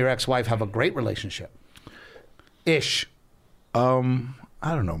you and your ex-wife have a great relationship. Ish. I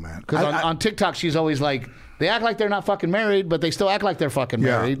don't know, man. Because on TikTok, she's always like... They act like they're not fucking married, but they still act like they're fucking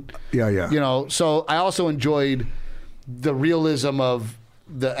married. Yeah. You know, so I also enjoyed the realism of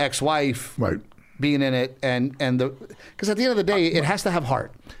the ex-wife being in it, and the because at the end of the day, it has to have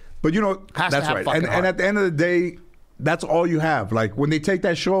heart. But that's right. And at the end of the day, that's all you have. Like when they take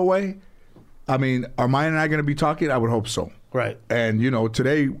that show away, I mean, are Maya and I going to be talking? I would hope so. Right. And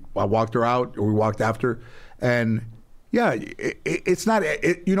today I walked her out, or we walked after, and yeah, it's not.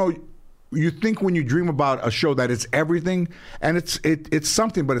 You think when you dream about a show that it's everything, and it's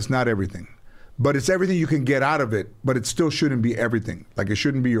something, but it's not everything. But it's everything you can get out of it, but it still shouldn't be everything. Like it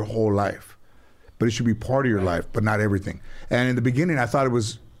shouldn't be your whole life, but it should be part of your life, but not everything. And in the beginning, I thought it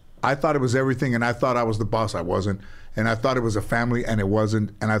was everything, and I thought I was the boss. I wasn't, and I thought it was a family, and it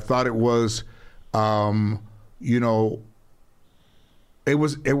wasn't, and I thought it was,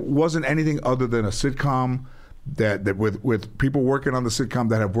 it wasn't anything other than a sitcom. That with people working on the sitcom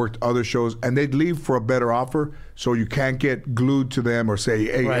that have worked other shows, and they'd leave for a better offer, so you can't get glued to them or say,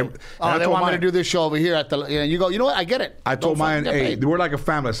 hey, they want me to do this show over here at the. You go, you know what? I get it. I told Maya, hey, we're like a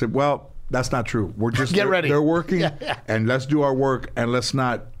family. I said, well, that's not true. We're just get ready. They're working, and let's do our work, and let's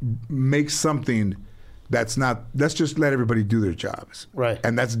not make something that's not. Let's just let everybody do their jobs. Right.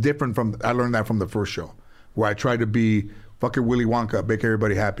 And that's different from. I learned that from the first show, where I tried to be fucking Willy Wonka, make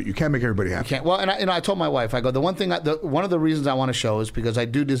everybody happy. You can't make everybody happy. You can't. Well, and I told my wife, I go, the one thing, one of the reasons I want to show is because I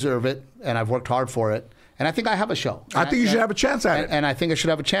do deserve it, and I've worked hard for it, and I think I have a show. I think you should have a chance at it. And I think I should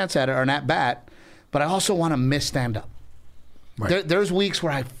have a chance at it, or an at-bat, but I also want to miss stand-up. Right. There's weeks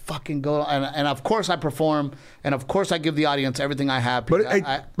where I fucking go, and of course I perform, and of course I give the audience everything I have. But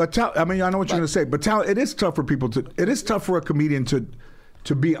I know what you're going to say, but it is tough for people to, it is tough for a comedian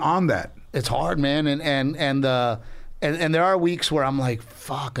to be on that. It's hard, man, and there are weeks where I'm like,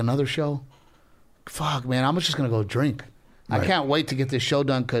 fuck, another show? Fuck, man, I'm just going to go drink. Right. I can't wait to get this show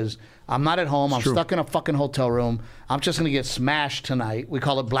done because I'm not at home. I'm stuck in a fucking hotel room. I'm just going to get smashed tonight. We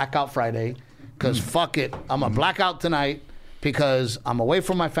call it Blackout Friday because fuck it. I'm a blackout tonight because I'm away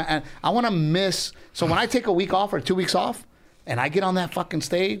from my family. I want to miss. So when I take a week off or 2 weeks off and I get on that fucking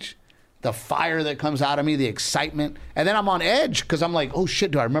stage, the fire that comes out of me, the excitement, and then I'm on edge because I'm like, oh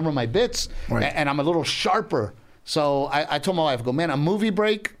shit, do I remember my bits? Right. And I'm a little sharper. So I told my wife, I go, man, a movie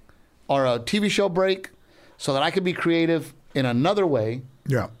break or a TV show break so that I could be creative in another way.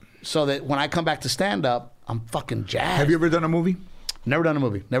 Yeah. So that when I come back to stand-up, I'm fucking jazzed. Have you ever done a movie? Never done a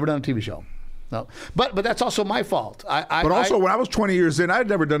movie. Never done a TV show. No. But that's also my fault. When I was 20 years in, I'd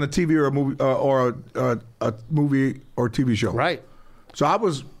never done a TV or a movie or a movie or TV show. Right. So I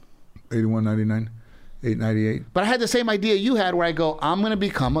was 81, 99, 8, 98. But I had the same idea you had where I go, I'm going to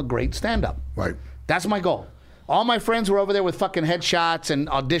become a great stand-up. Right. That's my goal. All my friends were over there with fucking headshots and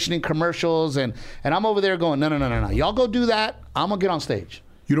auditioning commercials, and I'm over there going, no. Y'all go do that. I'm going to get on stage.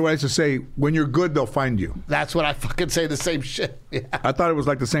 You know what I used to say? When you're good, they'll find you. That's what I fucking say, the same shit. Yeah. I thought it was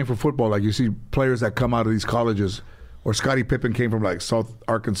like the same for football. Like you see players that come out of these colleges, or Scottie Pippen came from like South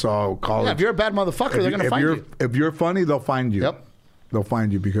Arkansas College. Yeah, if you're a bad motherfucker, they're going to find you. If you're funny, they'll find you. Yep. They'll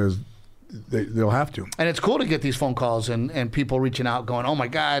find you because they'll have to. And it's cool to get these phone calls and people reaching out going, oh my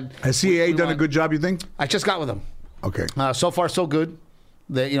God. Has CAA done a good job, you think? I just got with them. Okay. So far, so good.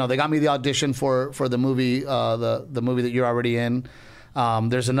 They got me the audition for the movie, the movie that you're already in.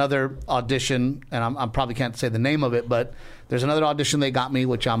 There's another audition, and I probably can't say the name of it, but there's another audition they got me,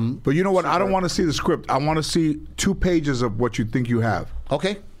 which I'm. But you know what? I don't want to see the script. I want to see 2 pages of what you think you have.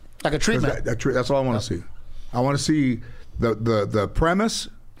 Okay, like a treatment. That's all I want to see. I want to see the premise.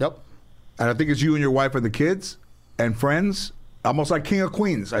 Yep. And I think it's you and your wife and the kids and friends. Almost like King of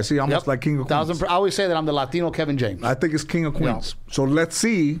Queens. I see almost like King of Queens. I always say that I'm the Latino Kevin James. I think it's King of Queens. So let's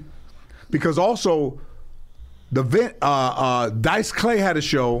see, because also. Dice Clay had a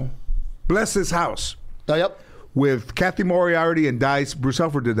show, Bless His House. Oh, yep. With Kathy Moriarty and Dice. Bruce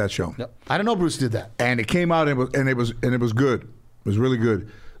Helford did that show. Yep. I didn't know Bruce did that. And it came out and it was good. It was really good.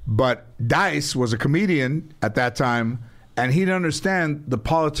 But Dice was a comedian at that time, and he didn't understand the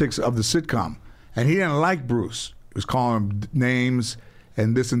politics of the sitcom. And he didn't like Bruce. He was calling him names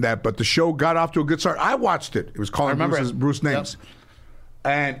and this and that. But the show got off to a good start. I watched it. It was calling Bruce names.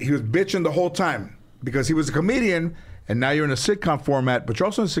 Yep. And he was bitching the whole time. Because he was a comedian, and now you're in a sitcom format, but you're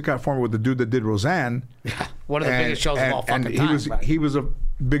also in a sitcom format with the dude that did Roseanne. Yeah, one of the biggest shows of all fucking time. He was a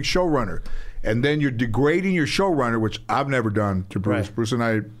big showrunner. And then you're degrading your showrunner, which I've never done to Bruce. Right. Bruce and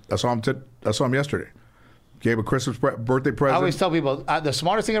I saw him yesterday. Gave a Christmas birthday present. I always tell people, the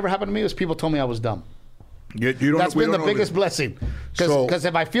smartest thing ever happened to me was people told me I was dumb. That's been the biggest blessing. Because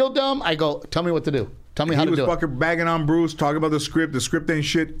if I feel dumb, I go, tell me what to do. Tell me how to do it. He was fucking bagging on Bruce, talking about the script. The script ain't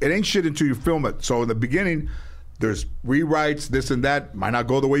shit. It ain't shit until you film it. So in the beginning, there's rewrites, this and that. Might not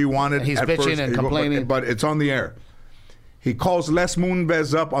go the way you want it. And he's bitching and complaining. But it's on the air. He calls Les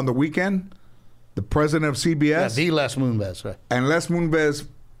Moonves up on the weekend, the president of CBS. Yeah, the Les Moonves, right. And Les Moonves,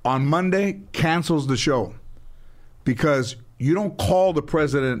 on Monday, cancels the show. Because you don't call the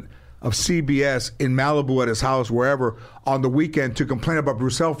president of CBS in Malibu at his house, wherever, on the weekend to complain about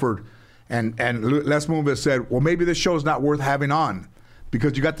Bruce Helford. And Les Moonves said, well, maybe this show's not worth having on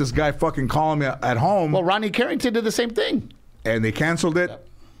because you got this guy fucking calling me at home. Well, Ronnie Carrington did the same thing. And they canceled it. Yep.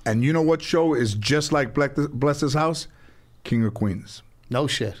 And you know what show is just like Bless His House? King of Queens. No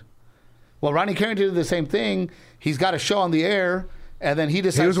shit. Well, Ronnie Carrington did the same thing. He's got a show on the air, and then he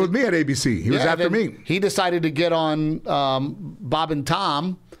decided... He was with me at ABC. He was after me. He decided to get on Bob and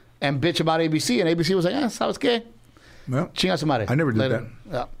Tom and bitch about ABC, and ABC was like, ¿sabes qué? Well, Chinga su madre. I never did that.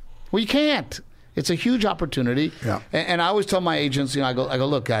 Yeah. Well, you can't. It's a huge opportunity. Yeah. And I always tell my agents, I go,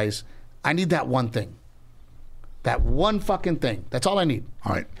 look, guys, I need that one thing. That one fucking thing. That's all I need.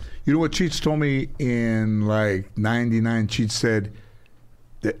 All right. You know what Cheech told me in like 99? Cheech said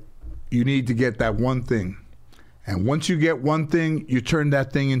that you need to get that one thing. And once you get one thing, you turn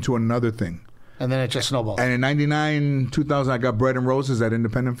that thing into another thing. And then it just snowballs. And in 99, 2000, I got Bread and Roses, that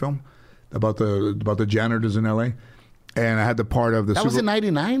independent film about the janitors in L.A., and I had the part of the... That was in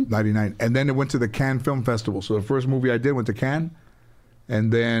 99? 99. And then it went to the Cannes Film Festival. So the first movie I did went to Cannes. And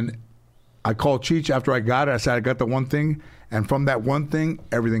then I called Cheech after I got it. I said, I got the one thing. And from that one thing,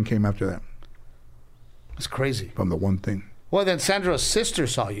 everything came after that. That's crazy. From the one thing. Well, then Sandra's sister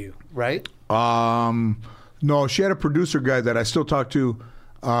saw you, right? No, she had a producer guy that I still talk to.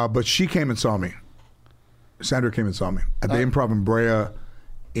 But she came and saw me. Sandra came and saw me at the Improv in Brea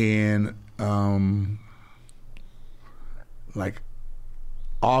in... like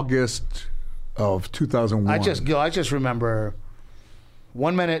August of 2001. I just remember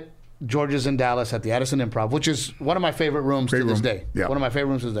 1 minute George is in Dallas at the Addison Improv, which is one of my favorite rooms to this day. Yeah. One of my favorite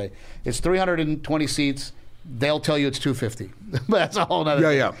rooms to this day. It's 320 seats. They'll tell you it's 250. But that's a whole nother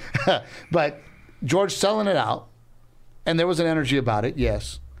thing. Yeah. But George selling it out, and there was an energy about it,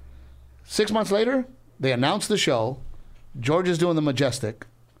 yes. 6 months later, they announced the show. George is doing the Majestic.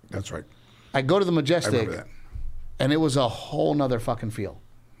 That's right. I go to the I Majestic. remember that. And it was a whole nother fucking feel.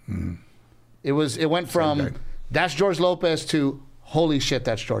 Mm. It went from that's George Lopez to holy shit,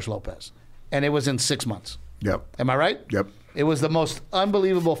 that's George Lopez. And it was in 6 months. Yep. Am I right? Yep. It was the most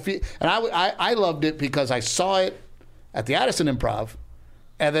unbelievable feel. And I loved it because I saw it at the Addison Improv.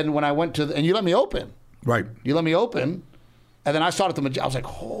 And then when I went to and you let me open. Right. You let me open. And then I saw it at the I was like,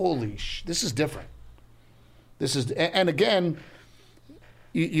 holy shit, this is different. This is, and again,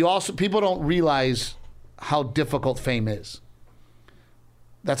 you also, people don't realize how difficult fame is.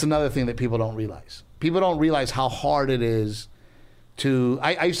 That's another thing that people don't realize. People don't realize how hard it is to.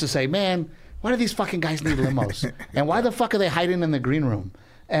 I used to say, man, why do these fucking guys need limos? And why the fuck are they hiding in the green room?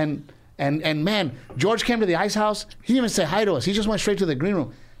 And man, George came to the Ice House. He didn't even say hi to us. He just went straight to the green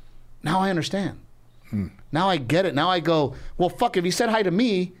room. Now I understand. Now I get it. Now I go, well, fuck, if he said hi to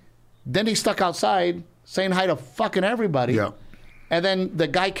me, then he's stuck outside saying hi to fucking everybody. Yeah. And then the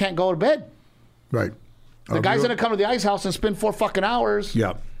guy can't go to bed. Right. The guy's going to come to the Ice House and spend 4 fucking hours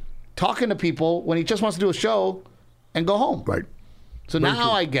Yeah. talking to people when he just wants to do a show and go home. Right. So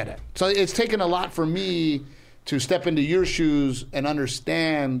now I get it. So it's taken a lot for me to step into your shoes and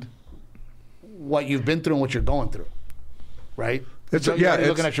understand what you've been through and what you're going through. Right? It's So you're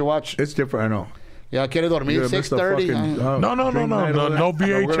looking at your watch. It's different. I know. Yeah, quiere dormir, 6:30. No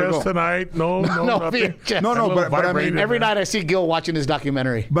VHS tonight. No, No nothing. VHS. No, but I mean, Vibrated. Every night I see Gil watching his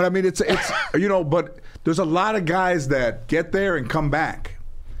documentary. But I mean, it's but there's a lot of guys that get there and come back,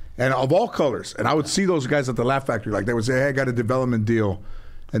 and of all colors. And I would see those guys at the Laugh Factory, like they would say, "Hey, I got a development deal,"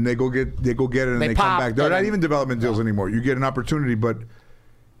 and they go get it, and They they come pop, back. They're and not then- even development deals anymore. You get an opportunity, but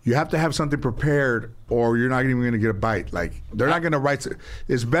you have to have something prepared, or you're not even going to get a bite. Like they're not going to write.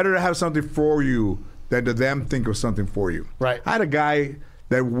 It's better to have something for you than to them think of something for you. Right. I had a guy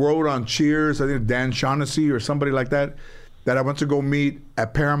that wrote on Cheers, I think Dan Shaughnessy or somebody like that I went to go meet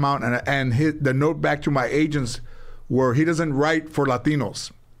at Paramount, and the note back to my agents were, he doesn't write for Latinos.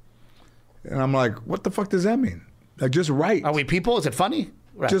 And I'm like, what the fuck does that mean? Like, just write. Are we people? Is it funny?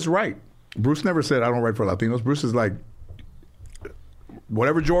 Right. Just write. Bruce never said, I don't write for Latinos. Bruce is like,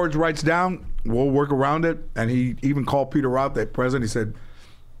 whatever George writes down, we'll work around it. And he even called Peter Roth, the president. He said,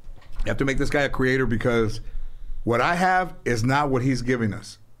 you have to make this guy a creator, because what I have is not what he's giving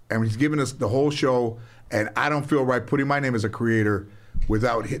us. And he's giving us the whole show, and I don't feel right putting my name as a creator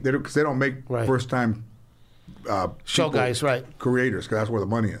without, because they don't make Right. first-time Show people guys, right. creators, because that's where the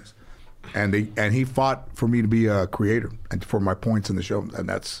money is. And he fought for me to be a creator and for my points in the show, and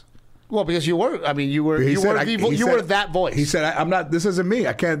that's. Well, because you were. I mean, you were. He You said, were. I- The, he you said- were that voice. He said, "I'm not. This isn't me.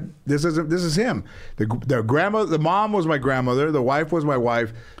 I can't. This is him. The grandma, the mom was my grandmother. The wife was my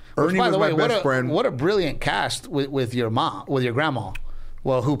wife. Ernie By was the my way, best friend. what a brilliant cast with your mom, with your grandma.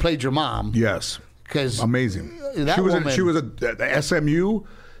 Well, who played your mom? Yes, Because amazing. that she was woman- she was a SMU,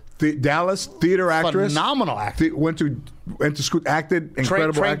 Dallas theater actress. Phenomenal actor. Went to school, acted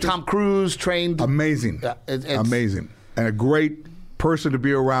incredible. Trained actress. Tom Cruise. Trained. Amazing, Yeah, it's- amazing, and a great person to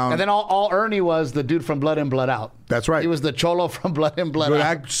be around. And then all Ernie was the dude from Blood In, Blood Out. That's right. He was the cholo from Blood In, Blood Good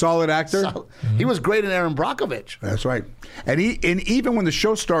Out. solid actor. So, he was great in Aaron Brockovich. That's right. And even when the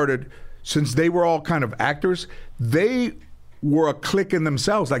show started, since they were all kind of actors, they were a clique in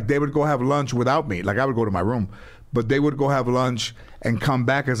themselves. Like, they would go have lunch without me. Like, I would go to my room, but they would go have lunch and come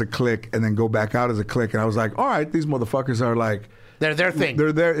back as a clique and then go back out as a clique. And I was like, all right, these motherfuckers are like, They're their thing.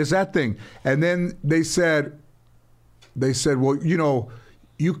 they're there. It's that thing. And then they said, well,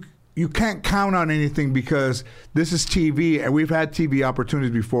 you can't count on anything because this is TV, and we've had TV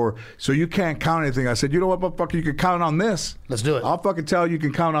opportunities before, so you can't count anything. I said, you know what, motherfucker, you can count on this. Let's do it. I'll fucking tell you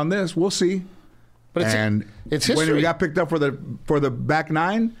can count on this. We'll see. But it's And it's when history. we got picked up for the back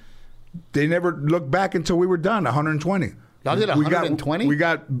nine, they never looked back until we were done. 120. Y'all did 120? We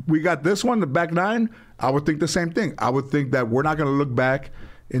got this one, the back nine. I would think the same thing. I would think that we're not going to look back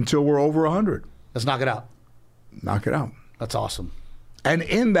until we're over 100. Let's knock it out. Knock it out. That's awesome. And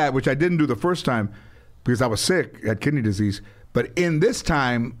in that, which I didn't do the first time because I was sick, had kidney disease, but in this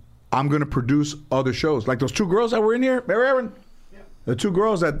time, I'm going to produce other shows. Like those two girls that were in here, Mary Aaron? Yeah. The two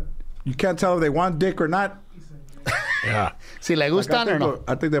girls that you can't tell if they want dick or not. Yeah. Si le Like, gustan or no.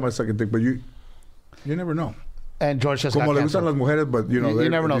 I think they might suck a dick, but you never know. And George just Como got le gustan las canceled. mujeres, but You they-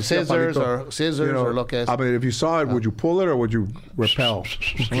 never if know. you see a Scissors palito, or lo que es. I mean, if you saw it, would you pull it or would you repel?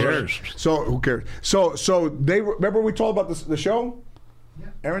 Who cares? So who cares? So they remember we told about the show.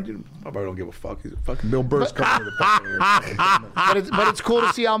 Aaron, I probably don't give a fuck. He's a fucking Bill Burr's coming to the fucking But it's cool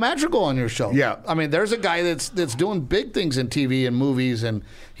to see Al Madrigal on your show. Yeah. I mean, there's a guy that's doing big things in TV and movies, and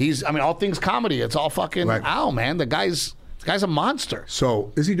all things comedy. It's all fucking Right. Al, man. The guy's a monster.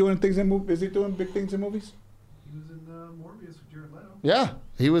 So is he doing things in movies? Is he doing big things in movies? He was in Morbius with Jared Leto. Yeah,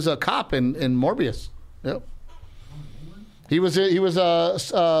 he was a cop in Morbius. Yep. He was Ben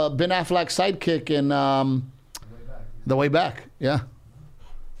Affleck's sidekick in The Way Back. Yeah.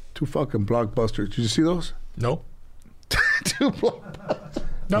 Two fucking blockbusters. Did you see those? No.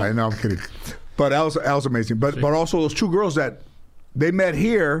 No. I know, I'm kidding. But Al's amazing. But also those two girls that they met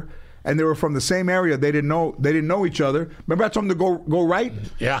here and they were from the same area. They didn't know each other. Remember I told them to go right?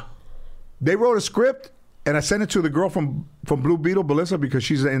 Yeah. They wrote a script and I sent it to the girl from Blue Beetle, Melissa, because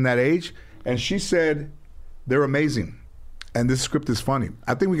she's in that age, and she said they're amazing. and this script is funny.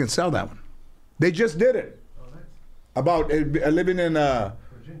 I think we can sell that one. They just did it. About living in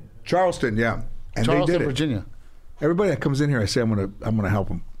Charleston, yeah. And Charleston, they did it. Virginia. Everybody that comes in here, I say I'm gonna help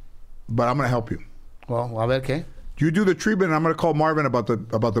them, but I'm gonna help you. Well, okay. You do the treatment, and I'm gonna call Marvin about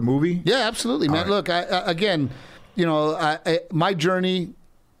the movie. Yeah, absolutely, man. All right. Look, again, my journey,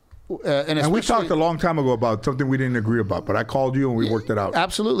 And we talked a long time ago about something we didn't agree about, but I called you and we worked it out.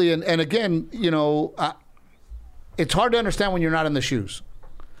 Absolutely, and again, it's hard to understand when you're not in the shoes.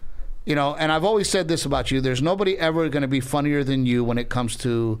 And I've always said this about you: there's nobody ever going to be funnier than you when it comes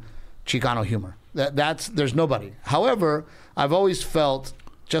to Chicano humor. There's nobody. However, I've always felt,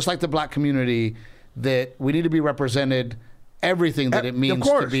 just like the black community, that we need to be represented everything that it means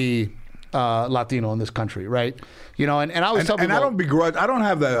to be Latino in this country, right? And I always tell people, and I don't begrudge. I don't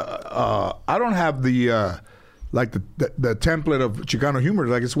have the like the template of Chicano humor.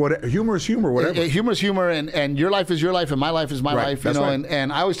 Like it's what humor is humor, whatever. Humor is humor, and your life is your life, and my life is my life. That's right.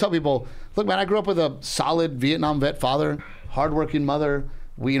 And I always tell people, look, man, I grew up with a solid Vietnam vet father, hardworking mother.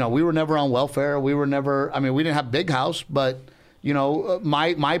 We were never on welfare. We were never. I mean, we didn't have big house, but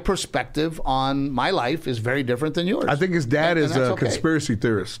my perspective on my life is very different than yours. I think his dad is a okay. conspiracy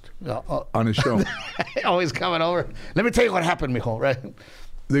theorist on his show. Always coming over. Let me tell you what happened, mijo. Right?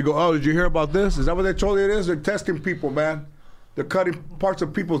 They go, oh, did you hear about this? Is that what they told you it is? They're testing people, man. They're cutting parts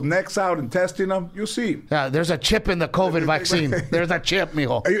of people's necks out and testing them. You'll see. Yeah, there's a chip in the COVID vaccine. There's a chip,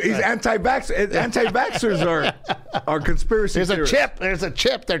 mijo. He's anti-vax. Anti-vaxxers are conspiracy theorists. There's a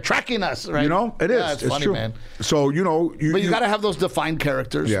chip. They're tracking us, right? It is. Yeah, it's funny, true. man. So, but you got to have those defined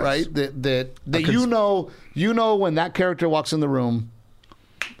characters, Yes. right? That when that character walks in the room,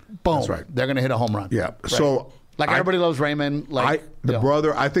 boom, That's right. they're going to hit a home run. Yeah. Right? So like everybody loves Raymond.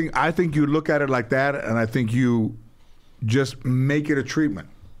 Brother. I think you look at it like that, and I think you just make it a treatment,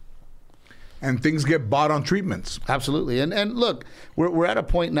 and things get bought on treatments. Absolutely. And look, we're at a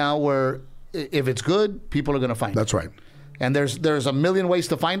point now where if it's good, people are going to find it. That's right. And there's a million ways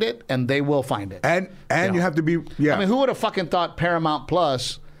to find it, and they will find it. And you have to be. Yeah. I mean, who would have fucking thought Paramount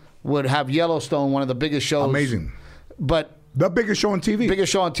Plus would have Yellowstone, one of the biggest shows? Amazing. But the biggest show on TV.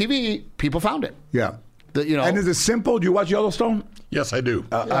 Biggest show on TV. People found it. Yeah. And is it simple? Do you watch Yellowstone? Yes, I do.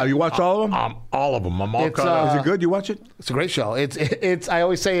 You watch all of them? All of them. I'm all caught up. Is it good? You watch it? It's a great show. It's. I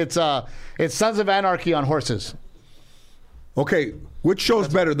always say it's Sons of Anarchy on horses. Okay, which show's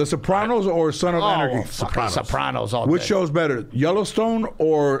better, The Sopranos or Son of Anarchy? Sopranos. All Which day. show's better, Yellowstone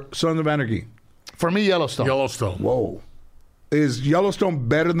or Sons of Anarchy? For me, Yellowstone. Yellowstone. Whoa, is Yellowstone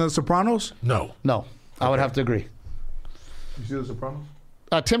better than The Sopranos? No. I would have to agree. You see The Sopranos?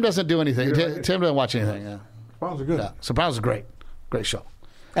 Tim doesn't do anything. Tim doesn't watch anything. Yeah. Sopranos are good. Yeah. Sopranos is great. Great show.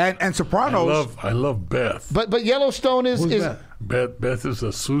 And Sopranos. I love Beth. But Yellowstone is. Who's is that? Beth is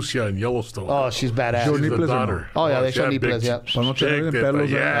a Sucia in Yellowstone. Oh, she's badass. Joe She's Nipples the or no? daughter. Oh, yeah, they she show had Nipples, big- yeah. Pa' no tener Check pelos,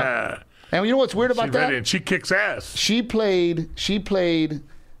 that, yeah. And you know what's weird about She's that? ready, and she kicks ass. She played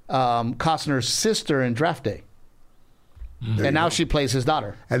Costner's sister in Draft Day. And now she plays his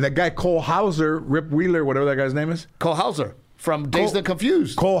daughter. And that guy Cole Hauser, Rip Wheeler, whatever that guy's name is. Cole Hauser from Dazed and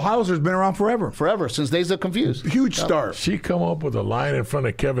Confused. Cole Hauser's been around forever. Forever, since Dazed and Confused. Huge star. She come up with a line in front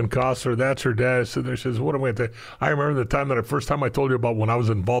of Kevin Costner. That's her dad. Stood there. Says, "What am I going to?" I remember the first time I told you about when I was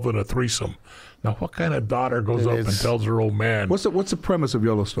involved in a threesome. Now, what kind of daughter goes up and tells her old man? What's the premise of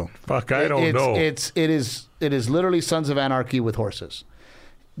Yellowstone? Fuck, I don't know. It is literally Sons of Anarchy with horses.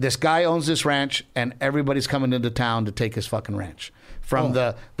 This guy owns this ranch, and everybody's coming into town to take his fucking ranch. From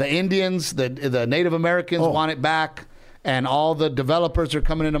the Indians, the Native Americans want it back, and all the developers are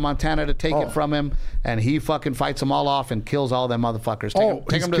coming into Montana to take it from him, and he fucking fights them all off and kills all them motherfuckers.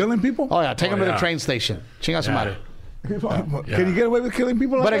 He's killing people? Oh yeah, take them to the train station. Chinga su madre. Can you get away with killing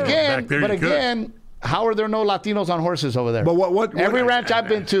people? But like that? again, how are there no Latinos on horses over there? But what Every ranch I've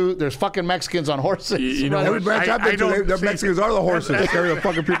been to, there's fucking Mexicans on horses. You know every what? ranch I've been to, the see- Mexicans are the horses. They carry the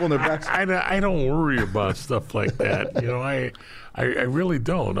fucking people in their backs. I don't worry about stuff like that. I really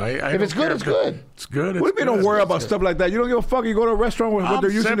don't. If it's good, it's good. It's good. What do you mean don't worry about stuff like that? You don't give a fuck. You go to a restaurant with what they're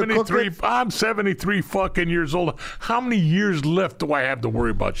using to cook it. I'm 73 fucking years old. How many years left do I have to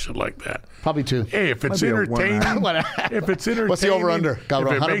worry about shit like that? Probably 2. Hey, if it's Might be a one entertaining, hour. if it's entertaining, What's the over-under? if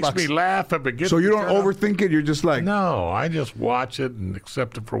Cabrón, it makes $100. me laugh, if it gets So you me don't turned on- overthink it. You're just like, No, I just watch it and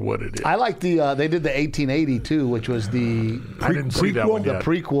accept it for what it is. I like the they did the 1880 too, which was the I didn't see that one the yet.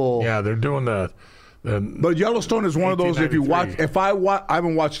 prequel. Yeah, they're doing the But Yellowstone is one of those. If you watch, 1893. I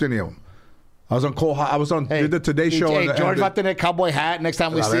haven't watched any of them. I was on did the Today Show. Hey, and the- George and got the cowboy hat. Next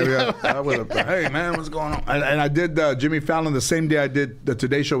time we see him. Hey man, what's going on? And I did Jimmy Fallon the same day I did the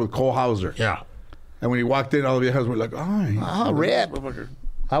Today Show with Cole Hauser. yeah. And when he walked in, all of you guys were like, "Oh, Rip.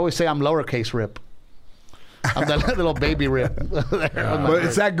 I always say I'm lowercase Rip. I'm the little baby Rip. But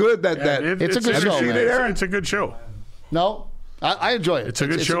it's that good that It's a good show, man. It's a good show. No, I enjoy it. It's a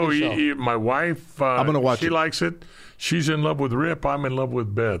good show. My wife, I'm gonna watch she it. likes it. She's in love with Rip. I'm in love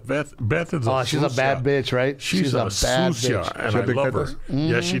with Beth. Beth is a she's a bad bitch, right? She's a bad bitch. And I love her.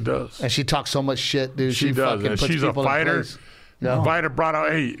 Yes, she does. And she talks so much shit, dude. She does. fucking And puts she's a people in fighter. place. No. Fighter brought out,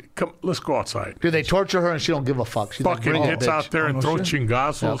 hey, come, let's go outside. Dude, they torture her and she don't give a fuck. She's Fucking like, hits out there and throws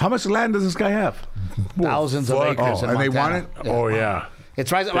chingazos. How much land does this guy have? thousands of fuck. acres. Oh, in and they Montana. want it? Oh, yeah.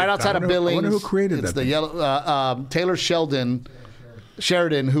 It's right outside of Billings. I wonder who created it's that the thing. yellow Taylor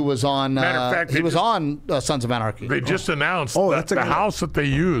Sheridan, who was on. Matter of fact, he was on Sons of Anarchy. They just announced that's that a the good- house that they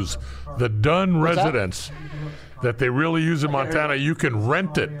use, the Dunn that? residence, that they really use in Montana, you can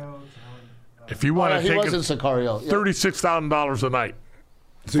rent it. If you want to he take was in it, Sicario. Yeah. $36,000 a night.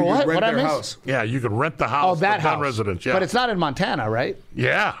 So For you what? rent What'd I their miss? house. Yeah, you can rent the house. Oh, that the Dunn house. residence. Yeah, But it's not in Montana, right?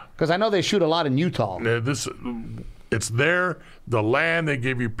 yeah. Because I know they shoot a lot in Utah. It's there. The land they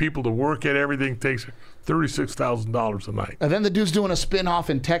give you people to work at. Everything takes $36,000 a night. And then the dude's doing a spin-off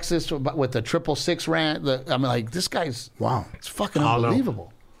in Texas with the 666 rant. I'm like, this guy's Wow. it's fucking I know.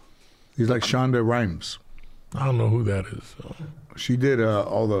 unbelievable. He's like Shonda Rhimes. I don't know who that is. So. She did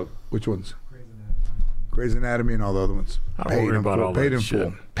all the, which ones? Grey's Anatomy and all the other ones. I don't worry about all paid that in shit.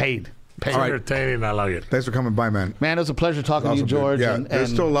 full. Paid. It's entertaining. I like it. Thanks for coming by, man. Man, it was a pleasure talking to you, Awesome, dude. George. Yeah, and,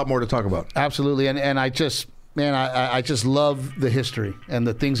 there's still a lot more to talk about. absolutely. And I just, man, I just love the history and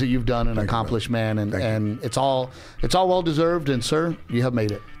the things that you've done and Thank you, accomplished, brother. man. Thank And it's all well deserved. And sir, you have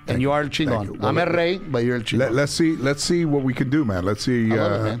made it. And you are el Thank chingon. you. I'm Well, el rey, but you're el chingon. Let's see what we can do, man. Let's see. I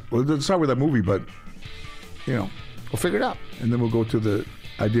love it, man. Well, let's start with that movie, but We'll figure it out. and then we'll go to the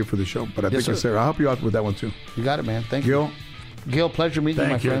idea for the show. But I Yes, think sir. Sarah, I'll help you out with that one too. You got it, man. Thank you. Gil, pleasure meeting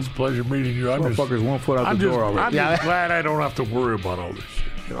Thank you, you. my It's a friend. pleasure meeting you. I'm Motherfucker's 1 foot out I'm the door already. I'm just glad I don't have to worry about all this shit.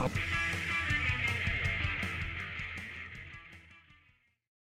 You know?